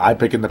 yeah, I'm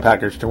picking the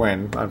Packers to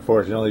win,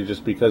 unfortunately,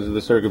 just because of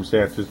the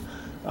circumstances.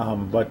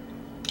 But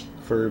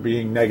for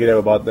being negative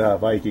about the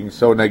Vikings,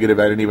 so negative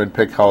I didn't even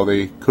pick how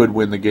they could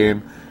win the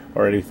game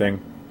or anything.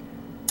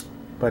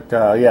 But,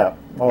 yeah,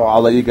 well,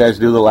 I'll let you guys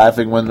do the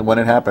laughing when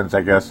it happens,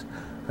 I guess.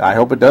 I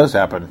hope it does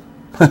happen.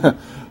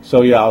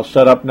 So, yeah, I'll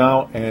shut up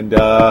now. And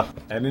at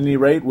any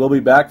rate, we'll be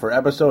back for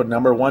episode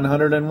number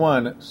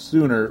 101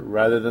 sooner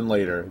rather than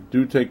later.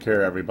 Do take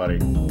care, everybody.